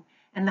blue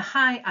and the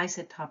high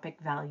isotopic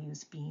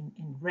values being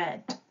in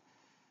red.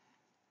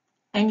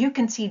 And you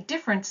can see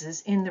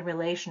differences in the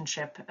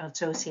relationship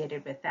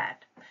associated with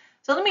that.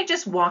 So let me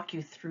just walk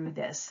you through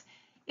this.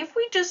 If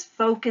we just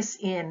focus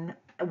in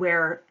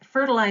where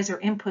fertilizer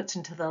inputs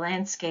into the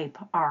landscape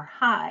are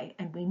high,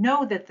 and we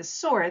know that the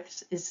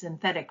source is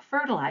synthetic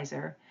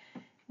fertilizer,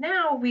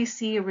 now we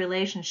see a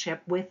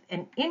relationship with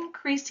an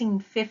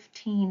increasing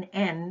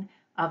 15N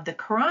of the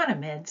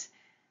chironomids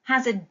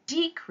has a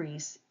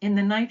decrease in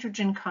the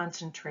nitrogen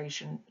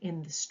concentration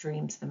in the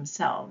streams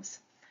themselves.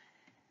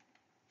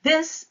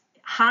 This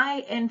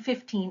high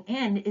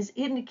N15N is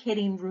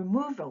indicating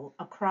removal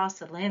across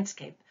the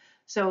landscape.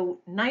 So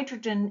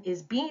nitrogen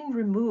is being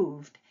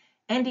removed,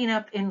 ending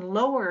up in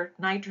lower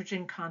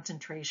nitrogen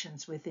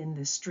concentrations within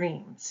the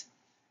streams.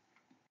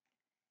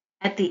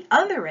 At the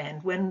other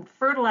end, when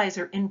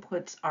fertilizer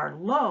inputs are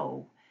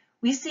low,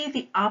 we see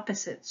the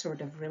opposite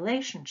sort of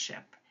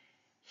relationship.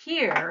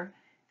 Here,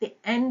 the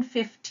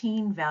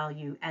N15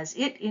 value, as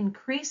it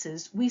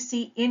increases, we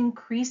see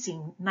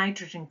increasing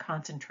nitrogen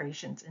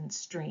concentrations in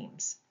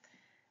streams.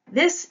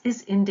 This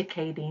is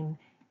indicating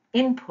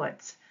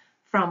inputs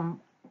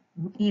from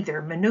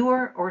either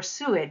manure or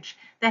sewage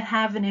that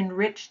have an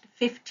enriched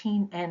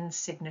 15N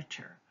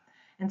signature.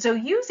 And so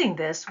using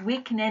this, we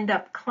can end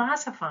up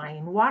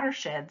classifying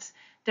watersheds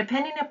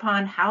depending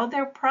upon how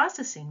they're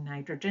processing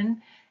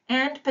nitrogen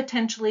and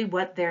potentially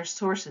what their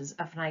sources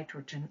of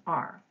nitrogen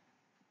are.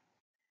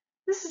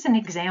 This is an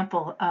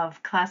example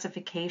of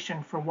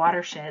classification for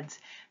watersheds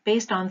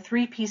based on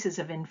 3 pieces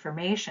of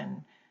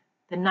information: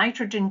 the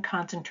nitrogen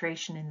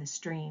concentration in the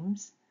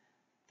streams,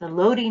 the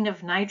loading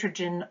of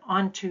nitrogen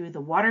onto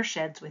the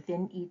watersheds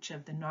within each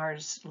of the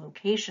NARS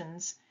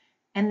locations,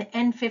 and the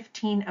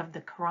N15 of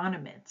the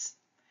chironomids.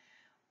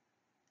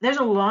 There's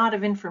a lot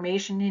of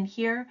information in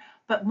here,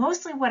 but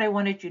mostly what I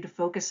wanted you to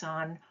focus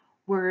on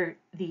were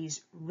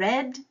these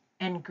red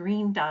and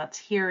green dots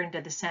here into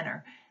the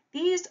center.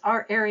 These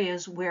are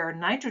areas where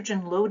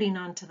nitrogen loading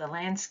onto the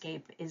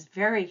landscape is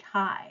very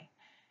high.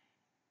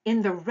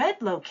 In the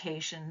red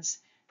locations,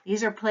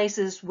 these are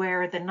places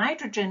where the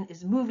nitrogen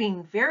is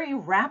moving very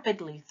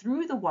rapidly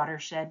through the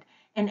watershed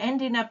and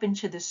ending up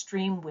into the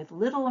stream with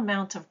little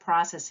amounts of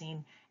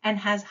processing and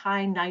has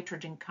high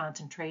nitrogen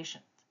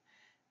concentrations.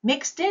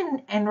 Mixed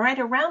in and right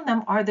around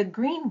them are the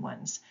green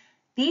ones.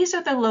 These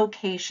are the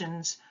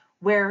locations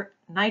where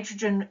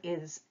nitrogen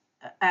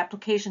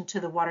application to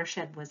the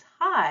watershed was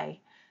high,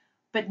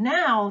 but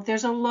now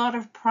there's a lot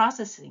of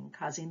processing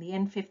causing the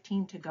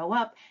N15 to go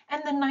up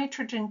and the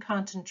nitrogen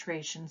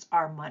concentrations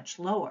are much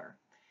lower.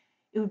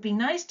 It would be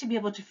nice to be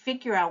able to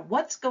figure out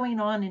what's going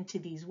on into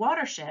these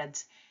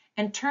watersheds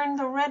and turn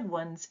the red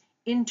ones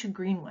into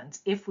green ones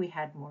if we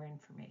had more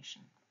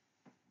information.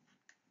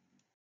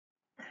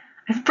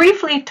 I've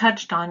briefly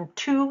touched on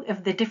 2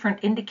 of the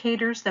different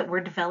indicators that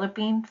we're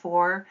developing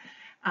for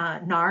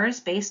NARS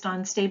based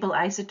on stable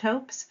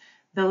isotopes,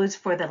 those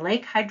for the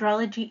lake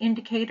hydrology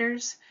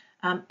indicators,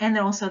 and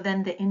also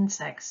then the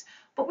insects.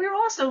 But we're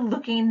also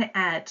looking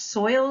at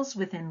soils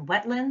within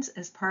wetlands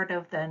as part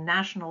of the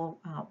National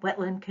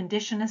Wetland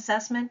Condition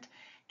Assessment.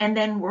 And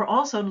then we're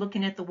also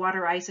looking at the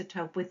water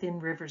isotope within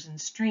rivers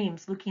and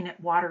streams, looking at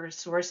water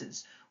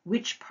sources.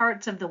 Which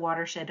parts of the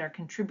watershed are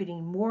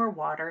contributing more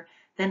water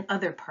than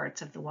other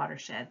parts of the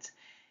watersheds?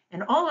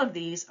 And all of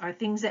these are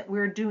things that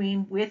we're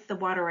doing with the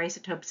water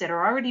isotopes that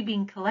are already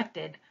being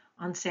collected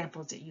on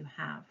samples that you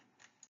have.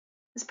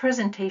 This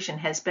presentation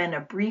has been a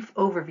brief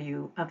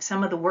overview of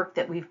some of the work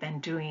that we've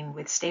been doing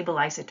with stable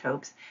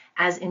isotopes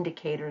as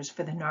indicators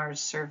for the NARS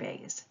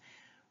surveys.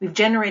 We've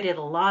generated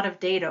a lot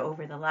of data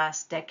over the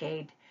last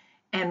decade,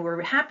 and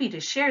we're happy to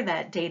share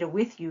that data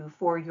with you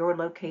for your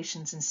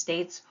locations and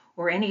states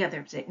or any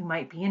others that you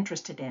might be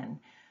interested in.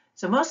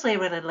 So mostly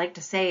what I'd like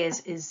to say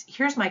is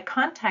here's my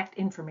contact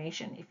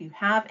information. If you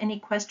have any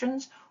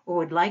questions or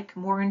would like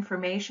more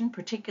information,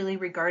 particularly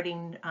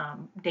regarding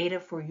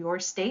data for your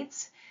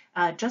states,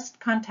 just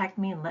contact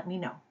me and let me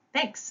know.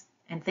 Thanks,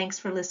 and thanks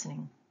for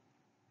listening.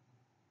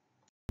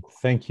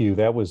 Thank you.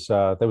 That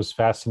was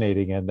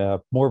fascinating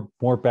and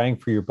more bang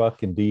for your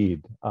buck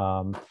indeed.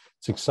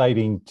 It's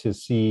exciting to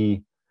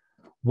see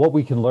what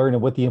we can learn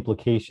and what the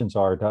implications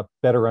are to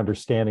better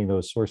understanding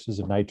those sources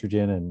of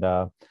nitrogen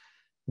and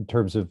in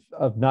terms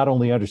of not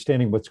only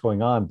understanding what's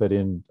going on, but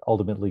in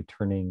ultimately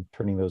turning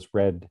those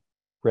red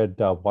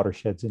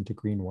watersheds into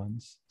green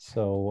ones.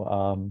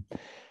 So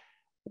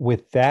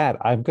with that,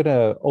 I'm going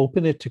to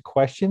open it to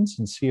questions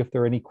and see if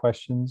there are any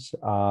questions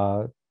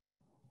for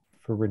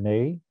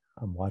Renee.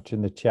 I'm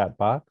watching the chat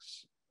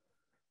box.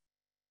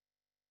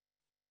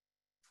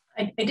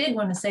 I did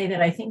want to say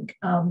that I think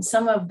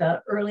some of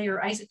the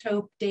earlier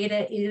isotope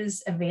data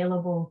is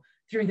available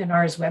through the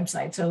NARS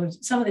website. So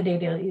some of the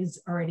data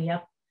is already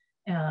up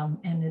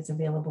and is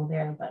available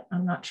there, but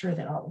I'm not sure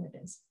that all of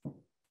it is.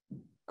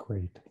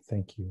 Great,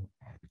 thank you.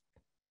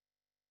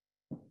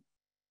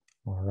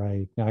 All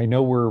right, now I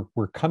know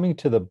we're coming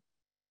to the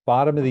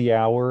bottom of the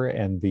hour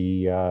and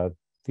the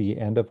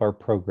end of our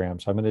program,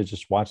 so I'm going to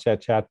just watch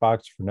that chat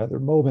box for another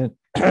moment.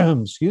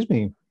 Excuse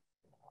me.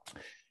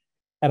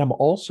 And I'm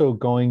also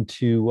going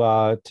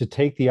to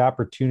take the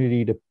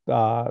opportunity to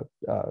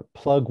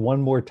plug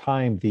one more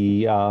time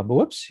the,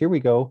 whoops, here we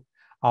go.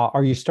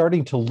 Are you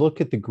starting to look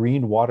at the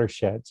green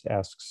watersheds,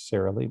 asks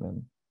Sarah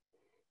Lehman.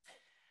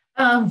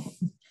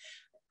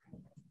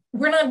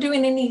 We're not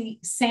doing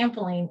any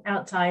sampling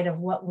outside of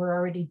what we're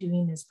already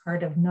doing as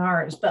part of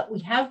NARS, but we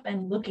have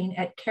been looking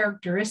at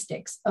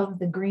characteristics of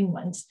the green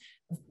ones.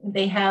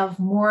 They have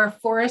more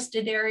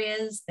forested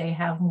areas, they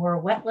have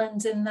more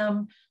wetlands in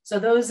them. So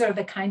those are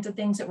the kinds of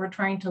things that we're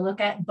trying to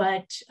look at,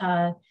 but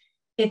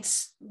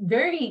it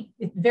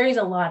varies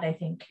a lot, I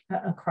think,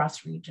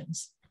 across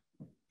regions.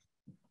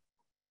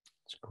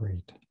 That's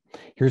great.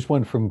 Here's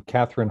one from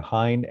Catherine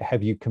Hine.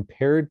 Have you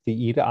compared the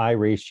E to I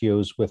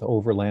ratios with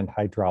overland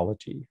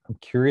hydrology? I'm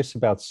curious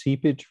about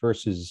seepage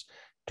versus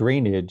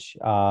drainage,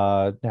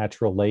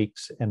 natural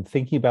lakes, and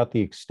thinking about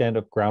the extent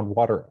of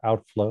groundwater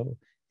outflow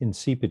in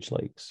seepage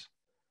lakes.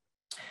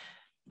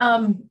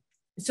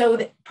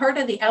 So part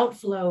of the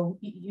outflow,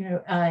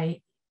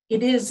 it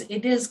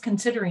is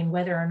considering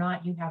whether or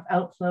not you have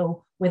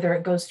outflow, whether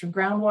it goes through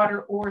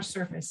groundwater or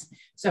surface.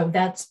 So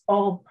that's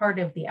all part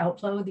of the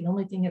outflow. The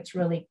only thing that's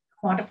really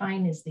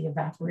quantifying is the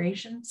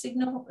evaporation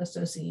signal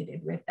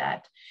associated with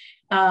that.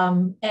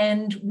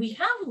 And we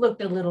have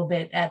looked a little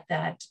bit at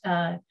that.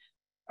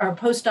 Our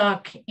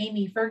postdoc,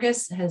 Amy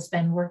Fergus, has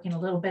been working a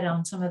little bit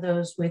on some of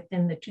those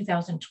within the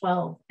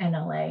 2012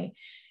 NLA.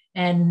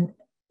 And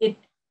it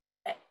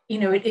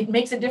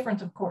makes a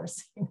difference, of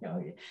course.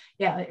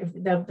 Yeah,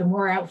 the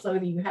more outflow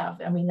that you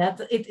have. I mean,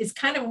 it's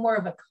kind of more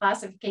of a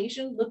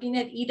classification looking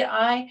at E to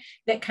I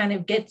that kind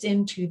of gets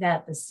into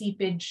that, the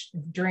seepage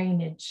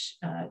drainage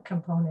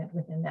component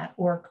within that,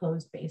 or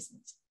closed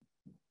basins.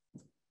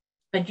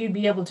 But you'd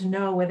be able to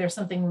know whether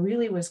something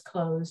really was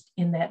closed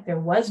in that there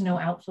was no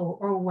outflow,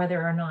 or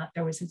whether or not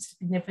there was a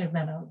significant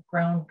amount of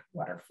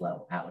groundwater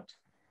flow out.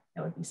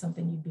 That would be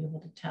something you'd be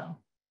able to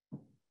tell.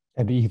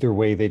 And either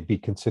way, they'd be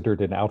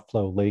considered an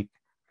outflow lake.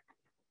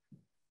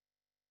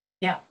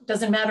 Yeah,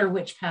 doesn't matter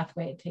which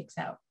pathway it takes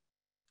out.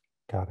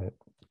 Got it,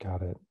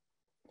 got it.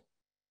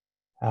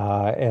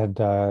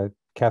 And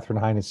Catherine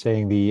Hine is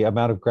saying the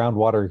amount of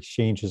groundwater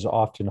exchange is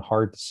often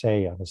hard to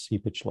say on a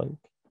seepage lake.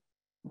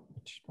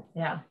 Which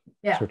yeah.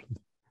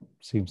 Certainly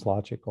seems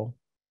logical.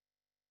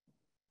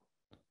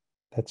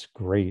 That's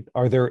great.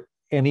 Are there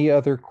any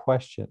other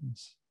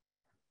questions?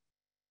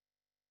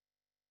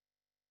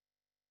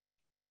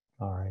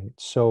 All right,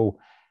 so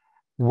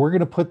we're going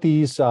to put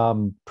these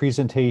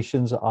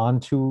presentations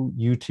onto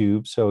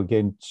YouTube. So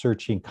again,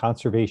 searching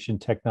Conservation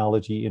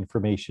Technology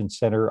Information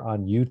Center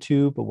on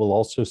YouTube. But we'll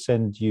also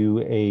send you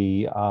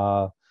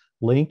a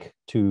link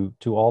to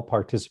all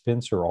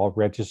participants or all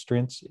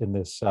registrants in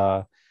this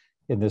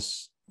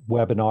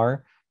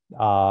webinar.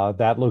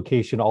 That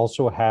location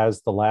also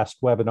has the last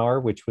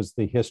webinar, which was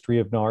the history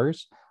of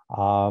NARS.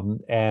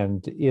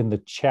 And in the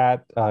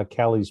chat,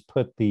 Callie's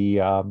put the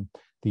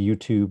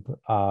YouTube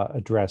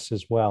address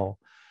as well.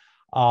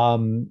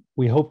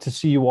 We hope to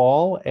see you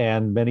all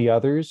and many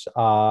others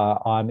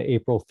on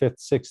April 5th,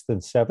 6th,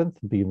 and 7th,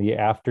 be in the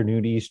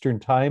afternoon Eastern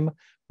time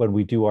when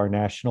we do our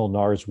National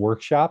NARS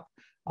workshop.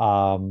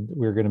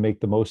 We're going to make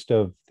the most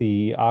of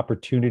the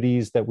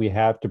opportunities that we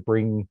have to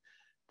bring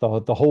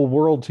the whole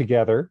world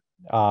together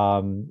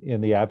in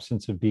the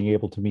absence of being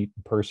able to meet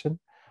in person.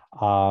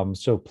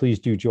 So please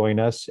do join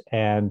us.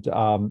 And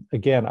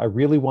again, I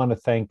really want to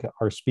thank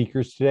our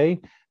speakers today.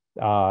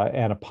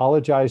 And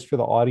apologize for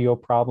the audio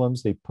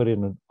problems. They put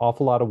in an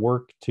awful lot of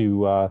work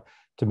to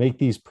make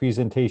these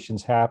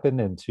presentations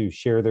happen and to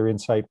share their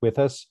insight with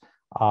us.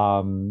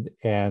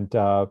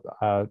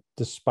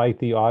 Despite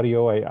the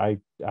audio,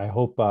 I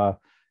hope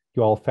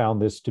you all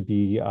found this to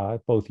be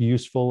both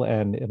useful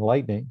and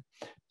enlightening.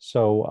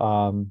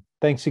 So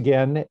thanks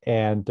again,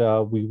 and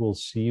we will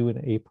see you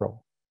in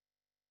April.